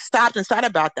 So I stopped and thought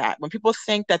about that. When people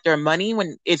think that their money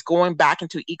when it's going back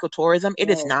into ecotourism, it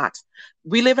is No. not.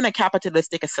 We live in a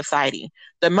capitalistic society.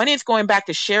 The money is going back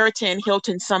to Sheraton,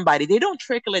 Hilton, somebody. They don't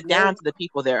trickle it down Nope. to the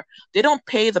people there. They don't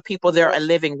pay the people there a Nope.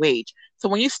 living wage. So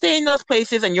when you stay in those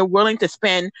places and you're willing to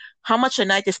spend how much a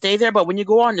night to stay there, but when you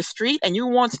go on the street and you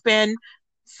won't spend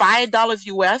 $5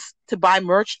 US to buy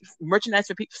merchandise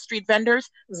for street vendors.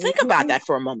 Think about Mhm. that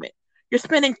for a moment. You're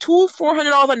spending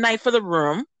 $400 a night for the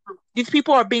room. These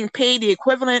people are being paid the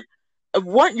equivalent of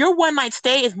what your one night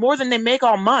stay is more than they make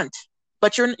all month.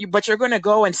 But you're going to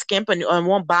go and skimp and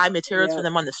won't buy materials for Yeah.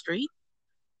 them on the street.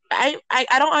 I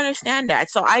don't understand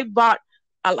that. So I bought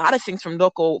a lot of things from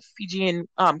local Fijian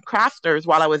crafters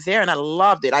while I was there, and I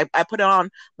loved it. I put it on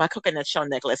my coconut shell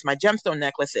necklace, my gemstone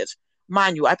necklaces.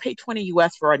 Mind you, I paid 20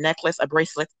 US for a necklace, a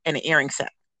bracelet, and an earring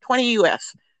set. 20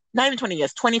 US. Not even 20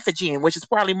 US, 20 Fijian, which is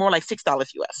probably more like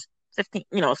 $6 US. 15,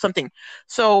 something.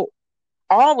 So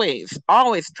always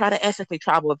try to ethically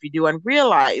travel if you do and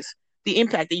realize the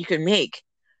impact that you can make.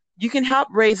 You can help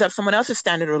raise up someone else's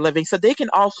standard of living so they can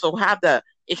also have the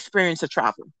experience of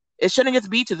travel. It shouldn't just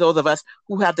be to those of us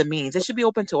who have the means. It should be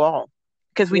open to all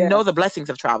because we Yeah. know the blessings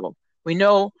of travel. We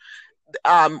know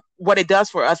what it does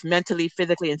for us mentally,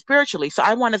 physically, and spiritually. So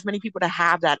I want as many people to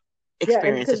have that Yeah. And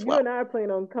experience because as you well. and I are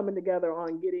planning on coming together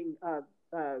on getting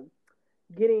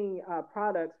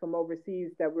products from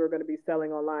overseas that we're going to be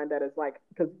selling online. That is like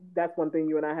because that's one thing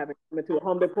you and I have in common too.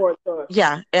 Home decor store.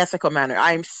 Yeah, ethical manner.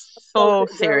 I'm So, so girl,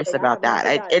 serious I about have not that.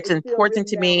 forgotten. It's It's still important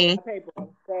written to down on me. my paper.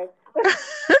 Okay.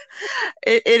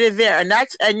 It is there, and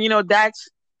that's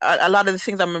a lot of the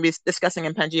things I'm going to be discussing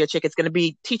in Pangea Chick. It's going to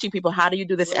be teaching people how do you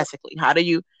do this Right. ethically. How do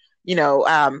you,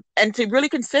 and to really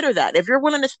consider that if you're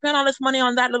willing to spend all this money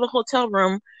on that little hotel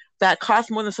room that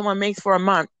costs more than someone makes for a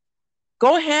month,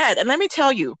 go ahead. And let me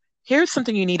tell you, here's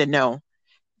something you need to know: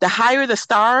 the higher the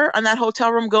star on that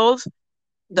hotel room goes,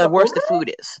 the worse the Okay.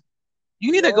 food is.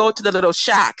 You need to go Lord. to the little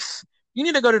shacks. You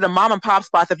need to go to the mom and pop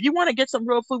spots if you want to get some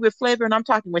real food with flavor. And I'm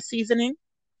talking with seasoning.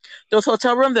 Those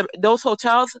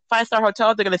hotels, 5-star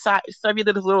hotels, they're gonna serve you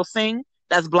this little thing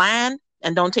that's bland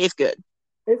and don't taste good.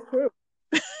 It's true.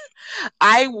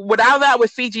 Without that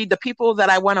with Fiji, the people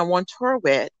that I went on one tour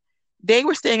with, they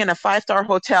were staying in a 5-star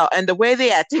hotel, and the way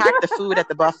they attacked the food at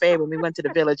the buffet when we went to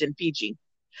the village in Fiji,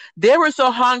 they were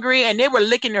so hungry and they were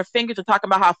licking their fingers and talking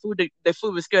about how the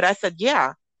food was good. I said,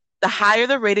 yeah, the higher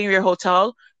the rating of your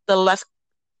hotel, the less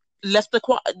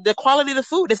the quality of the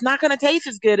food. It's not going to taste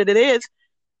as good as it is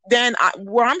than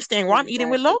where I'm staying, where I'm eating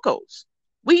with Exactly. locals.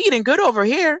 We eating good over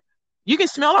here. You can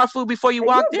smell our food before you And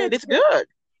walked you're a in. It's vegetarian. good.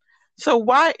 So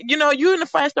why, you in a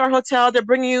 5-star hotel, they're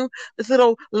bringing you this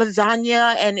little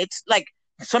lasagna and it's like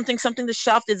something the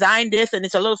chef designed this and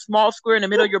it's a little small square in the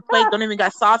middle of your plate, don't even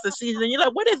got sauce or seasoning. You're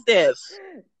like, what is this?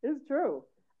 It's true.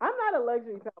 I'm not a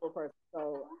luxury travel person,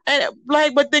 so And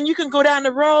like, but then you can go down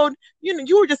the road.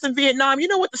 You were just in Vietnam. You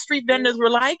know what the street vendors mm, were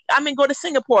like. I mean, go to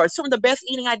Singapore. Some of the best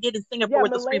eating I did in Singapore yeah,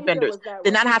 with the street Malaysia vendors. was that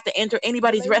Did way. not have to enter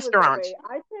anybody's Malaysia was that restaurant. way.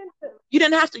 You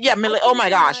didn't have to. Yeah, I oh tend my to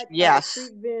gosh, not yes.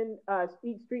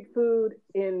 eat street food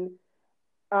in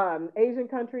Asian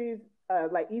countries,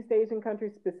 like East Asian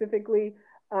countries specifically.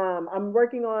 I'm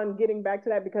working on getting back to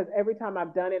that because every time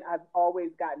I've done it, I've always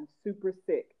gotten super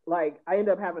sick. Like I end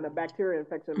up having a bacterial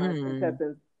infection in my Mm,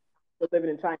 intestines for living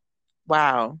in China.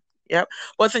 wow. Yep.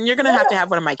 Well, then you're gonna Yeah, have to have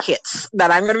one of my kits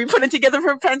that I'm gonna be putting together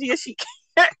for Pantia Chic.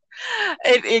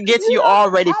 It gets you all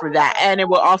ready I for was that, like, and it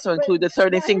will also but include the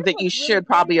certain now things here's that you what's really should funny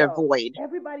probably though. avoid.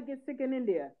 Everybody gets sick in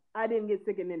India. I didn't get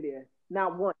sick in India.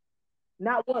 Not once.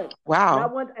 Not once. Wow.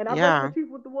 Not once. And I brush my Yeah. teeth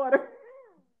with the water.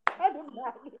 I did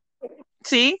not get sick.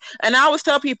 See, and I always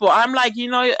tell people, I'm like,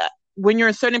 when you're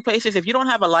in certain places, if you don't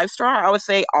have a LifeStar, I would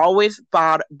say always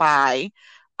buy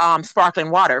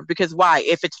sparkling water. Because why?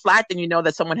 If it's flat, then you know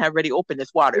that someone had already opened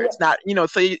this water. Yeah. It's not,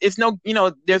 so it's no,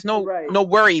 there's Right. no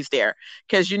worries there,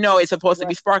 because it's supposed to Right.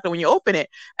 be sparkling when you open it.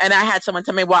 And I had someone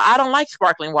tell me, well, I don't like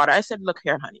sparkling water. I said, look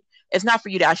here, honey, it's not for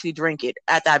you to actually drink it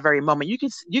at that very moment.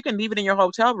 You can leave it in your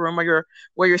hotel room or your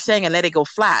where you're staying and let it go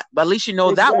flat. But at least you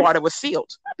know that Exactly. water was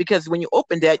sealed, because when you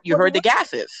opened it, you Well, the heard the one,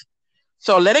 gases.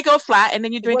 So let it go flat, and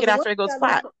then you drink well, it after it goes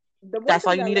flat. the one That's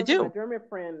all thing you that I need to learned from my do. German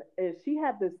friend is she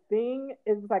had this thing.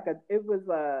 It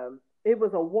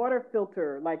was a water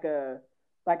filter, like a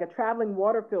traveling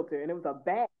water filter, and it was a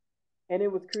bag, and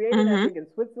it was created, I Hmm. think, in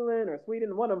Switzerland or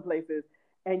Sweden, one of them places.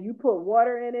 And you put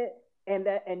water in it,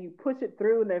 and you push it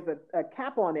through, and there's a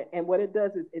cap on it, and what it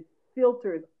does is it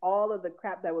filters all of the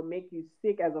crap that would make you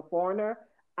sick as a foreigner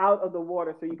out of the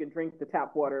water, so you can drink the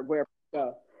tap water wherever you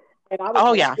go. And I was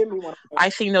Oh like, yeah, give me one of those.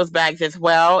 I've seen those bags as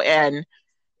well. And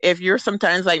if you're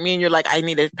sometimes like me and you're like, I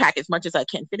need to pack as much as I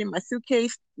can fit in my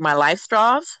suitcase, my life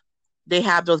straws, they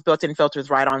have those built-in filters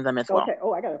right on them as well. Okay.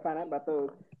 Oh, I gotta find out about those.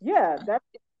 Yeah, that's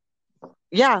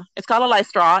Yeah, it's called a life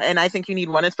straw, and I think you need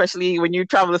one, especially when you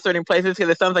travel to certain places, because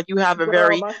it sounds like you have a girl.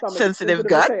 very My stomach is sensitive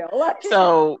sensitive as gut. hell. Like,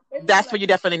 So it be that's like, what you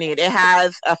definitely need. It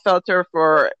has a filter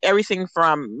for everything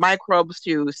from microbes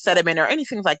to sediment or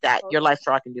anything like that. Your okay. life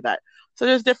straw can do that. So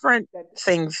there's different That,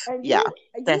 things. and Yeah,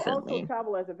 you also definitely.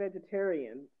 travel as a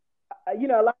vegetarian. A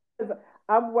lot of,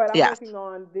 I'm Yes. working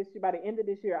on this year. By the end of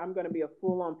this year, I'm going to be a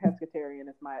full on pescatarian.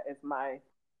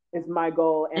 Is my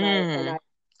goal, and Mm. I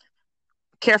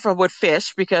Careful with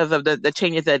fish because of the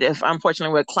changes that, if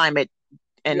unfortunately, with climate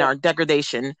and yeah our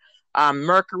degradation,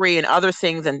 mercury and other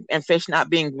things, and fish not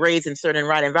being raised in certain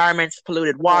right environments,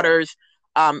 polluted girl. waters,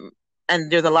 um,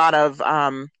 and there's a lot of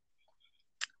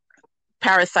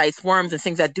parasites, worms, and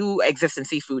things that do exist in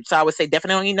seafood. So I would say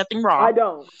definitely eat nothing raw, I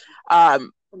don't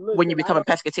um, when you listen. I become a don't.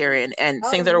 pescatarian, and I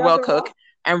things don't that eat are well nothing wrong. cooked,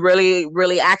 and really,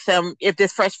 really ask them if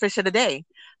there's fresh fish of the day.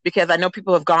 Because I know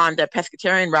people have gone the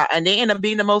pescatarian route and they end up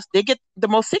being they get the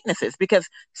most sicknesses, because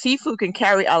seafood can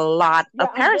carry a lot Yeah, of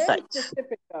I'm very parasites,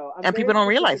 specific though. I'm and people very don't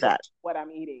realize specific about that. what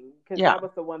I'm eating because Yeah. that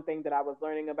was the one thing that I was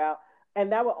learning about,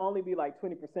 and that will only be like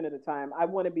 20% of the time. I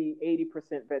want to be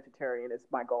 80% vegetarian. Is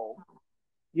my goal.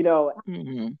 You know.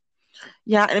 Hmm.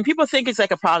 Yeah, and people think it's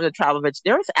like a problem to travel, but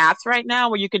there's apps right now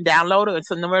where you can download it, and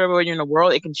so no matter where you're in the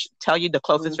world, it can tell you the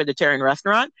closest Mm, vegetarian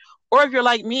restaurant. Or if you're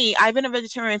like me, I've been a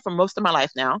vegetarian for most of my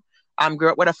life now. Grew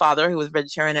up with a father who was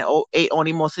vegetarian and ate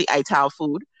only mostly Ital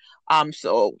food.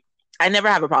 So I never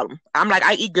have a problem. I'm like,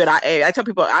 I eat good. I tell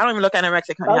people I don't even look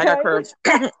anorexic, honey. I got okay. curves.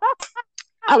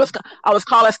 I was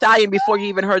called a stallion before you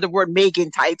even heard the word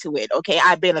Megan tied to it. Okay,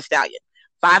 I've been a stallion,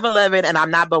 5'11", and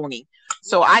I'm not bony,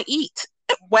 so I eat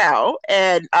well,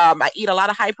 and I eat a lot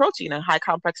of high protein and high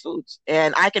complex foods,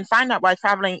 and I can find that while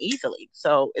traveling easily.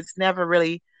 So it's never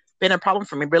really been a problem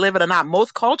for me. Believe it or not,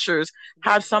 most cultures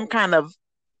have That's some true. kind of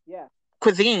Yeah,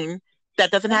 cuisine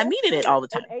that doesn't and have that's meat in it true. all the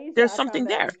In time. Asia, There's I found something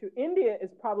that there. is true. India is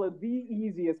probably the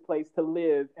easiest place to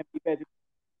live and be vegetarian.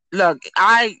 Look,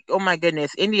 oh my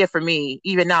goodness, India for me,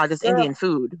 even now, just Indian Girl,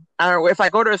 food. If I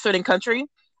go to a certain country,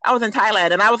 I was in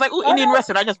Thailand and I was like, ooh, I Indian know.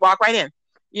 restaurant. I just walk right in,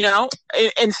 you know,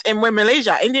 and when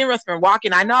Malaysia, Indian restaurant,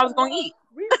 walking, I know I I was going to love eat.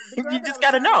 the girl You that I just was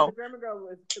got to traveling with. know. The German girl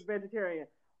was a vegetarian,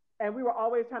 and we were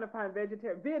always trying to find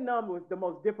vegetarian. Vietnam was the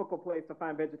most difficult place to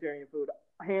find vegetarian food,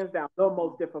 hands down, the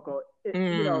most difficult.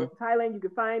 Mm, Thailand you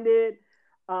could find it,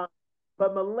 um,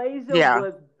 but Malaysia yeah.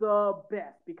 was the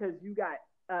best because you got,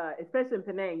 especially in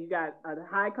Penang, you got a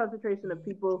high concentration of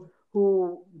people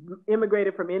who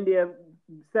immigrated from India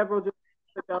several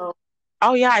generations ago.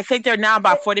 Oh, yeah. I think they're now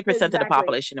about 40% of the Exactly.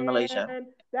 population in Malaysia. And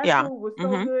that Yeah. food was so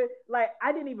Mm-hmm. good. Like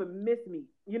I didn't even miss meat,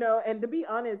 you know. And to be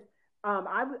honest,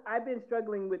 I've been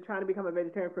struggling with trying to become a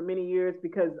vegetarian for many years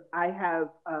because I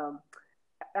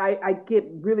get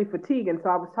really fatigued. And so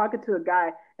I was talking to a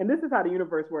guy, and this is how the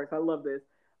universe works. I love this.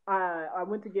 I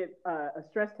went to get a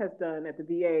stress test done at the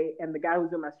VA, and the guy who's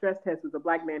doing my stress test was a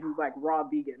black man who's like raw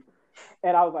vegan.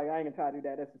 And I was like, I ain't gonna try to do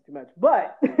that. That's just too much.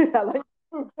 But I like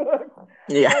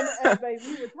Yeah. and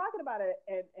we were talking about it,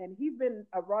 and he's been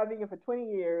a raw vegan for 20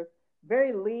 years.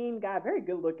 Very lean guy, very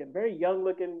good looking, very young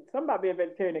looking. Something about being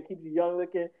vegetarian that keeps you young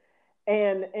looking.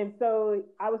 And so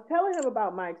I was telling him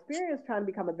about my experience trying to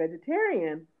become a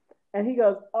vegetarian, and he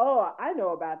goes, "Oh, I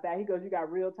know about that." He goes, "You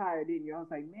got real tired, didn't you?" I was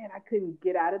like, "Man, I couldn't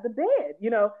get out of the bed, you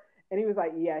know." And he was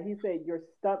like, "Yeah." He said, "Your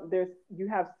stomach, you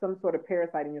have some sort of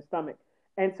parasite in your stomach."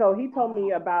 And so he told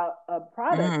me about a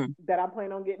product Mm. that I'm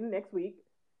planning on getting next week,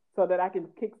 so that I can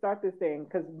kickstart this thing.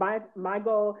 Because my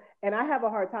goal, and I have a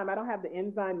hard time. I don't have the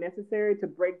enzyme necessary to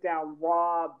break down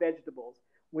raw vegetables,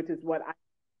 which is what I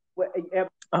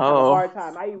have a Oh, hard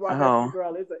time. I eat raw vegetables, oh.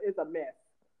 girl. It's a mess.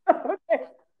 Okay.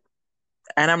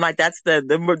 And I'm like, that's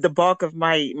the bulk of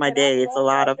my And I day. It's a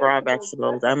love lot raw of raw vegetables.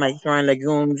 vegetables. I might throw in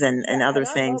legumes and Yeah, other and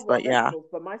I things, love raw but yeah. vegetables,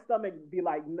 but my stomach be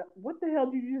like, "What the hell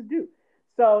did you just do?"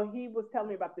 So he was telling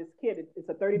me about this kit. It's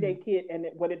a 30-day kit, and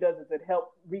what it does is it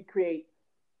helps recreate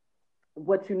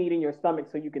what you need in your stomach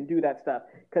so you can do that stuff.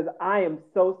 Because I am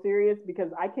so serious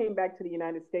because I came back to the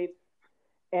United States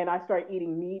and I started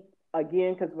eating meat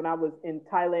again because when I was in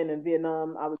Thailand and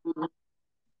Vietnam, I was eating.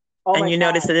 Oh And my you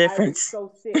notice God, the I was difference.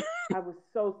 so sick. I was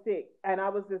so sick, and I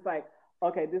was just like,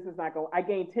 okay, this is not going. I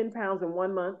gained 10 pounds in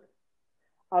 1 month.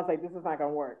 I was like, this is not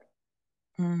going to work.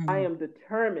 I Mm. am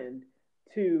determined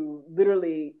to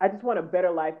literally. I just want a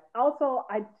better life. Also,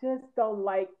 I just don't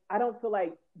like. I don't feel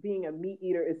like being a meat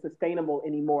eater is sustainable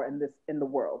anymore in the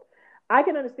world. I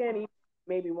can understand eating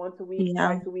maybe once a week, Yeah,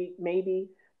 twice a week, maybe.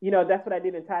 You know, that's what I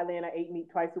did in Thailand. I ate meat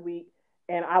twice a week,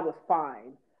 and I was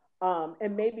fine.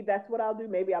 And maybe that's what I'll do.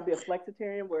 Maybe I'll be a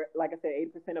flexitarian, where, like I said,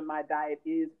 80% of my diet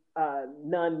is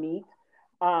non-meat.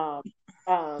 Um,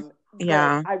 but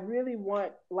yeah. I really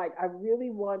want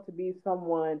to be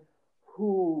someone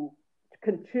who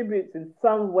contributes in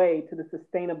some way to the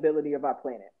sustainability of our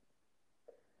planet.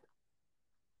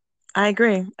 I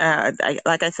agree.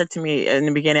 Like I said to me in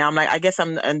the beginning, I'm like, I guess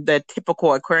I'm the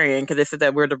typical Aquarian because this is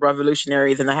that we're the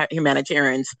revolutionaries and the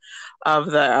humanitarians of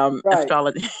the Right.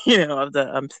 astrology, of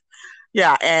the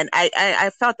yeah, and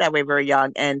I felt that way very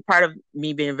young. And part of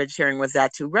me being a vegetarian was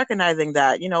that too, recognizing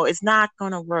that, it's not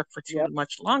going to work for too Yep.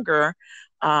 much longer.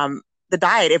 The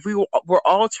diet, if we were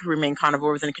all to remain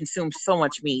carnivores and consume so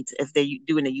much meat as they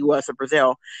do in the US or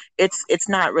Brazil, it's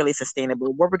not really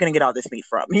sustainable. Where we're going to get all this meat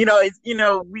from?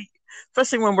 We,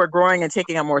 especially when we're growing and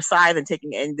taking on more size and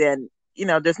then,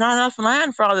 there's not enough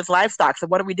land for all this livestock. So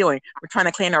what are we doing? We're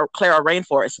trying to clear our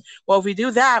rainforest. Well, if we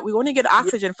do that, we only get Yep.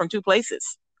 oxygen from two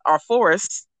places: our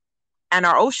forests and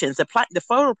our oceans, the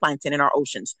phytoplankton in our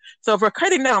oceans. So if we're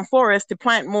cutting down forests to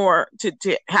plant more, to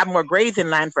have more grazing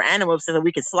land for animals so that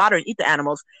we can slaughter and eat the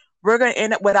animals, we're going to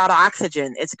end up without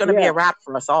oxygen. It's going to be a Yeah. wrap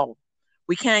for us all.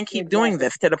 We can't keep doing Exactly.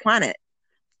 this to the planet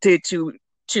to to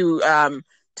to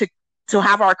to to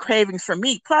have our cravings for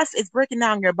meat. Plus, it's breaking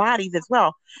down your bodies as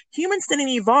well. Humans didn't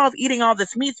evolve eating all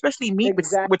this meat, especially meat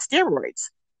Exactly. with steroids.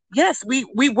 Yes, we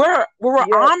were Yep.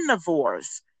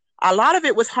 omnivores. A lot of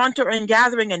it was hunter and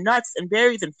gathering and nuts and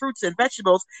berries and fruits and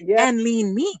vegetables Yep. and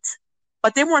lean meat.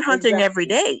 But they weren't hunting every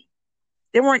Exactly. day.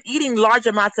 They weren't eating large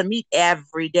amounts of meat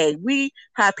every day. We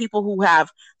have people who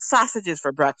have sausages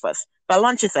for breakfast. By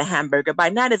lunch, it's a hamburger. By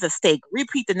night, it's a steak.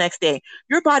 Repeat the next day.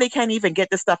 Your body can't even get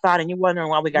this stuff out, and you're wondering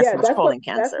why we got so Yeah, much colon that's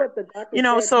cancer. what the doctor said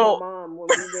to my So mom when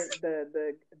we went.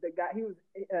 The guy, he was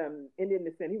Indian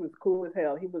descent. He was cool as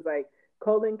hell. He was like,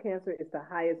 colon cancer is the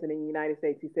highest in the United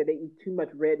States. He said they eat too much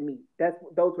red meat.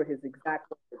 Those were his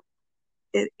exact words.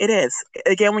 it is.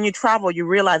 Again, when you travel, you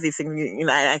realize these things.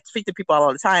 I speak to people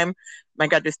all the time. I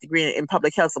got this degree in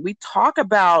public health. So we talk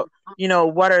about,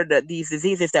 what are these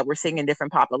diseases that we're seeing in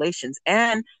different populations.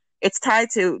 And it's tied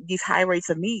to these high rates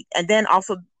of meat. And then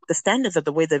also the standards of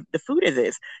the way the food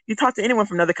is. You talk to anyone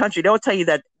from another country, they'll tell you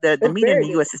that the It's meat in very the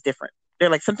different. US is different. They're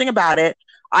like something about it.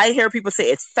 I hear people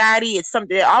say it's fatty. It's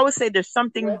something. I always say there's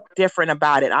something Yep. different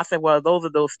about it. I say, well, those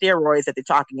are those steroids that they're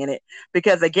talking in it,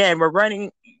 because again, we're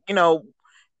running, you know,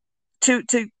 to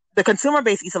the consumer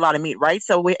base eats a lot of meat, right?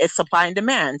 So it's supply and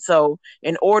demand. So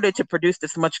in order to produce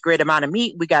this much great amount of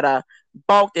meat, we gotta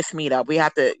bulk this meat up. We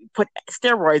have to put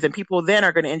steroids, and people then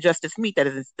are going to ingest this meat that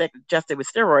is ingested with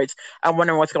steroids. I'm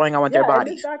wondering what's going on with their Yeah, and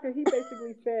this bodies. doctor, he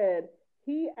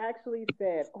actually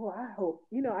said, oh, I hope,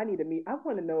 I need to meet, I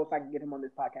want to know if I can get him on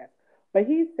this podcast. But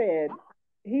he said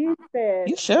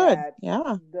You should, that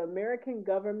yeah. the American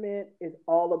government is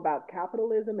all about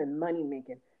capitalism and money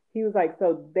making. He was like,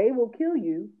 so they will kill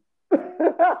you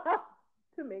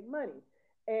to make money.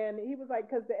 And he was like,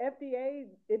 because the FDA,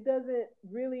 it doesn't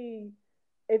really,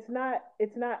 it's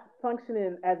not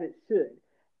functioning as it should.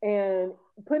 And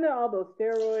putting all those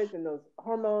steroids and those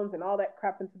hormones and all that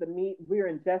crap into the meat, we're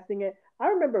ingesting it. I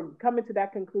remember coming to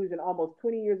that conclusion almost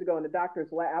 20 years ago in the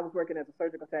doctor's lab. I was working as a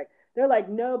surgical tech. They're like,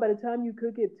 no, by the time you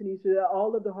cook it, Tanisha,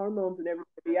 all of the hormones and everything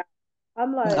will be out.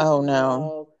 I'm like, Oh no.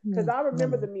 no, because I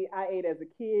remember the meat I ate as a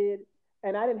kid,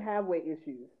 and I didn't have weight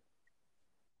issues.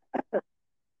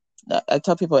 I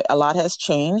tell people a lot has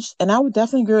changed, and I would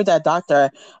definitely agree with that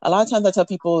doctor. A lot of times, I tell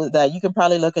people that you can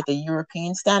probably look at the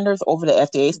European standards over the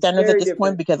FDA standards at Very this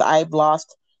point, different. because I've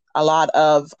lost a lot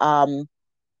of,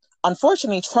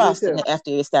 unfortunately, Me trust in too. the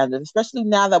FDA standards, especially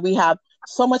now that we have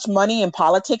so much money in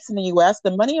politics in the US.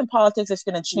 The money in politics is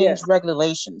going to change Yes.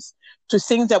 regulations to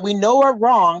things that we know are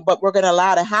wrong, but we're going to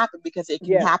allow to happen because it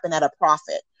can Yes. happen at a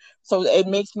profit. So it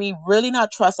makes me really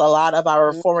not trust a lot of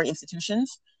our foreign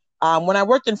institutions. When I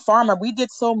worked in pharma, we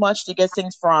did so much to get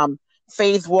things from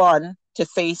phase one to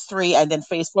phase three, and then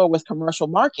phase four was commercial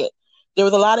market. There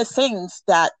was a lot of things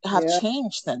that have Yeah.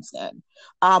 changed since then.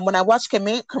 When I watch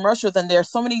commercials and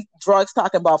there's so many drugs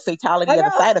talking about I fatality as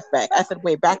a know. side effect, I said,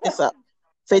 wait, back this up.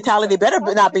 And you're Fatality better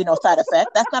like, not be no side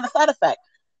effect. That's not a side effect.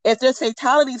 If there's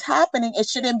fatalities happening, it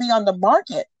shouldn't be on the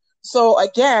market. So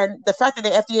again, the fact that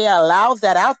the FDA allows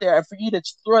that out there, and for you to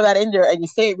throw that in there and you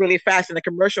say it really fast in the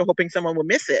commercial, hoping someone will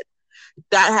miss it,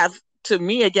 that have, to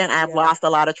me, again, I've yeah, lost a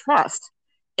lot of trust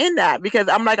in that, because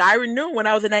I'm like, I knew when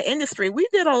I was in that industry, we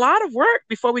did a lot of work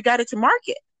before we got it to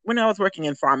market when I was working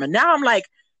in pharma. Now I'm like,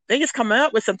 they just coming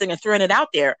up with something and throwing it out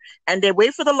there, and they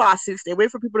wait for the lawsuits, they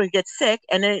wait for people to get sick,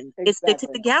 and then they take exactly.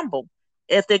 the gamble.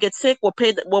 If they get sick, we'll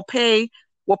pay the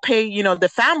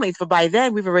families, but by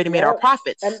then we've already made our Yep.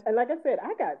 profits. And like I said,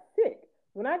 I got sick.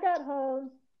 When I got home,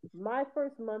 my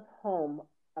first month home,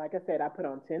 like I said, I put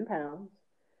on 10 pounds.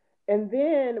 And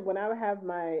then when I would have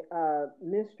my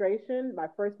menstruation, my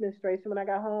first menstruation when I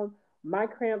got home, my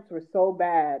cramps were so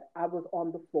bad, I was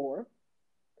on the floor.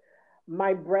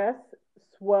 My breasts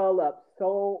swell up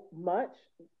so much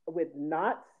with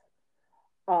knots.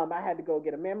 I had to go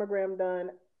get a mammogram done.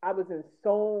 I was in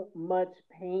so much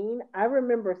pain. I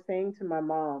remember saying to my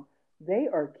mom, "They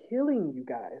are killing you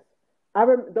guys."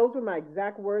 Those were my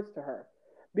exact words to her.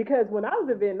 Because when I was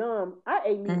in Vietnam, I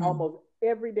ate meat Mm. almost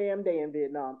every damn day in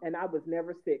Vietnam, and I was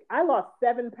never sick. I lost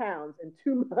 7 pounds in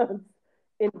 2 months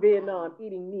in Vietnam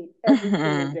eating meat every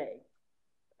single Mm-hmm. day.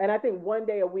 And I think one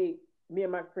day a week, me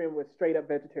and my friend was straight up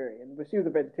vegetarian, but she was a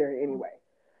vegetarian anyway.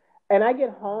 And I get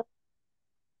home.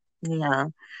 Yeah,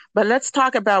 but let's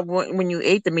talk about when you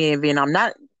ate the meat in Vietnam.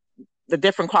 Not the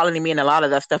different quality meat, and a lot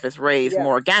of that stuff is raised Yeah,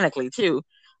 more organically too.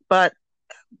 But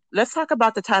let's talk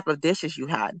about the type of dishes you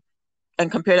had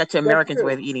and compare that to that's Americans'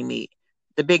 way true. of eating meat.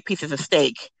 The big pieces of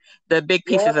steak, the big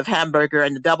pieces Yep. of hamburger,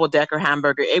 and the double decker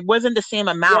hamburger. It wasn't the same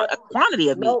amount, Yep. a quantity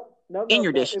of meat Nope. Nope. in Nope.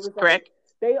 your Nope. It dishes, was like correct?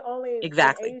 they only in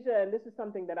Exactly. Asia, and this is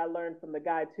something that I learned from the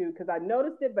guy too, because I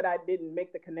noticed it, but I didn't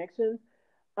make the connections.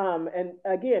 And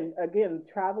again,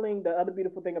 traveling. The other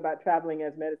beautiful thing about traveling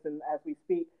as medicine, as we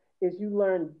speak, is you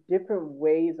learn different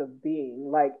ways of being,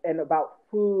 like, and about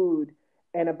food,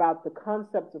 and about the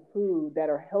concepts of food that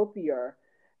are healthier.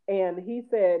 And he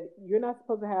said you're not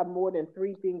supposed to have more than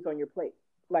three things on your plate.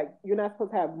 Like you're not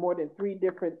supposed to have more than three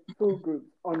different food groups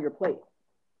on your plate.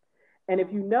 And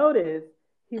if you notice,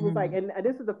 he was like, Mm. and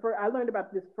this is the first I learned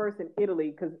about this first in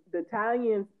Italy because the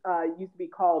Italians used to be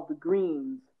called the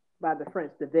greens by the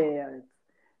French, the verts,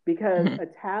 because Mm-hmm.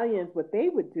 Italians what they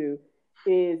would do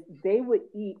is they would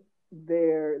eat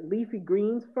their leafy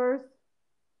greens first,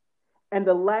 and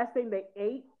the last thing they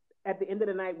ate at the end of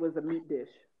the night was a meat dish.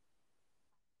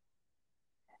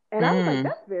 And I was like, Mm.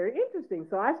 that's very interesting.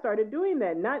 So I started doing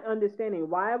that, not understanding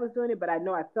why I was doing it, but I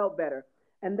know I felt better.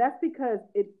 And that's because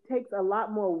it takes a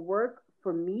lot more work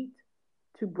for meat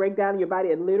to break down in your body.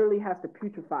 It literally has to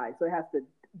putrefy. So it has to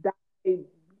die,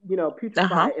 putrefy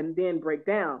Uh-huh. and then break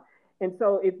down. And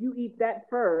so if you eat that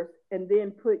first and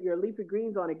then put your leafy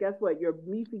greens on it, guess what? Your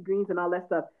leafy greens and all that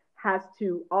stuff has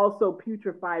to also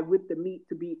putrefy with the meat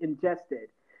to be ingested.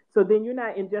 So then you're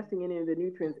not ingesting any of the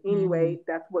nutrients Mm. anyway.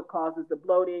 That's what causes the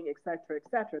bloating, et cetera, et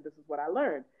cetera. This is what I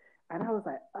learned. And I was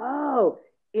like, oh,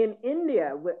 in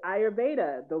India with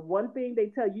Ayurveda, the one thing they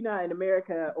tell you now in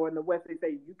America or in the West, they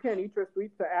say you can't eat your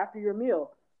sweets till after your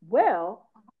meal. Well,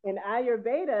 in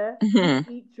Ayurveda, you Mm-hmm.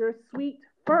 eat your sweet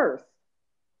first.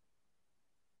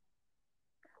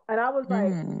 And I was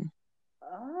like, Mm.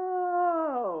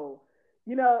 oh,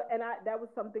 and that was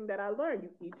something that I learned. You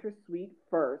eat your sweet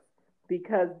first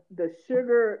because the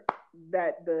sugar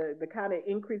that the kind of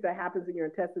increase that happens in your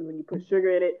intestines when you put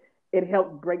sugar in it, it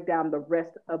helps break down the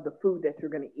rest of the food that you're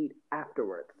going to eat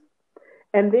afterwards.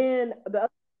 And then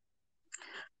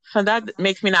So that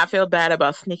makes me not feel bad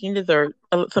about sneaking dessert.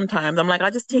 Sometimes I'm like,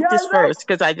 I'll just take yeah, this right, first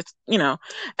because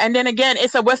and then again,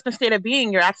 it's a Western state of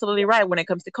being. You're absolutely right when it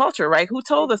comes to culture, right? Who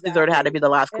told us dessert had to exactly. be the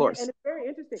last And course? it's very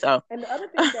interesting. So, And the other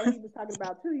thing that he was talking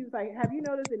about too, he was like, have you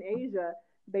noticed in Asia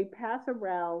they pass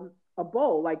around a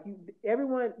bowl? Like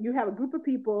you have a group of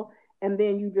people, and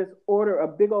then you just order a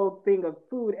big old thing of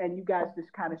food, and you guys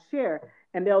just kind of share,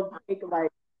 and they'll take like,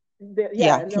 yeah,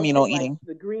 yeah, and they'll communal take like eating.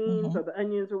 the greens Hmm. or the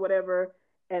onions or whatever,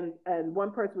 and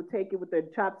one person would take it with their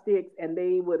chopsticks, and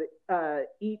they would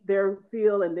eat their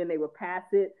fill, and then they would pass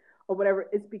it or whatever.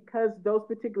 It's because those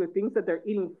particular things that they're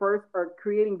eating first are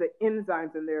creating the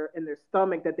enzymes in their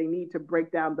stomach that they need to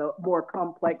break down the more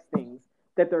complex things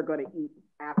that they're going to eat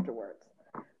afterwards.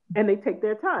 And they take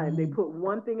their time. They Mm. put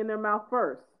one thing in their mouth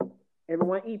first.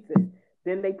 Everyone eats it.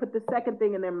 Then they put the second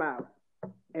thing in their mouth.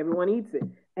 Everyone eats it.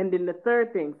 And then the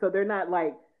third thing, so they're not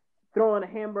like throwing a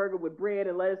hamburger with bread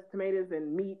and lettuce, tomatoes,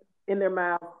 and meat in their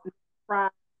mouth,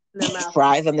 fries in their mouth.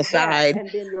 Fries on the Yeah, side.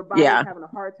 and then your body is Yeah. having a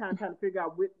hard time trying to figure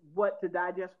out what to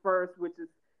digest first, which is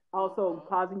also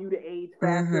causing you to age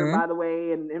faster, Mm-hmm. by the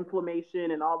way, and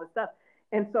inflammation and all this stuff.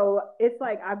 And so it's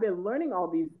like I've been learning all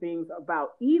these things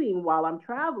about eating while I'm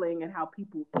traveling and how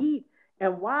people eat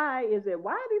and why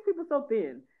are these people so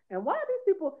thin? And why are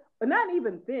these people not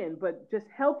even thin, but just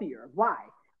healthier? Why?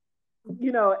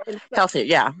 And so, Healthier,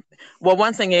 yeah. Well,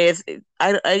 one thing is,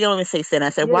 I don't even say thin. I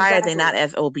said, yeah, why are they not exactly.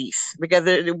 as obese?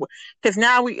 Because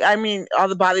now I mean, all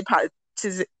the body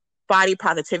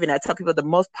positivity. I tell people the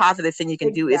most positive thing you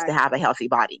can do is to Exactly. have a healthy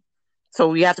body. So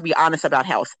we have to be honest about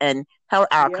health and health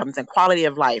Yep. outcomes and quality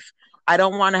of life. I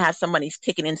don't want to have somebody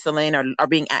taking insulin or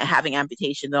being having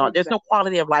amputation. No, there's Exactly. no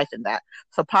quality of life in that.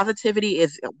 So positivity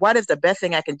is what is the best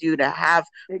thing I can do to have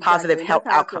positive Exactly. And health that's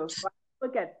how I feel. outcomes So I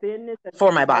look at thinness as for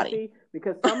being my body. healthy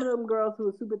because some of them girls who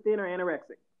are super thin are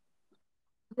anorexic.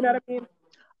 You know what I mean?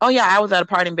 Oh yeah, I was at a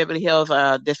party in Beverly Hills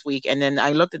this week, and then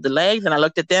I looked at the legs, and I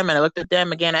looked at them, and I looked at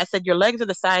them again. I said, "Your legs are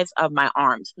the size of my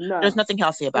arms. There's No. nothing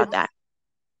healthy about It's that.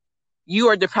 You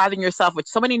are depriving yourself with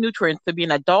so many nutrients to be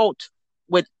an adult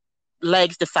with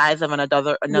legs the size of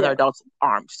another yeah, adult's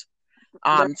arms.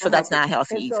 that's So not that's healthy. not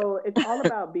healthy And either. so it's all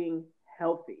about being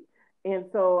healthy. And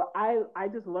so I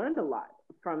just learned a lot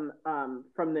from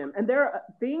them. And there are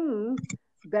things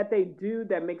that they do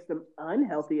that makes them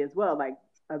unhealthy as well, like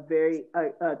a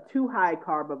too high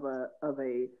carb of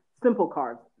a simple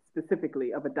carb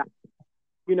specifically of a diet.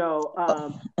 You know,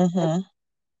 Mm-hmm.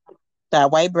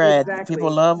 That white bread. People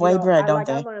exactly. love white bread, don't I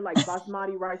they? learned like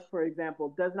basmati rice, for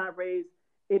example, does not raise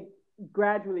it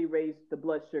gradually raise the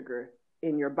blood sugar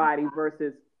in your body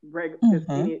versus just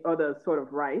Mm-hmm. any other sort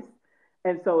of rice.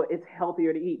 And so it's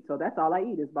healthier to eat. So that's all I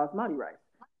eat is basmati rice.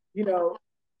 You know,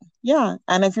 Yeah,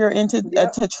 and if you're into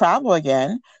yep, to travel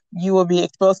again, you will be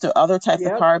exposed to other types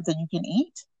of yep. carbs that you can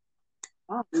eat.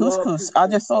 I love Couscous. I couscous.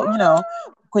 just thought,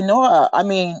 quinoa. I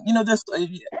mean, just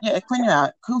yeah,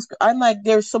 quinoa, couscous. I'm like,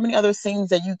 there's so many other things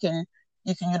that you can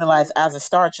utilize as a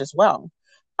starch as well.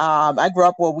 I grew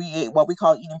up where we ate what we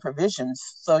call eating provisions.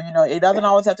 So it doesn't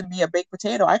always have to be a baked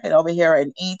potato. I could over here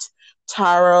and eat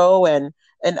taro and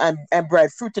bread,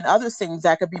 fruit, and other things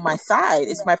that could be my side.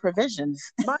 It's my provisions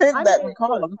I that made we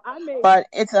call look, them, but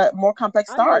it's a more complex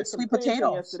I made starch. some Sweet plantain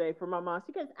potatoes. yesterday for my mom.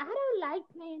 She goes, I don't like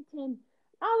plantain.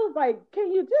 I was like,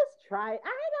 can you just try it? I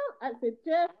don't. I said,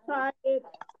 just try it.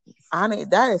 I mean,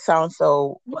 that sounds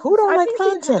so. Well, Who don't I like think she'd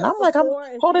plantain? had I'm it like, I'm before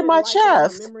and she holding didn't my like it. Her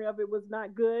chest. memory of it was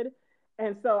not good.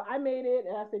 And so I made it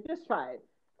and I said, just try it.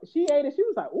 She ate it. She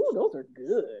was like, ooh, those are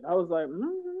good. I was like,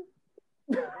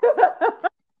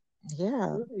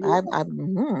 Yeah, yeah.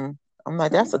 I'm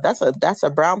like, that's a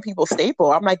brown people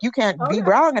staple. I'm like, you can't be Okay.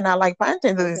 brown and not like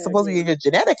plantains. It's Okay, supposed to be again. in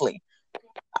genetically.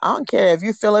 I don't care if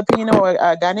you're Filipino or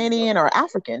Ghanaian or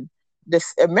African.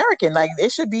 This American, like,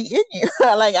 it should be in you.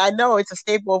 Like, I know it's a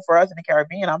staple for us in the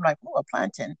Caribbean. I'm like, oh, a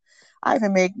plantain. I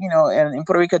even make, in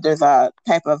Puerto Rico, there's a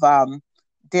type of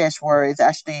dish where it's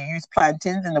actually you use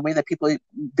plantains in the way that people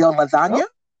build Oh, lasagna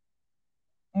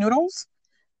noodles.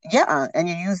 Yeah, and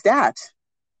you use that,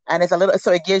 and it's a little,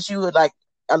 so it gives you like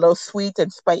a little sweet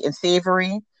and spice and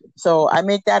savory. So I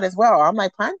make that as well. I'm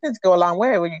like, plantains go a long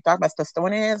way when you talk about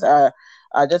tostones,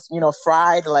 just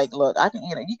fried. Like, look, I can,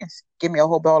 you can give me a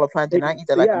whole bowl of plantain. I eat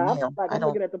that like a yeah, I'm meal. like I I'm don't.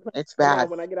 looking at the plan It's right now. bad.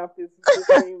 When I get off this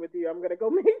screen with you, I'm gonna go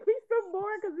make me some more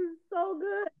because it's so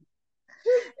good.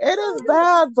 It's It so is good.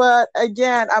 bad, but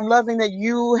again, I'm loving that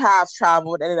you have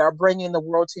traveled and are bringing the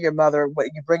world to your mother. But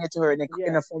you bring it to her in a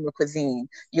Yes, form of cuisine.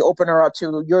 You open her up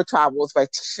to your travels by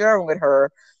sharing with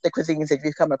her the cuisines that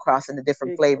you've come across and the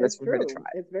different flavors it's for her to try. true.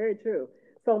 It's very true.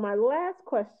 So my last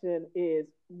question is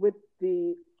with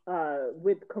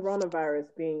coronavirus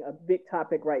being a big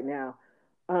topic right now,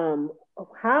 um,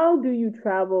 how do you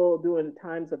travel during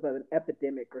times of an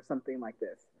epidemic or something like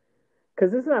this?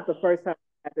 Because this is not the first time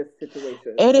we had this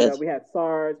situation. It is, We had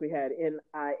SARS, we had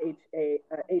HI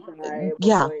at one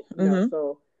yeah. point. Hmm.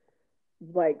 So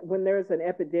like when there's an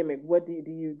epidemic, what do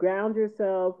you ground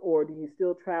yourself or do you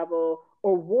still travel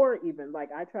or war even? Like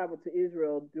I traveled to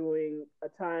Israel during a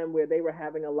time where they were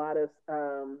having a lot of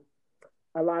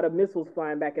missiles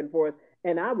flying back and forth,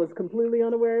 and I was completely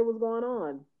unaware it was going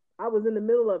on. I was in the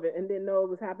middle of it and didn't know it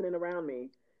was happening around me.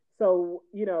 So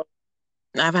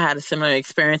I've had a similar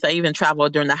experience. I even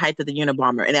traveled during the height of the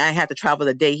Unabomber, and I had to travel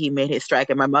the day he made his strike,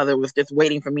 and my mother was just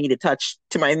waiting for me to touch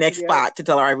to my next Yep. spot to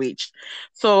tell her I reached.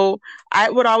 So I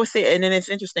would always say, and then it's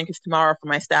interesting because tomorrow for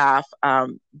my staff,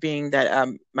 being that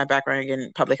my background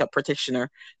again, public health practitioner,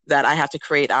 that I have to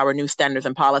create our new standards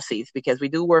and policies because we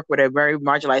do work with a very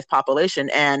marginalized population,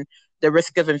 and the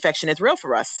risk of infection is real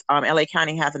for us. LA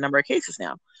County has a number of cases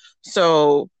now,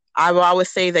 so I will always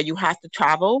say that you have to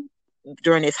travel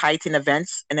during these heightened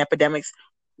events and epidemics,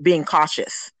 being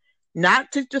cautious,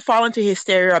 not to fall into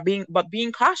hysteria, or but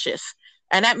being cautious.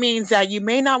 And that means that you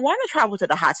may not want to travel to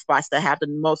the hot spots that have the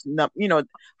most,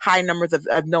 high numbers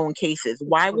of known cases.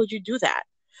 Why would you do that?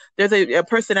 There's a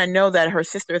person I know that her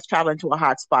sister is traveling to a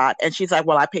hot spot, and she's like,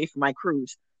 "Well, I paid for my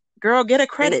cruise." Girl, get a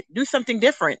credit. Do something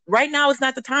different. Right now is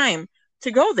not the time to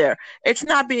go there. It's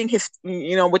not being, with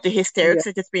the Yeah. hysterics.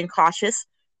 It's just being cautious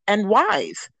and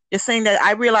wise. Just saying that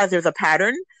I realize there's a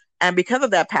pattern, and because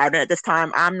of that pattern, at this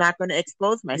time, I'm not going to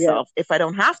expose Yeah. myself if I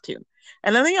don't have to.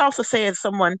 And let me also say, as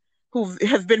someone who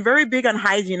has been very big on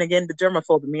hygiene, again, the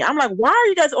germaphobe in me, I'm like, why are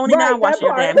you guys only now Right. That washing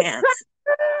your part. damn hands?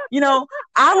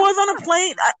 I was on a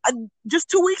plane just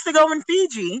 2 weeks ago in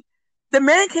Fiji. The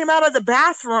man came out of the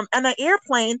bathroom and the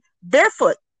airplane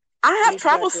barefoot. I have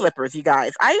travel Exactly. slippers, you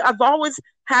guys. I've always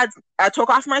had, I took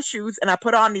off my shoes and I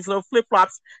put on these little flip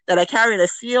flops that I carry in a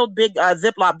sealed big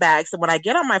Ziploc bag. So when I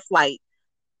get on my flight,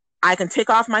 I can take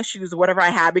off my shoes or whatever I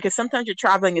have, because sometimes you're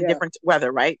traveling in Yeah. different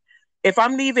weather, right? If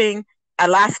I'm leaving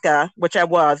Alaska, which I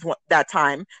was that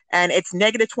time, and it's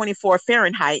negative 24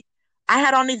 Fahrenheit, I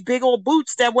had on these big old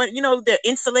boots that went, they're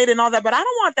insulated and all that, but I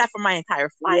don't want that for my entire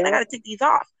flight. I got Yeah. to take these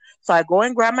off. So I go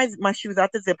and grab my shoes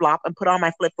out the Ziploc and put on my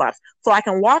flip flops so I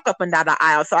can walk up and down the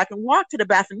aisle, so I can walk to the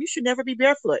bathroom. You should never be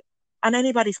barefoot on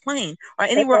anybody's plane or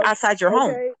anywhere Oh, outside your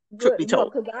home, okay. truth be Good. No,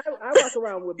 told. because I walk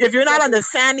around with If big you're not on the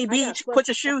slippers. sandy I got beach, slippers put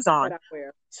your shoes on. that I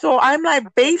wear. So I'm like, I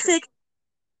wear slippers.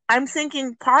 I'm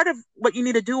thinking part of what you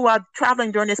need to do while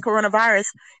traveling during this coronavirus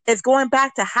is going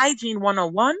back to hygiene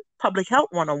 101, public health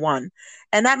 101.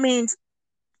 And that means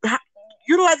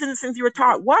utilizing the things you were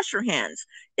taught. Wash your hands.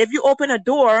 If you open a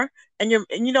door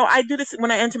I do this when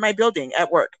I enter my building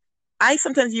at work. I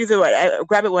sometimes use it, I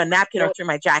grab it with a napkin or Yep. through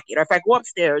my jacket. Or if I go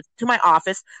upstairs to my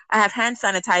office, I have hand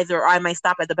sanitizer, or I might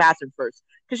stop at the bathroom first.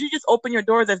 Because you just open your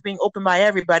doors as being opened by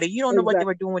everybody. You don't know what they Exactly.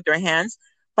 were doing with their hands.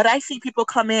 But I see people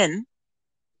come in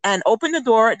and open the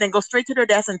door, then go straight to their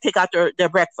desk and take out their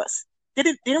breakfast. They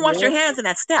didn't wash their Yep. hands in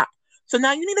that step. So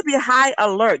now you need to be high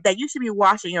alert that you should be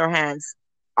washing your hands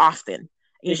often.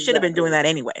 You should have been doing Exactly. that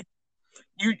anyway.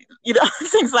 You you know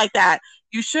things like that.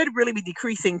 You should really be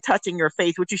decreasing touching your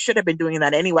face, which you should have been doing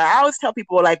that anyway. I always tell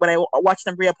people, like, when I watch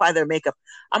them reapply their makeup,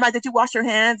 I'm like, did you wash your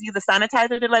hands, use a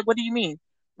sanitizer? They're like, what do you mean?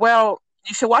 Well,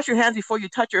 you should wash your hands before you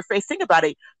touch your face. Think about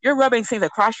it. You're rubbing things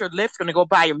across your lips, going to go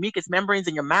by your mucous membranes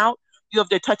in your mouth. You have,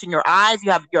 they're touching your eyes.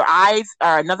 You have, your eyes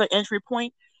are another entry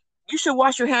point. You should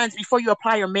wash your hands before you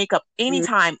apply your makeup Mm.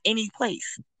 anytime, any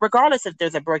place, regardless if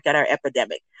there's a breakout or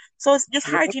epidemic. So it's just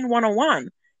Yep. hygiene 101.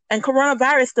 And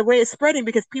coronavirus, the way it's spreading,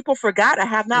 because people forgot I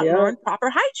have not Yep. learned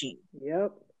proper hygiene.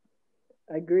 Yep.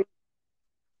 I agree.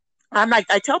 I'm like,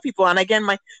 I tell people, and again,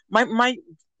 my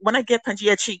when I get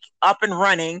Pangea Cheek up and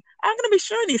running, I'm gonna be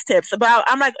sharing these tips about.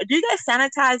 I'm like, do you guys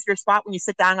sanitize your spot when you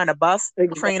sit down on a bus, train,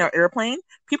 Exactly. or airplane?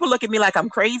 People look at me like I'm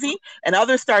crazy, and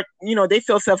others start, they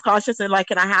feel self conscious and like,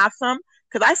 can I have some?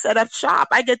 Because I set up shop.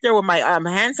 I get there with my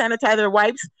hand sanitizer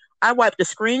wipes. I wipe the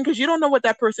screen, because you don't know what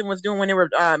that person was doing when they were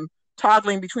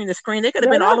toggling between the screen. They could have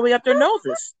No, been all no. the way up their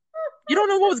noses. You don't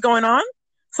know what was going on.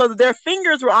 So their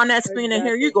fingers were on that screen, and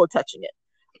here you Exactly. go touching it.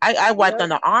 I wiped on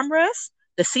Yep. the armrest,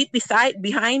 the seat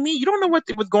behind me. You don't know what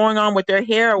was going on with their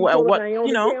hair, or You pull a what.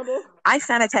 Naomi Campbell. I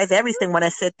sanitize everything when I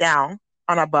sit down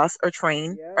on a bus or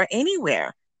train Yep. or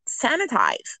anywhere.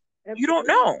 Sanitize. And You don't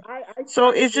you know, know. I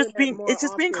So started doing that more it's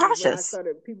just being often when I cautious.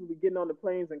 started. People be getting on the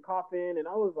planes and coughing, and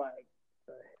I was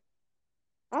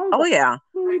Oh like, yeah.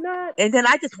 really not. And then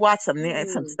I just watch some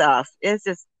Mm. stuff. It's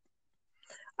just,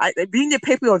 being a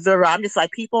paper observer, I'm just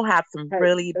like, people have some Hey,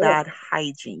 really bad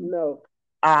hygiene. no.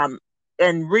 Um,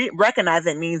 and recognize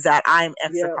it means that I'm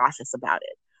extra Yeah. cautious about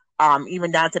it.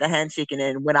 Even down to the handshaking,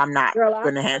 and when I'm not Girl,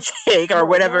 going to handshake or no,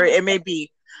 whatever mine. it may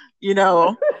be, you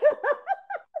know.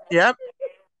 Yep.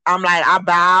 I'm like, I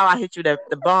bow, I hit you the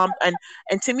bump,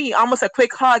 and to me, almost a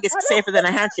quick hug is I know. safer than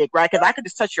a handshake, right? Because I could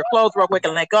just touch your clothes real quick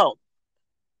and let go.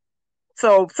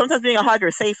 So sometimes being a hugger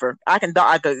is safer. I could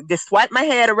just swipe my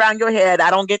head around your head. I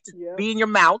don't get to Yep. be in your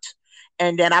mouth,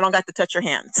 and then I don't got to touch your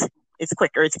hands. It's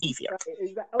quicker. It's easier. Right.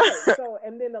 Exactly. Okay. So,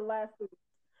 and then the last thing.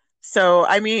 So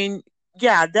I mean,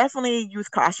 yeah, definitely use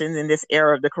caution in this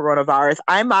era of the coronavirus.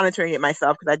 I'm monitoring it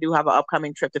myself because I do have an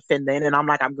upcoming trip to Finland, and I'm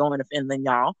like, I'm going to Finland,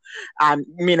 y'all.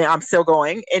 Meaning I'm still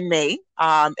going in May.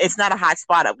 It's not a hot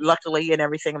spot, luckily, and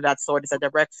everything of that sort. It's a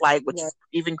direct flight, which Right. is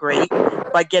even great.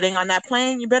 But getting on that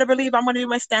plane, you better believe I'm going to do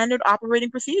my standard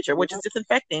operating procedure, which is Yep.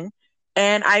 disinfecting,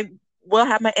 and I will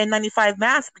have my N95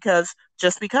 mask because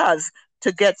just because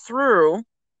to get through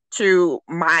to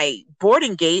my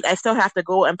boarding gate, I still have to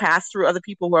go and pass through other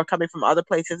people who are coming from other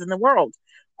places in the world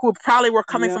who probably were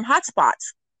coming Yep. from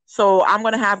hotspots. So I'm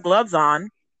going to have gloves on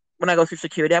when I go through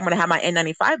security. I'm going to have my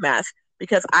N95 mask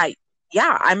because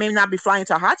yeah, I may not be flying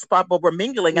to a hotspot, but we're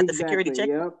mingling at the security Exactly. checkpoint.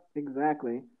 Yep.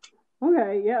 Exactly.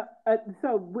 Okay. Yeah.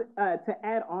 To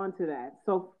add on to that,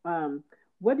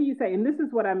 what do you say? And this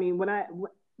is what I mean when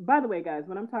by the way, guys,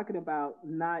 when I'm talking about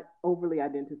not overly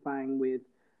identifying with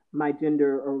my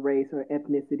gender or race or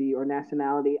ethnicity or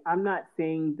nationality, I'm not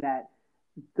saying that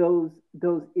those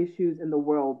issues in the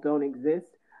world don't exist.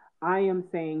 I am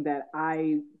saying that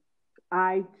I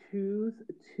choose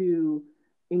to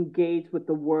engage with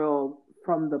the world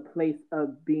from the place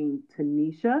of being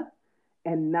Tanisha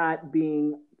and not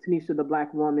being Tanisha, the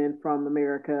black woman from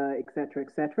America, et cetera,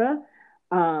 et cetera.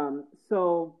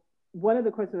 So one of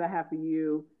the questions I have for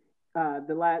you,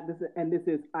 this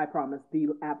is, I promise, the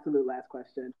absolute last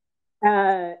question,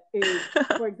 is,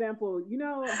 for example, you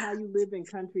know how you live in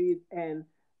countries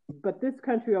but this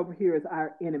country over here is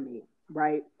our enemy,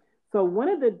 right? So one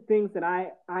of the things that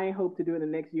I hope to do in the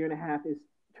next year and a half is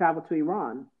travel to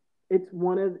Iran. It's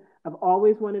one of I've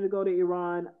always wanted to go to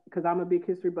Iran because I'm a big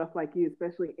history buff like you,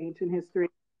 especially ancient history.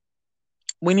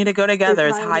 We need to go It's together. It's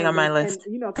high on high my on my list, and list.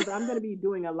 because I'm going to be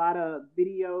doing a lot of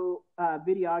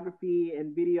videography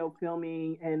and video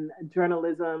filming and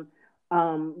journalism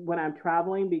when I'm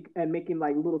traveling and making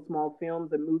like little small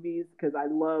films and movies because I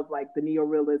love like the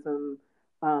neorealism,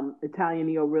 Italian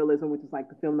neorealism, which is like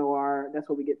the film noir. That's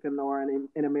what we get film noir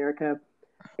in America.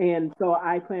 And so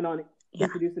I plan on Yeah.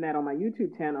 introducing that on my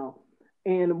YouTube channel.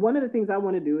 And one of the things I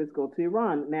want to do is go to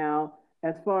Iran. Now,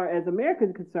 as far as America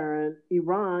is concerned,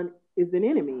 Iran is an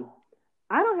enemy.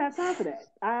 I don't have time for that.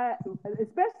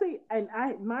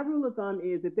 My rule of thumb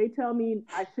is if they tell me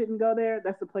I shouldn't go there,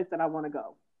 that's the place that I want to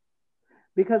go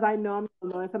because I know I'm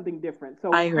going to learn something different. I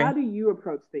So, how agree. do you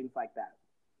approach things like that?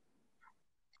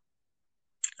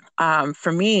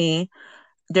 For me,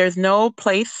 there's no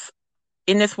place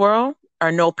in this world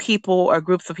or no people or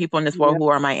groups of people in this world Yeah, who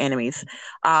are my enemies.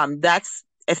 That's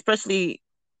especially,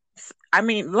 I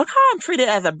mean, look how I'm treated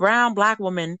as a brown black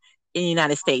woman in the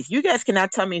United States. You guys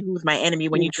cannot tell me who's my enemy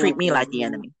when you treat me exactly. like the Yeah.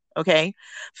 enemy. Okay.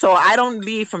 So I don't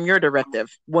leave from your directive.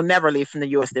 We'll never leave from the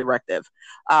US directive.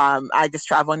 I just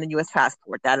travel on the US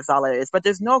passport. That is all it is. But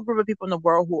there's no group of people in the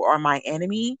world who are my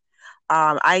enemy.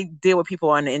 I deal with people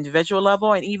on an individual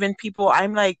level and even people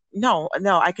I'm like, no,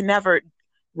 no, I can never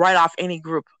write off any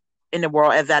group in the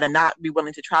world as that and not be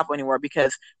willing to travel anywhere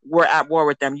because we're at war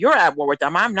with them. You're at war with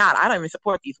them. I'm not. I don't even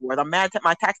support these wars. I'm mad that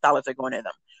my tax dollars are going to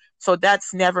them. So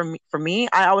that's never for me.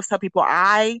 I always tell people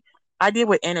I deal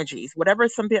with energies. Whatever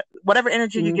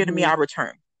energy you give to me, Mm-hmm. I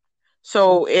return.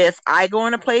 So if I go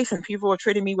in a place and people are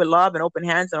treating me with love and open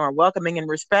hands and are welcoming and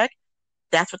respect,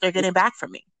 that's what they're getting back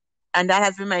from me. And that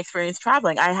has been my experience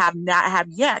traveling. I have not have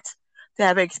yet to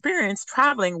have experience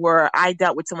traveling where I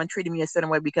dealt with someone treating me a certain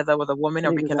way because I was a woman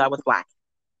or because I was Exactly. black.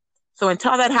 So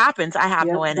until that happens, I have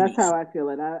no Yep, that's enemies. how I feel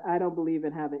it. I don't believe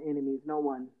in having enemies. No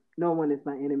one is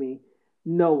my enemy.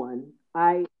 No one.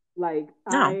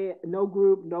 No, No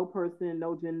group, no person,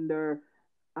 no gender.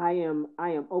 I am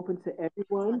open to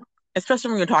everyone. especially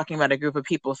when you're talking about a group of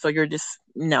people. So you're just,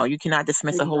 no, you cannot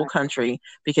dismiss a whole Exactly. country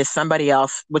because somebody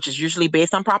else, which is usually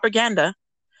based on propaganda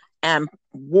and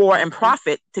war and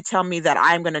profit, to tell me that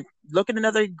I'm going to look at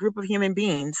another group of human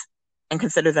beings and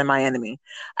consider them my enemy.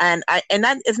 And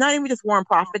that is not even just war and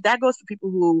profit. That goes to people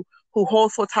who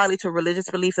hold so tightly to religious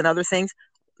beliefs and other things.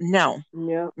 No,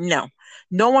 Yep. no,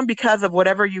 no one because of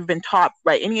whatever you've been taught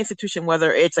by any institution,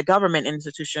 whether it's a government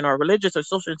institution or a religious or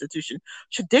social institution,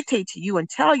 should dictate to you and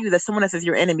tell you that someone else is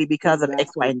your enemy because of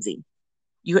X, Y, Exactly. and Z.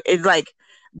 It's like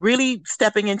really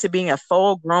stepping into being a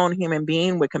full grown human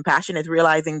being with compassion is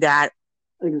realizing that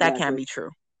that can Exactly. be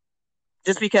true.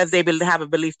 Just because they have a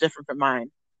belief different from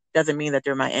mine doesn't mean that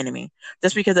they're my enemy.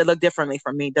 Just because they look differently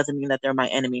from me doesn't mean that they're my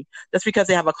enemy. Just because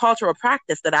they have a cultural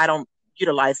practice that I don't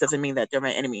utilize doesn't mean that they're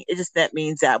my enemy. It just that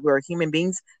means that we're human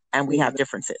beings and we have Exactly.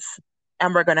 differences.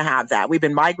 And we're going to have that. We've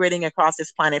been migrating across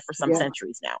this planet for some Yeah.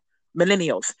 centuries now,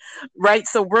 millennials, right?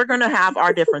 So we're going to have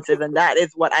our differences. And that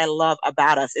is what I love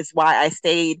about us. It's why I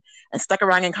stayed and stuck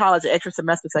around in college an extra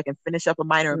semester so I can finish up a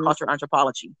minor in Mm, cultural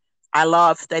anthropology. I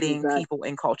love studying exactly. people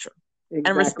and culture. and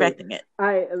Exactly. respecting it.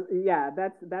 Yeah,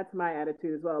 that's my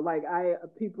attitude as well. Like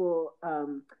people,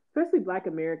 especially Black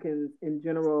Americans in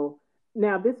general.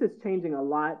 Now this is changing a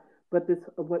lot, but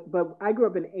but I grew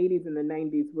up in the '80s and the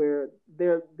 '90s where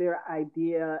their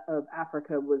idea of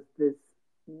Africa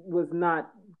was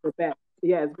not the best.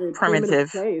 Yeah, it's a very primitive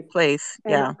Primitive place, place.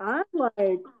 and Yeah. I'm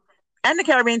like, And the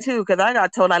Caribbean too, because I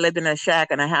got told I lived in a shack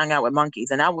and I hung out with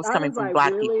monkeys, and I was I coming was from like,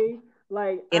 black people really?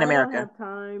 Like, in I don't America. have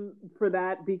time for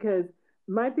that because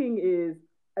my thing is,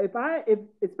 if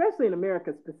especially in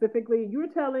America specifically, you're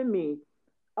telling me,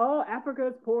 oh, Africa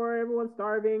is poor, everyone's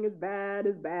starving, it's bad,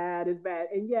 it's bad, it's bad,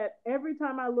 and yet every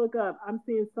time I look up, I'm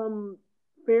seeing some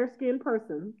fair skinned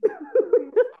person.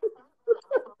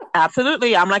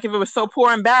 Absolutely. I'm like, if it was so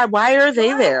poor and bad, why are they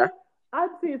Why? there? I'm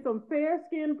seeing some fair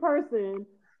skinned person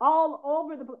all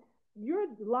over the place. You're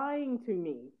lying to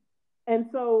me. And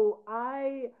so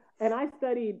I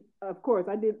studied, of course,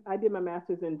 I did my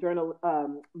master's in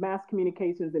mass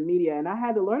communications and media, and I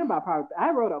had to learn about propaganda.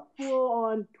 I wrote a full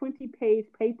on 20-page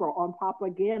paper on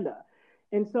propaganda,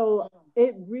 and so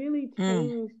it really Mm.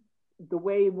 changed the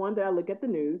way one day I look at the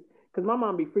news. Because my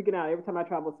mom be freaking out every time I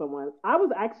travel with someone. I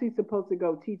was actually supposed to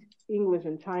go teach English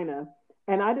in China,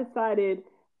 and I decided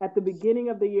at the beginning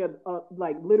of the year,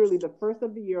 like literally the first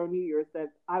of the year on New Year's,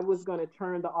 that I was going to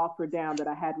turn the offer down that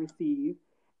I had received.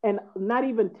 And not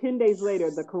even 10 days later,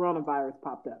 the coronavirus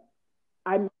popped up.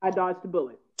 I dodged a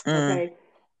bullet. Mm. Okay.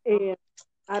 And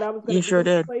I was going You to be sure in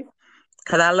this did. place.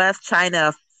 Because I left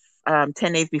China 10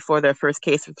 days before the first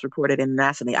case was reported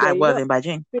internationally. I There you was go. in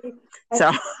Beijing. See? And,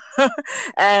 So,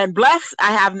 and blessed,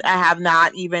 I have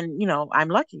not even, I'm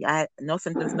lucky. I no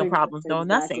symptoms, no problems, no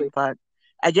exactly. nothing. But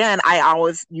again, I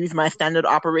always use my standard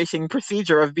operating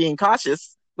procedure of being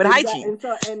cautious with Exactly. hygiene.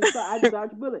 And so I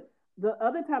dodged a bullet. The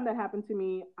other time that happened to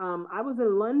me, I was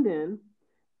in London.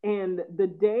 And the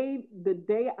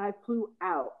day I flew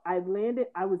out, I landed.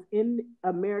 I was in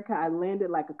America. I landed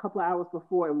like a couple of hours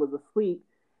before and was asleep.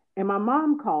 And my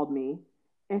mom called me,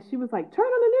 and she was like, "Turn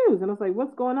on the news." And I was like,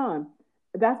 "What's going on?"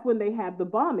 That's when they had the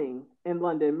bombing in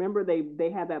London. Remember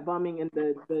they had that bombing in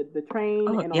the train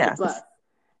Oh and on the yes. bus.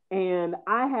 And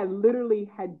I had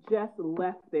just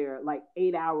left there like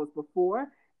 8 hours before.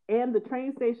 And the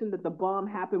train station that the bomb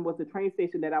happened was the train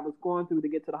station that I was going through to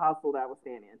get to the hospital that I was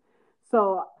staying in.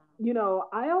 So,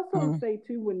 I also Mm. say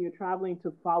too when you're traveling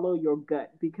to follow your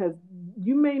gut because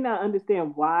you may not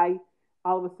understand why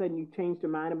all of a sudden you changed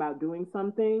your mind about doing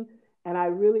something. And I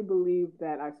really believe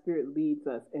that our spirit leads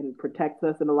us and protects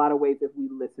us in a lot of ways if we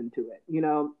listen to it.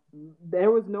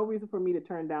 There was no reason for me to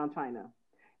turn down China.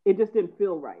 It just didn't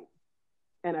feel right.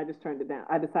 And I just turned it down.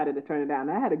 I decided to turn it down.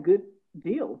 And I had a good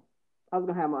deal. I was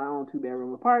gonna have my own 2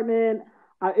 bedroom apartment.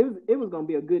 It was gonna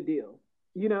be a good deal,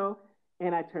 you know.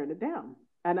 And I turned it down.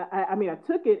 And I mean I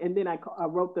took it and then I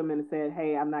wrote them and said,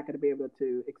 hey, I'm not gonna be able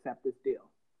to accept this deal.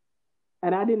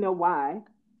 And I didn't know why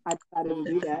I decided to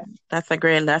do that. That's a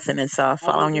great lesson. It's I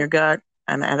following your didn't. gut,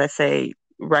 and as I say,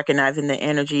 recognizing the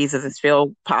energies as it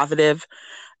feel positive,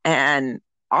 and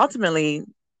ultimately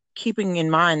keeping in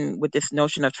mind with this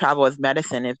notion of travel as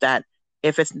medicine.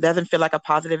 If it doesn't feel like a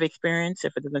positive experience,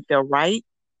 if it doesn't feel right,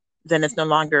 then it's no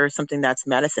longer something that's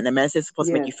medicine. And medicine is supposed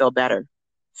to make Yes. you feel better.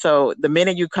 So the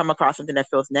minute you come across something that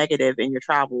feels negative in your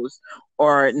travels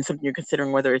or in something you're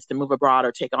considering, whether it's to move abroad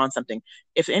or take on something,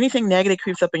 if anything negative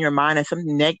creeps up in your mind and some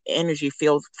energy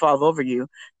falls over you,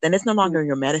 then it's no Mm. longer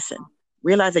your medicine.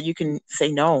 Realize that you can say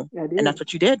no. I And did. that's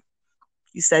what you did.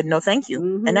 You said no, thank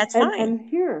you. And that's fine. And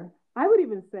here, I would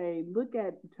even say, look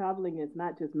at traveling as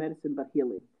not just medicine but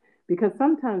healing, because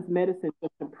sometimes medicine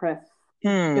just suppress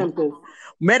Hmm. symptoms.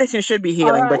 Medicine should be All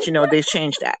healing, right. but they've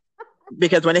changed that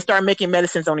because when they start making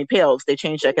medicines only pills, they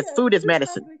changed that because Yes, food is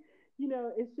medicine.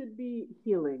 exactly. It should be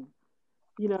healing.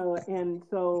 And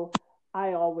so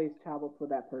I always travel for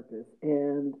that purpose.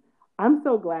 And I'm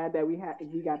so glad that we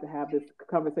got to have this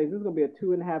conversation. This is gonna be a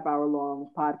 2.5 hour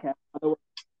long podcast, by the way.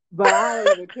 But I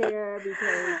don't even care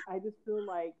because I just feel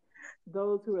like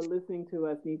those who are listening to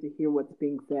us need to hear what's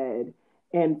being said.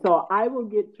 And so I will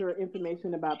get your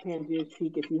information about Pangaea's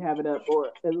Peak if you have it up,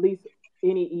 or at least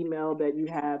any email that you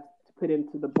have to put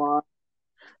into the bar.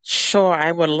 Sure,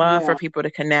 I would love for Yeah. people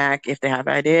to connect if they have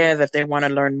ideas, if they want to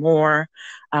learn more.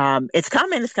 It's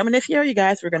coming. It's coming this year, you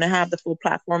guys. We're going to have the full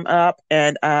platform up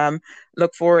and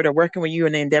look forward to working with you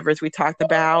in the endeavors we talked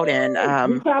about and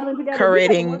We traveling together. We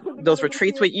taking one curating trip those together this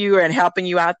retreats year. with you and helping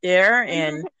you out there. Are you gonna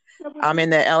And take a trip with I'm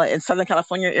me? in Southern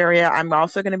California area. I'm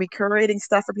also going to be curating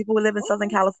stuff for people who live in Southern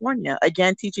Okay. California.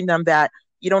 Again, teaching them that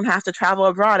you don't have to travel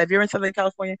abroad. If you're in Southern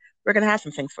California, we're going to have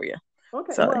some things for you.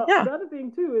 Okay. So Well, yeah. the other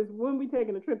thing too is when we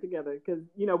taking a trip together because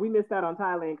we missed out on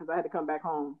Thailand because I had to come back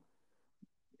home.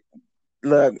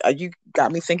 Look, you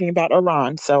got me thinking about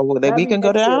Iran, so that That'd we be can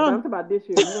go next year, but I'm down. talking about this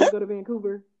year. You want to go to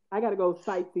Vancouver? I got to go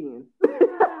sightseeing.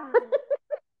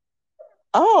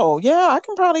 Oh, yeah, I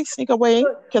can probably sneak away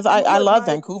look, because I look, love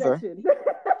my Vancouver. obsession.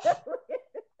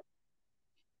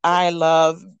 I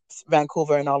love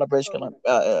Vancouver and all the British Oh Columbia.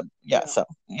 my God. Yeah, Yeah. so,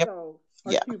 yep, So,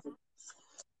 or yeah. Cuba.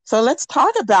 So let's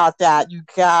talk about that, you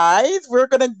guys. We're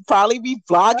going to probably be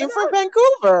I vlogging from know.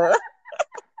 Vancouver.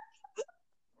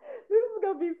 This is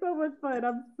going to be so much fun.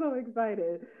 I'm so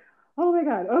excited. Oh my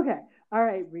God. Okay. All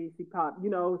right, Reese Pop. As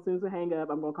soon as we hang up,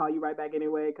 I'm going to call you right back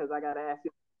anyway because I got to ask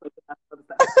you other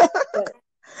stuff. But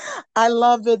I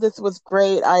love it. This was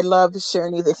great. I love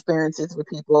sharing these experiences with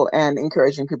people and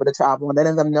encouraging people to travel and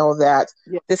letting them know that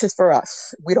yeah, this is for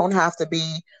us. We don't have to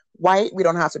be white. We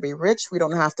don't have to be rich. We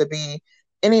don't have to be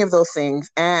any of those things.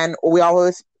 And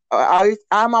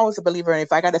I'm always a believer in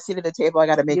if I got a seat at the table, I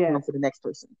got to make room yes, for the next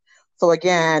person. So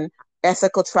again,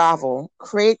 ethical travel,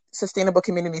 create sustainable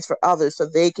communities for others so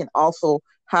they can also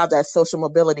have that social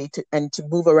mobility and to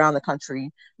move around the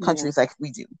yeah. countries like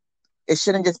we do. It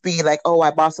shouldn't just be like, oh,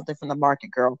 I bought something from the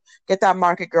market girl. Get that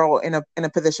market girl in a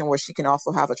position where she can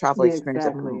also have a travel Yeah, experience at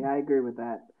exactly. home. I agree with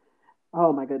that.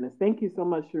 Oh my goodness. Thank you so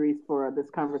much, Cherise, for this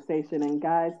conversation. And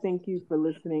guys, thank you for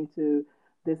listening to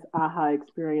this AHA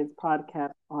Experience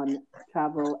podcast on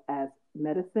travel as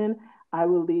medicine. I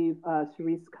will leave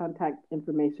Cherise's contact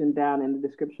information down in the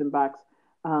description box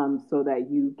so that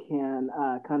you can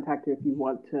contact her if you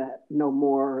want to know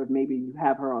more, or maybe you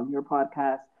have her on your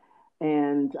podcast.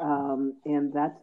 And that's